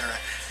 etc.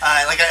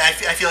 Like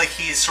I feel like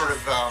he's sort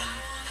of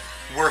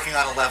working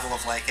on a level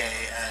of like a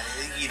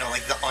you know,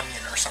 like The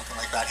Onion or something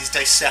like that. He's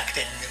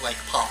dissecting like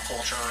pop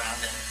culture around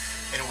him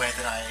in a way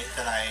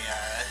that I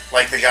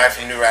Like the guy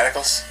from New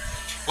Radicals.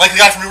 like the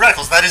guy from New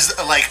Radicals. That is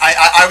like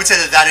I would say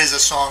that is a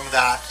song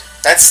that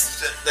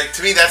That's like,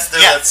 to me, that's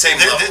that same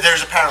level.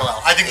 there's a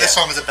parallel. I think this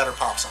Yeah. song is a better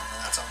pop song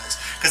than that song is,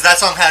 because that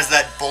song has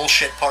that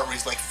bullshit part where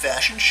he's like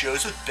fashion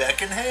shows with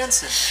Beck and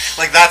Hansen.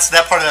 Like that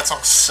part of that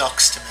song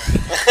sucks to me.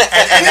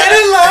 And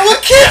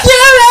will kick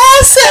your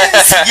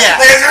asses. Yeah.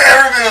 Like, has there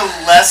ever been a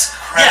less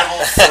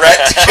credible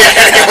threat to kick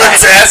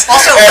anyone's ass?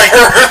 Also,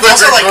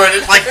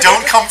 recorded? like,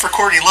 don't come for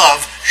Courtney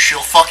Love. She'll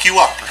fuck you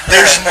up.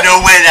 There's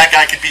no way that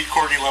guy could beat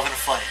Courtney Love in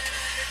a fight.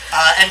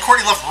 And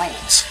Courtney Love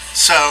rules.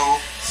 So,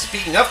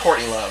 Speaking of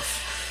Courtney Love,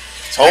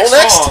 Hold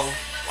next. song,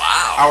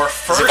 Wow. our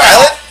first,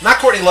 Violet? not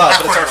Courtney Love,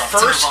 not but it's Courtney our Love. It's a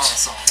first Nirvana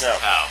song.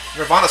 Wow.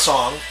 Nirvana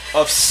song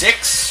of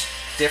 6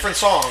 different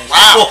songs.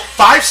 Wow. Well,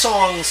 5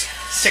 songs,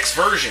 6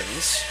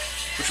 versions.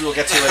 which we will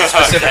get to in a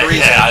specific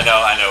reason. Yeah,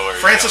 I know where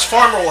Frances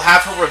you're going. Farmer will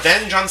have her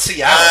revenge on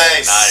Seattle.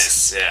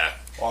 Nice. Yeah.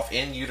 Off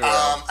In Utero.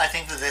 I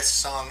think that this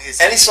song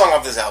is... Any song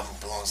off this album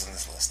belongs on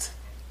this list.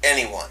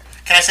 Anyone.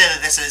 Can I say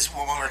that this is,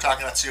 when we're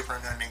talking about Super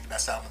and being the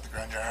best album of the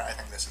grunge era, I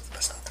think this is the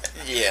best album.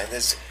 Yeah,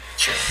 this...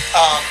 Sure.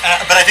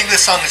 But I think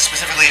this song is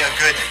specifically a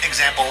good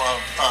example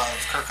of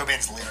Kurt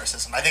Cobain's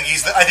lyricism. I think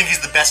he's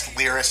the best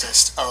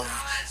lyricist of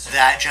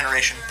that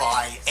generation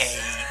by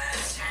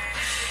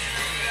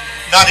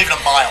not even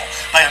a mile,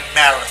 by a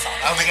marathon.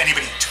 I don't think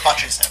anybody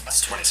touches him.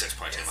 That's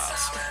 26.2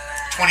 miles.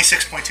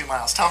 26.2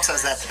 miles. Tom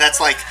says that's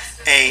like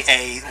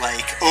a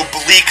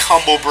oblique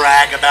humble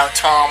brag about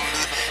Tom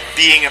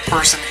being a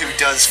person who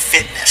does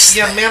fitness.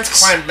 Yeah, man's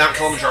climbed Mount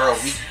Kilimanjaro.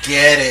 We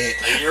get it.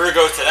 A year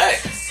ago today.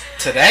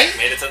 Today?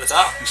 Made it to the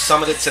top. You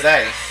summited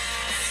today.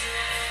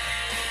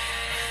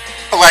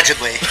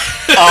 Allegedly.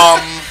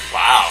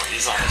 Wow,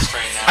 he's on this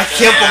train now. I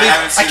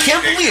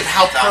can't believe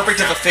how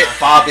perfect of a fit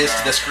Bob is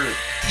to this group.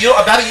 You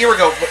know, about a year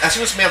ago, as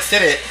soon as Mance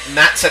did it,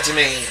 Matt said to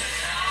me,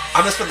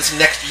 I'm going to spend this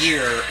next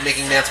year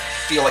making Mance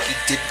feel like he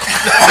did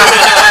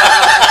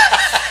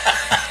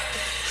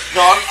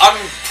No, I'm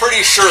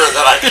pretty sure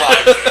that I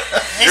climbed it.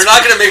 You're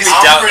not going to make me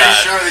doubt that. I'm pretty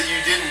sure that you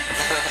didn't.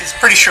 He's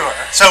pretty sure.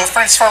 So,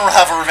 Frances Farmer will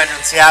have a Revenge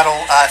in Seattle.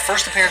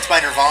 First appearance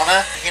by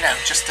Nirvana. You know,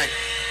 just a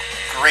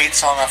great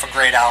song off a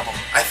great album.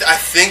 I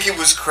think it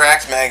was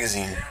Cracked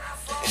Magazine.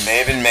 It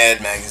may have been Mad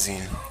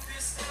Magazine,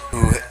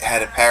 who had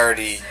a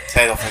parody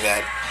title for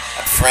that.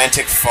 A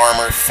frantic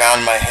farmer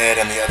found my head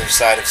on the other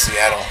side of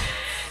Seattle.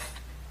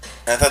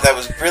 And I thought that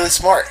was really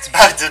smart.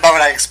 It's about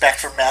what I expect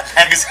from Mad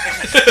Magazine.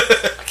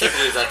 I can't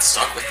believe that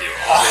stuck with you.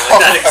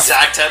 Like that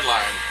exact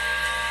headline.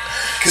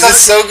 Because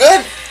it's so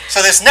good.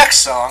 So this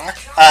next song...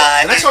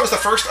 The next song is the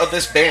first of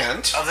this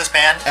band. Of this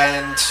band.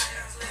 And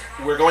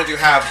we're going to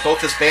have both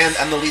this band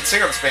and the lead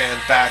singer of this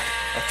band back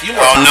a few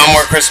more times. No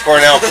more Chris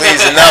Cornell,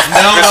 please. Enough.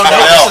 No.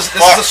 Cornell.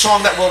 This is a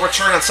song that will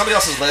return on somebody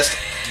else's list,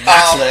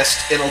 Matt's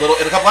list, in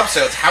a couple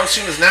episodes. How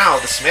Soon Is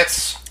Now, The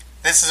Smiths.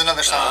 This is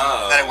another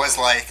song that it was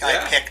like,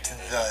 yeah. I picked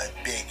the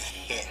big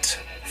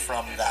hit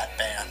from that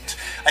band.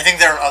 I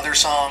think there are other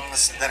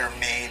songs that are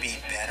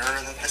maybe better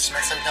that the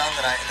Smiths have done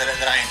that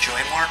I enjoy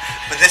more,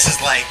 but this is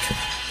like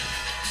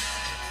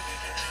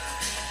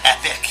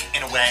epic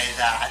in a way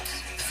that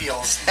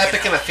feels...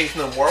 Epic in a Faith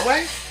No More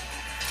way?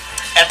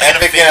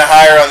 Epic in a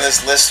higher on this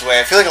list way.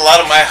 I feel like a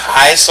lot of my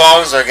high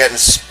songs are getting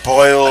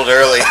spoiled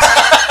early.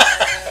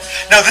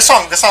 No, this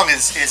song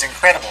is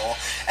incredible.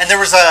 And there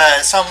was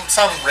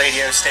some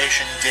radio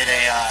station did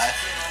a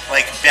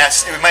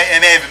best. It may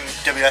have been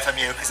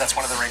WFMU because that's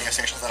one of the radio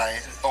stations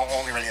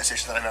only radio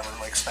stations that I've ever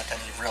spent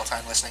any real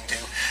time listening to.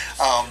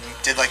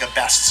 Did like a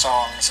best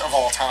songs of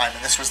all time,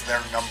 and this was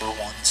their number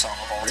one song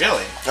of all time.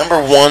 Really? Number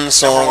one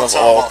song of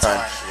all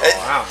time.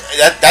 Wow.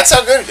 That's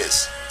how good it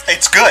is.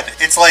 It's good.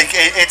 It's like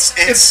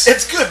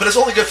it's good, but it's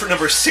only good for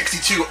number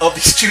 62 of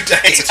these 2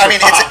 decades.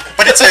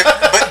 but it's like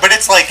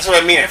That's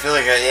what I mean. I feel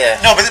like yeah.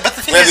 no, but the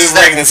thing Maybe is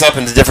we're breaking this up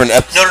into different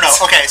episodes.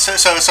 No. Okay, so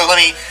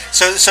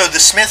the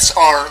Smiths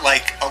are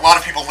like a lot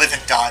of people live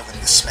and die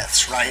with the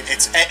Smiths, right?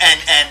 It's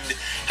and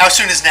How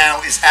Soon Is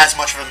Now is as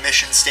much of a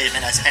mission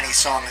statement as any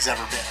song has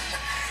ever been,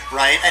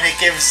 right? And it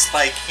gives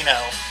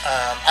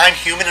I'm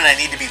human and I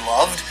need to be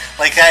loved.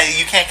 Like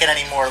you can't get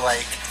any more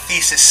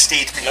thesis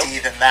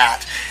statement-y than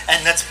that,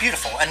 and that's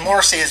beautiful. And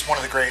Morrissey is one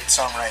of the great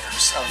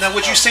songwriters. Now,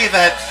 would you say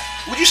that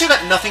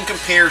nothing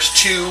compares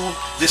to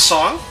this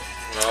song?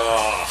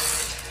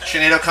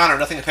 Sinead O'Connor,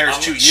 nothing compares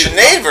to you.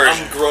 Sinead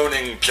version. I'm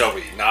groaning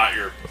Joey, not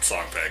your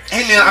song pick.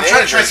 Hey man, I'm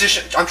trying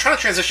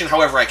to transition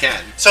however I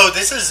can. So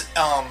this is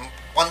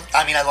one.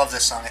 I mean, I love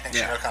this song. I think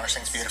Sinead O'Connor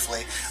sings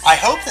beautifully. I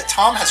hope that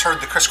Tom has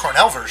heard the Chris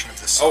Cornell version of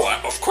this song.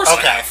 Oh, of course I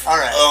Okay, have. all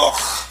right.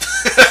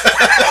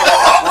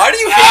 Why do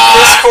you hate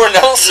Chris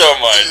Cornell so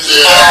much?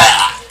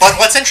 But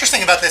what's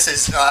interesting about this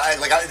is,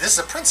 this is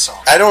a Prince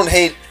song. I don't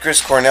hate Chris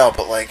Cornell,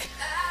 but we're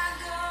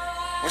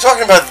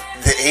talking about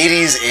the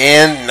 80s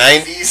and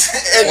 90s.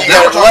 And Well,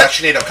 now we're talking about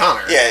Sinead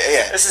O'Connor.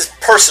 Yeah. This is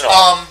personal.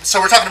 So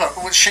we're talking about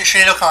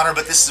Sinead O'Connor,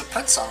 but this is a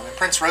Prince song, and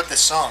Prince wrote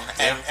this song,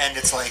 and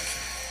it's like,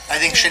 I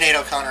think Sinead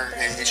O'Connor,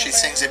 she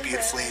sings it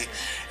beautifully.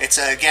 It's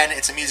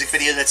a music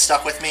video that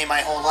stuck with me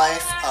my whole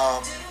life.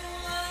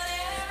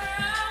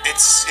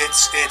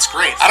 It's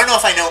great. I don't know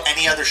if I know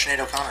any other Sinead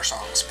O'Connor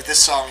songs, but this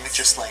song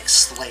just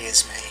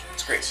slays me.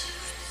 It's great.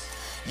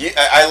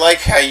 I like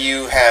how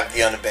you have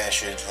the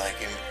unabashed,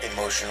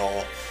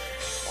 emotional,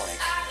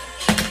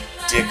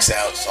 dicks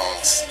out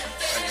songs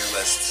on your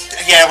list.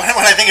 Yeah,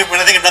 when I think of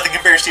Nothing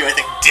Compares to You, I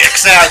think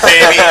dicks out,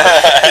 baby.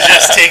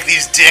 Just take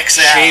these dicks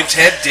out. Shaved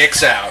head,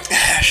 dicks out.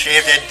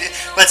 Shaved head.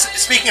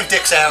 Speaking of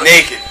dicks out.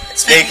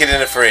 Naked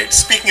and afraid.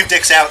 Speaking of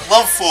dicks out,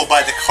 Love Fool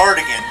by the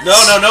Cardigans. No.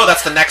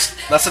 That's the next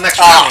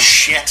round. Oh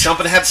shit!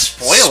 Jumping ahead,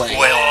 spoiling.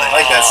 I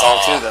like that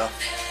song too, though.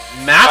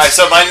 Matt's,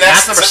 All right, so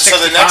Matt's number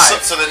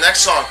 65. the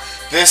next song.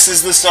 This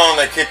is the song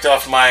that kicked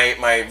off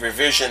my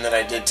revision that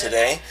I did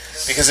today,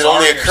 because it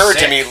only occurred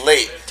to me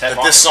late Ted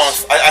that this song.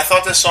 I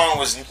thought this song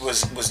was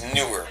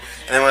newer,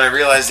 and then when I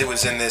realized it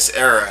was in this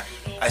era,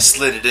 I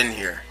slid it in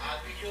here.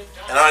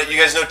 And you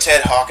guys know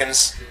Ted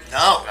Hawkins?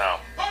 No. No.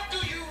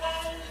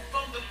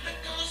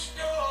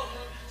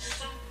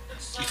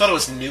 You thought it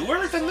was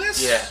newer than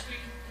this? Yeah.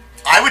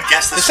 I would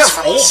guess this This is sounds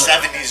from older.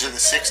 the 70s or the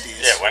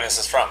 60s. Yeah, when is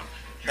this from?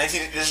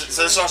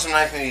 So this song's from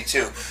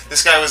 1982.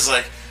 This guy was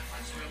like,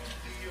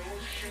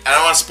 I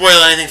don't want to spoil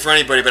anything for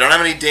anybody, but I don't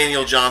have any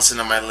Daniel Johnson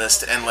on my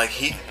list, and like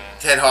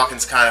Ted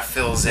Hawkins kind of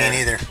fills in. Me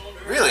neither.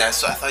 Really, I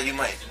thought you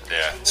might.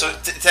 Yeah. So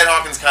Ted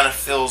Hawkins kind of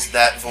fills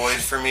that void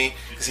for me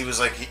because he was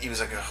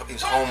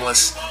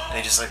homeless and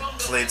he just like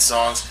played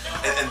songs,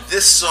 and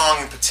this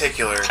song in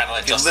particular, Kinda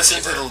like if you Justin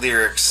listen Bieber. to the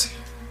lyrics,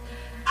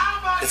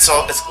 it's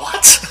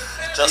what?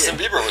 Justin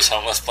Bieber was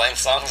homeless playing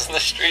songs in the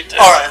street, too.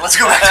 All right, let's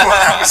go back to what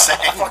I was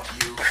saying. Fuck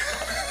you.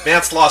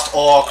 Vance lost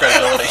all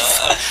credibility.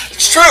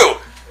 It's true!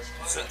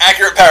 It's an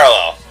accurate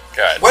parallel.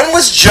 Good. When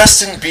was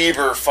Justin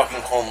Bieber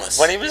fucking homeless?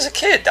 When he was a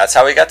kid, that's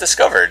how he got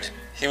discovered.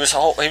 His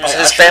actually?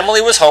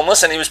 family was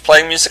homeless, and he was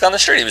playing music on the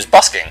street. He was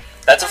busking.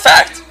 That's a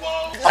fact.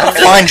 I'm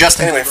gonna find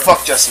Justin Anyway, Bieber.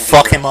 fuck Justin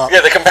Bieber. Fuck him up.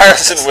 Yeah, the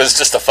comparison was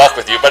just to fuck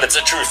with you, but it's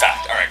a true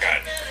fact. All right, go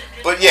ahead.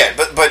 But yeah,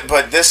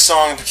 but this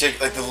song in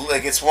particular,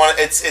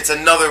 it's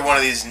another one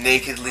of these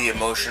nakedly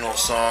emotional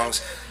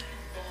songs.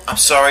 I'm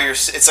sorry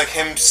it's like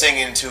him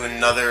singing to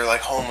another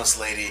like homeless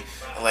lady,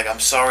 like I'm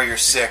sorry you're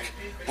sick.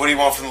 What do you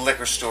want from the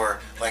liquor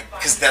store? Like,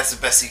 because that's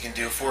the best he can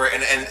do for it,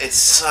 and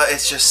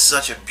it's just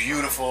such a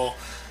beautiful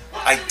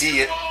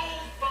idea.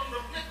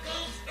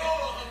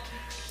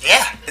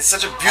 Yeah. It's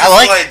such a beautiful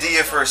like it.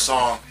 idea for a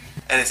song,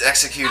 and it's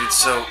executed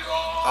so.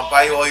 I'll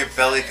buy you all your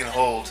belly can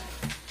hold.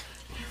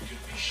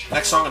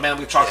 Next song, man,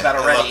 we've talked about I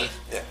love already. it.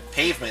 Yeah.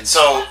 Pavement.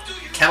 So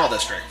Kennel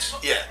District.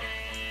 yeah.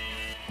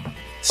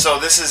 So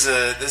this is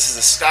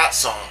a Scott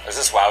song. Is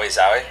this Wowie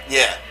Zowie?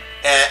 Yeah,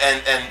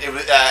 and it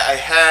was I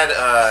had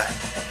what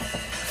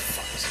the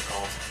fuck was it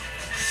called?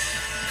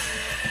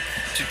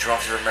 Too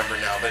drunk to remember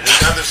now, but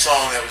it's another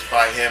song that was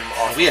by him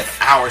off We have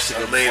hours to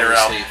go later before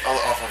out we sleep.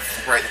 off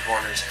of Right in the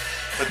Corners.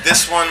 But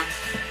this one,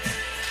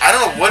 I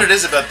don't know what it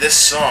is about this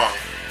song,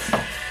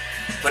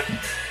 but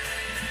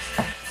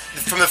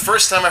from the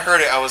first time I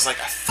heard it, I was like,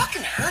 I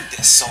fucking heard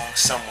this song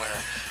somewhere,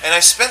 and I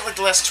spent like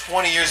the last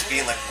 20 years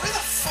being like, where the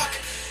fuck?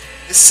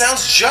 It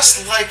sounds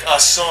just like a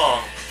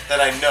song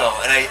that I know,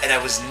 and I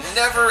was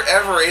never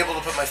ever able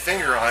to put my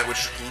finger on it,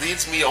 which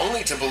leads me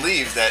only to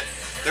believe that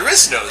there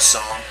is no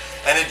song,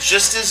 and it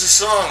just is a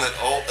song that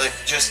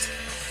just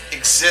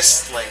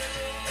exists like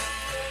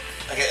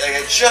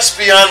just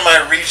beyond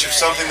my reach of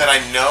something that I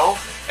know,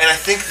 and I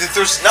think that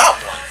there's not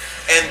one,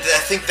 and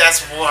I think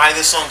that's why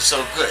this song's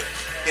so good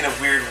in a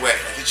weird way.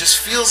 Like, it just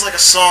feels like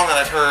a song that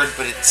I've heard,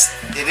 but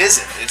it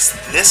isn't. It's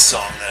this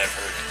song that I've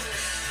heard.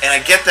 And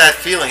I get that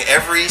feeling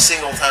every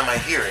single time I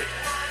hear it.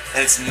 And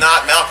it's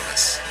not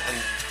Malcolmus.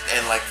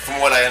 And like, from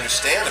what I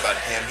understand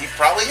about him, he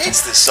probably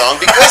hates this song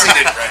because he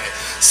didn't write it.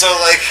 So,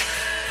 like...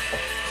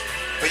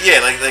 But yeah,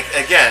 like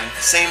again,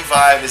 same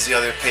vibe as the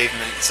other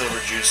Pavement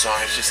Silver Juice song.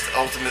 It's just the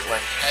ultimate,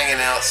 like,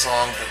 hanging out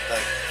song that,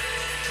 like...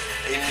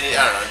 I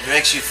don't know, it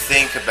makes you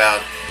think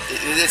about...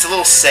 It's a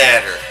little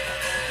sadder.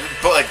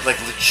 But, like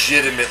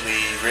legitimately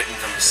written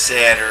from a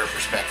sadder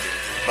perspective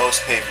than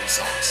most Pavement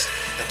songs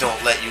that don't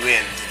let you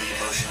into the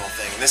emotional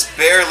thing. And this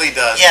barely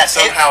does, Yeah, but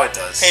somehow it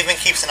does. Pavement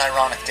keeps an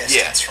ironic distance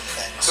Yeah. from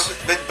things.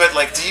 But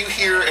like, do you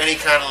hear any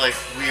kind of like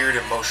weird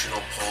emotional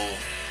pull?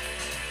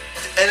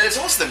 And it's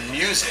almost the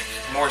music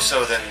more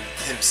so than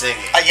him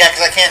singing. Yeah,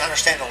 because I can't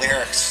understand the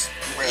lyrics.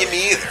 Really. Yeah,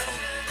 me either.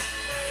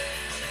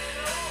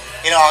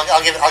 You know,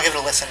 I'll give it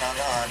a listen on.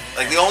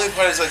 Like the only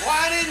part is like,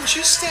 why didn't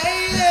you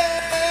stay there?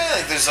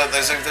 Like there's a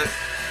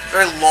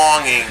very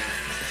longing.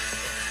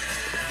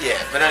 Yeah,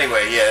 but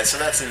anyway, yeah. So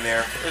that's in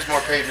there. There's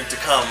more Pavement to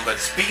come, but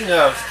Speaking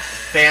of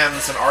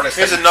bands and artists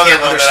here's that you another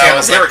can't one that understand I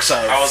was the lyrics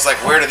like, of. I was like,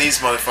 where do these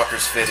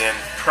motherfuckers fit in?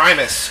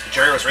 Primus,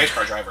 Jerry was race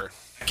car driver.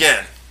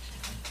 Again,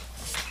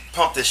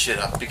 pump this shit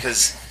up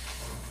because,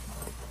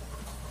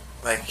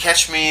 like,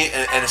 catch me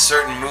in a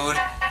certain mood,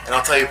 and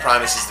I'll tell you,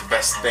 Primus is the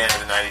best band of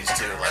the '90s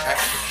too. Like, I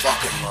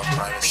fucking love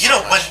Primus. You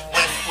know, so much.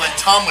 when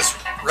Tom was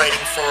writing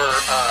for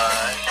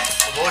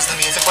what was the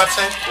music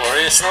website?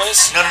 Glorious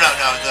Noise? No,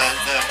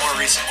 the more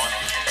recent one.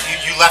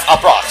 You left.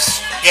 Up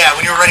Rocks. Yeah,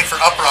 when you were writing for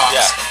Up Rocks,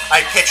 Yeah.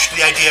 I pitched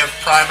the idea of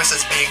Primus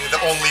as being the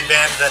only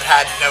band that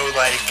had no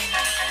like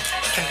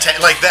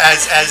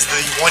as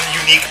the one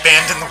unique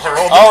band in the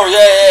world. Oh,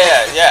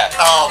 yeah.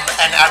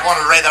 And I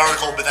wanted to write that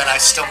article, but then I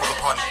stumbled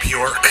upon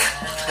Bjork,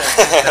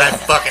 and I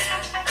fucking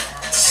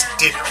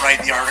didn't write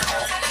the article.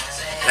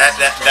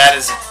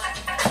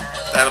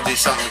 That'll be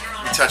something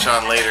we touch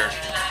on later.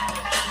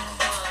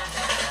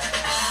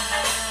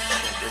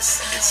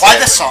 Why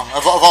this song?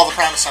 Of all the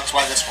Primus songs,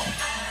 why this one?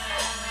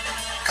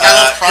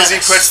 Because he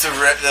puts the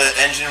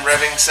engine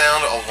revving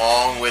sound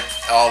along with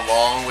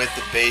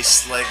the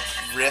bass like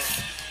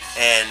riff,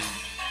 and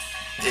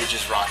it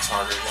just rocks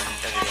harder than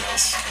anything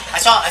else. I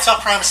saw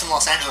Primus in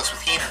Los Angeles with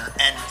Heener,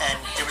 and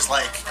it was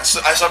like I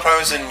saw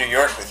Primus in New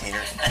York with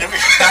Heener. and it was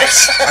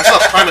nice. I saw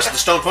Primus at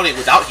the Stone Pony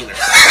without Heener.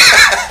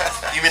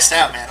 You missed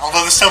out, man.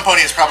 Although the Stone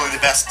Pony is probably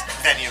the best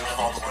venue of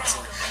all the ones.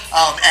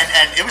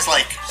 And it was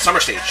like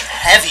Summer Stage.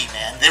 heavy,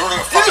 man. They were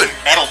a fucking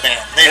metal band.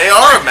 They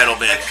are a metal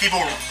band. Like,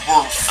 people were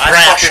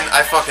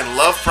I fucking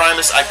love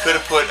Primus. I could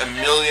have put a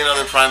million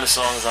other Primus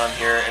songs on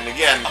here, and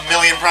again, a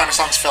million Primus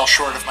songs fell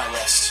short of my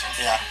list.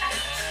 Yeah.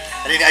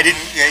 I didn't.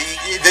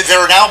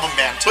 They're an album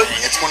band to me.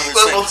 It's one of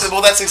those things.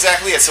 Well, that's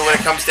exactly it. So when it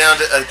comes down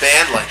to a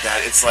band like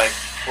that, it's like,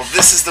 well,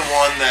 this is the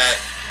one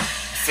that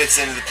fits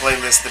into the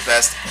playlist the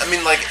best. I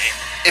mean, like,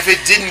 if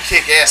it didn't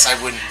kick ass, I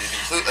wouldn't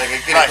include. Like, I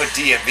couldn't put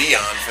DMV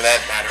on for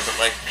that matter. But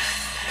like,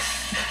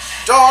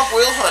 Dog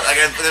Will Hunt.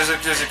 Like,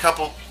 there's a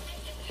couple.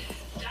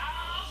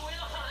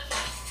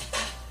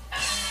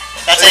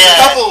 That's a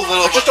couple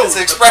little. It's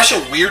an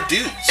expression. Weird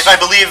dudes. If I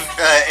believe,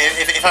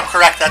 if I'm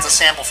correct, that's a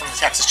sample from the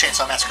Texas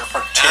Chainsaw Massacre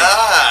Part 2.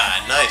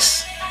 Ah,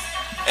 nice.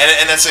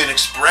 And that's an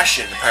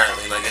expression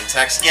apparently, like in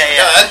Texas. Yeah.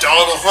 That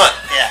dog will hunt.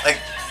 Yeah. Like,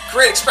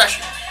 great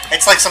expression.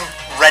 It's like some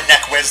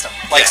redneck wisdom.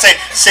 Like, say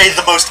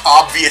the most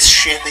obvious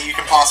shit that you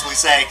can possibly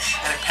say,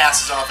 and it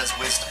passes off as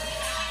wisdom.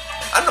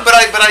 I don't know, but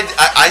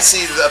I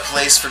see a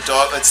place for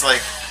dog. It's like,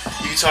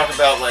 you talk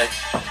about, like,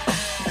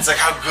 it's like,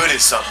 how good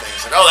is something?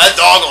 It's like, oh, that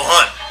dog will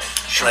hunt.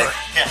 Sure. Like,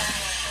 yeah.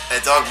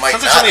 That dog might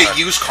something not a hunt.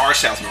 used car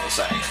salesman will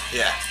say.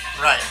 Yeah.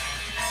 Right.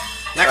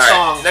 Next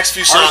song. Next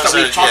few songs that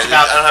we've talked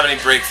about. I don't have any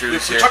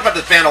breakthroughs here. We talked about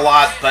this band a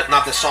lot, but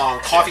not this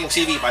song. Coffee and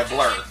TV by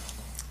Blur.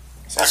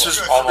 This was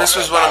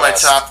one of my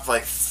top,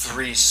 like,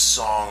 3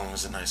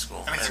 songs in high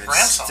school. I mean, it's a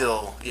grand song.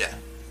 Still, yeah.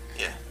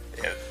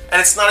 And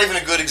it's not even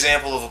a good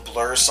example of a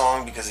Blur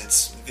song because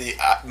it's the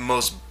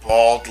most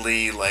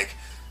baldly, like,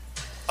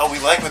 oh, we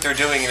like what they're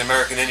doing in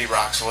American indie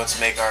rock, so let's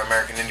make our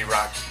American indie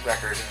rock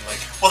record. And like,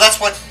 well, that's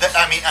what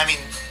I mean.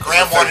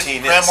 Graham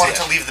wanted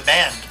to leave the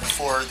band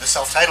before the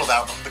self-titled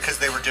album because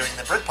they were doing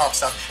the Britpop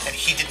stuff, and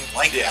he didn't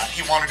like that.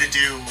 He wanted to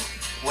do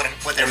what they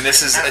were doing. And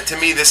this is to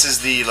me, this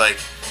is the like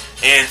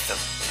anthem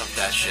of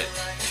that shit.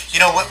 You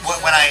know what?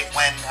 When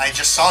I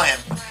just saw him,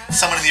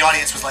 someone in the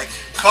audience was like,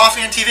 "Coffee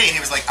and TV," and he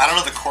was like, "I don't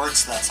know the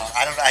chords to that song.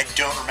 I don't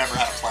remember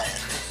how to play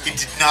it." He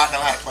did not know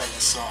how to play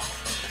this song.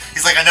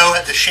 He's like, "I know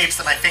the shapes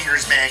that my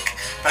fingers make,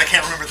 but I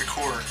can't remember the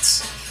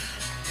chords."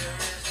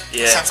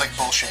 Yeah. It sounds like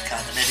bullshit, kind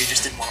of. Maybe he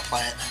just didn't want to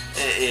play it.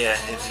 Yeah,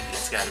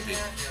 it's got to be.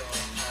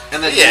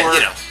 And then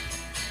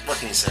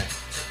what can you say?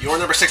 Your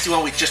number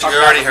 61, we just talked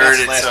you about. You already heard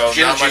it, so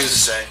Gin not much to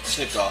Juice, say.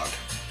 Snoop Dogg.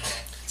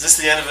 Is this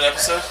the end of an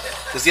episode?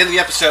 This is the end of the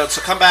episode,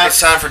 so come back.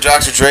 It's time for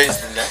Dr. Dre's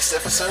the next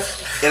episode?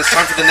 It is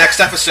time for the next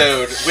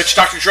episode, which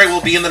Dr. Dre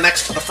will be in the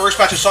first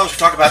batch of songs we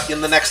talk about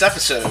in the next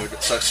episode.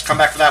 So come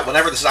back for that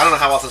whenever this is. I don't know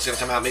how often it's going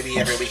to come out. Maybe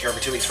every week or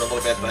every 2 weeks for a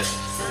little bit, but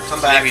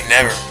come back. Maybe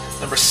never.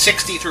 Number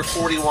 60 through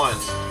 41.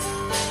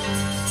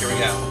 Here we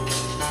go.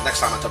 Next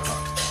time on Tub Talk.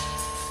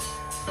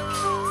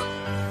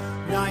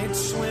 Night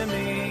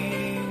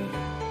swimming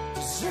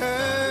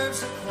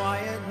deserves a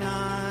quiet night.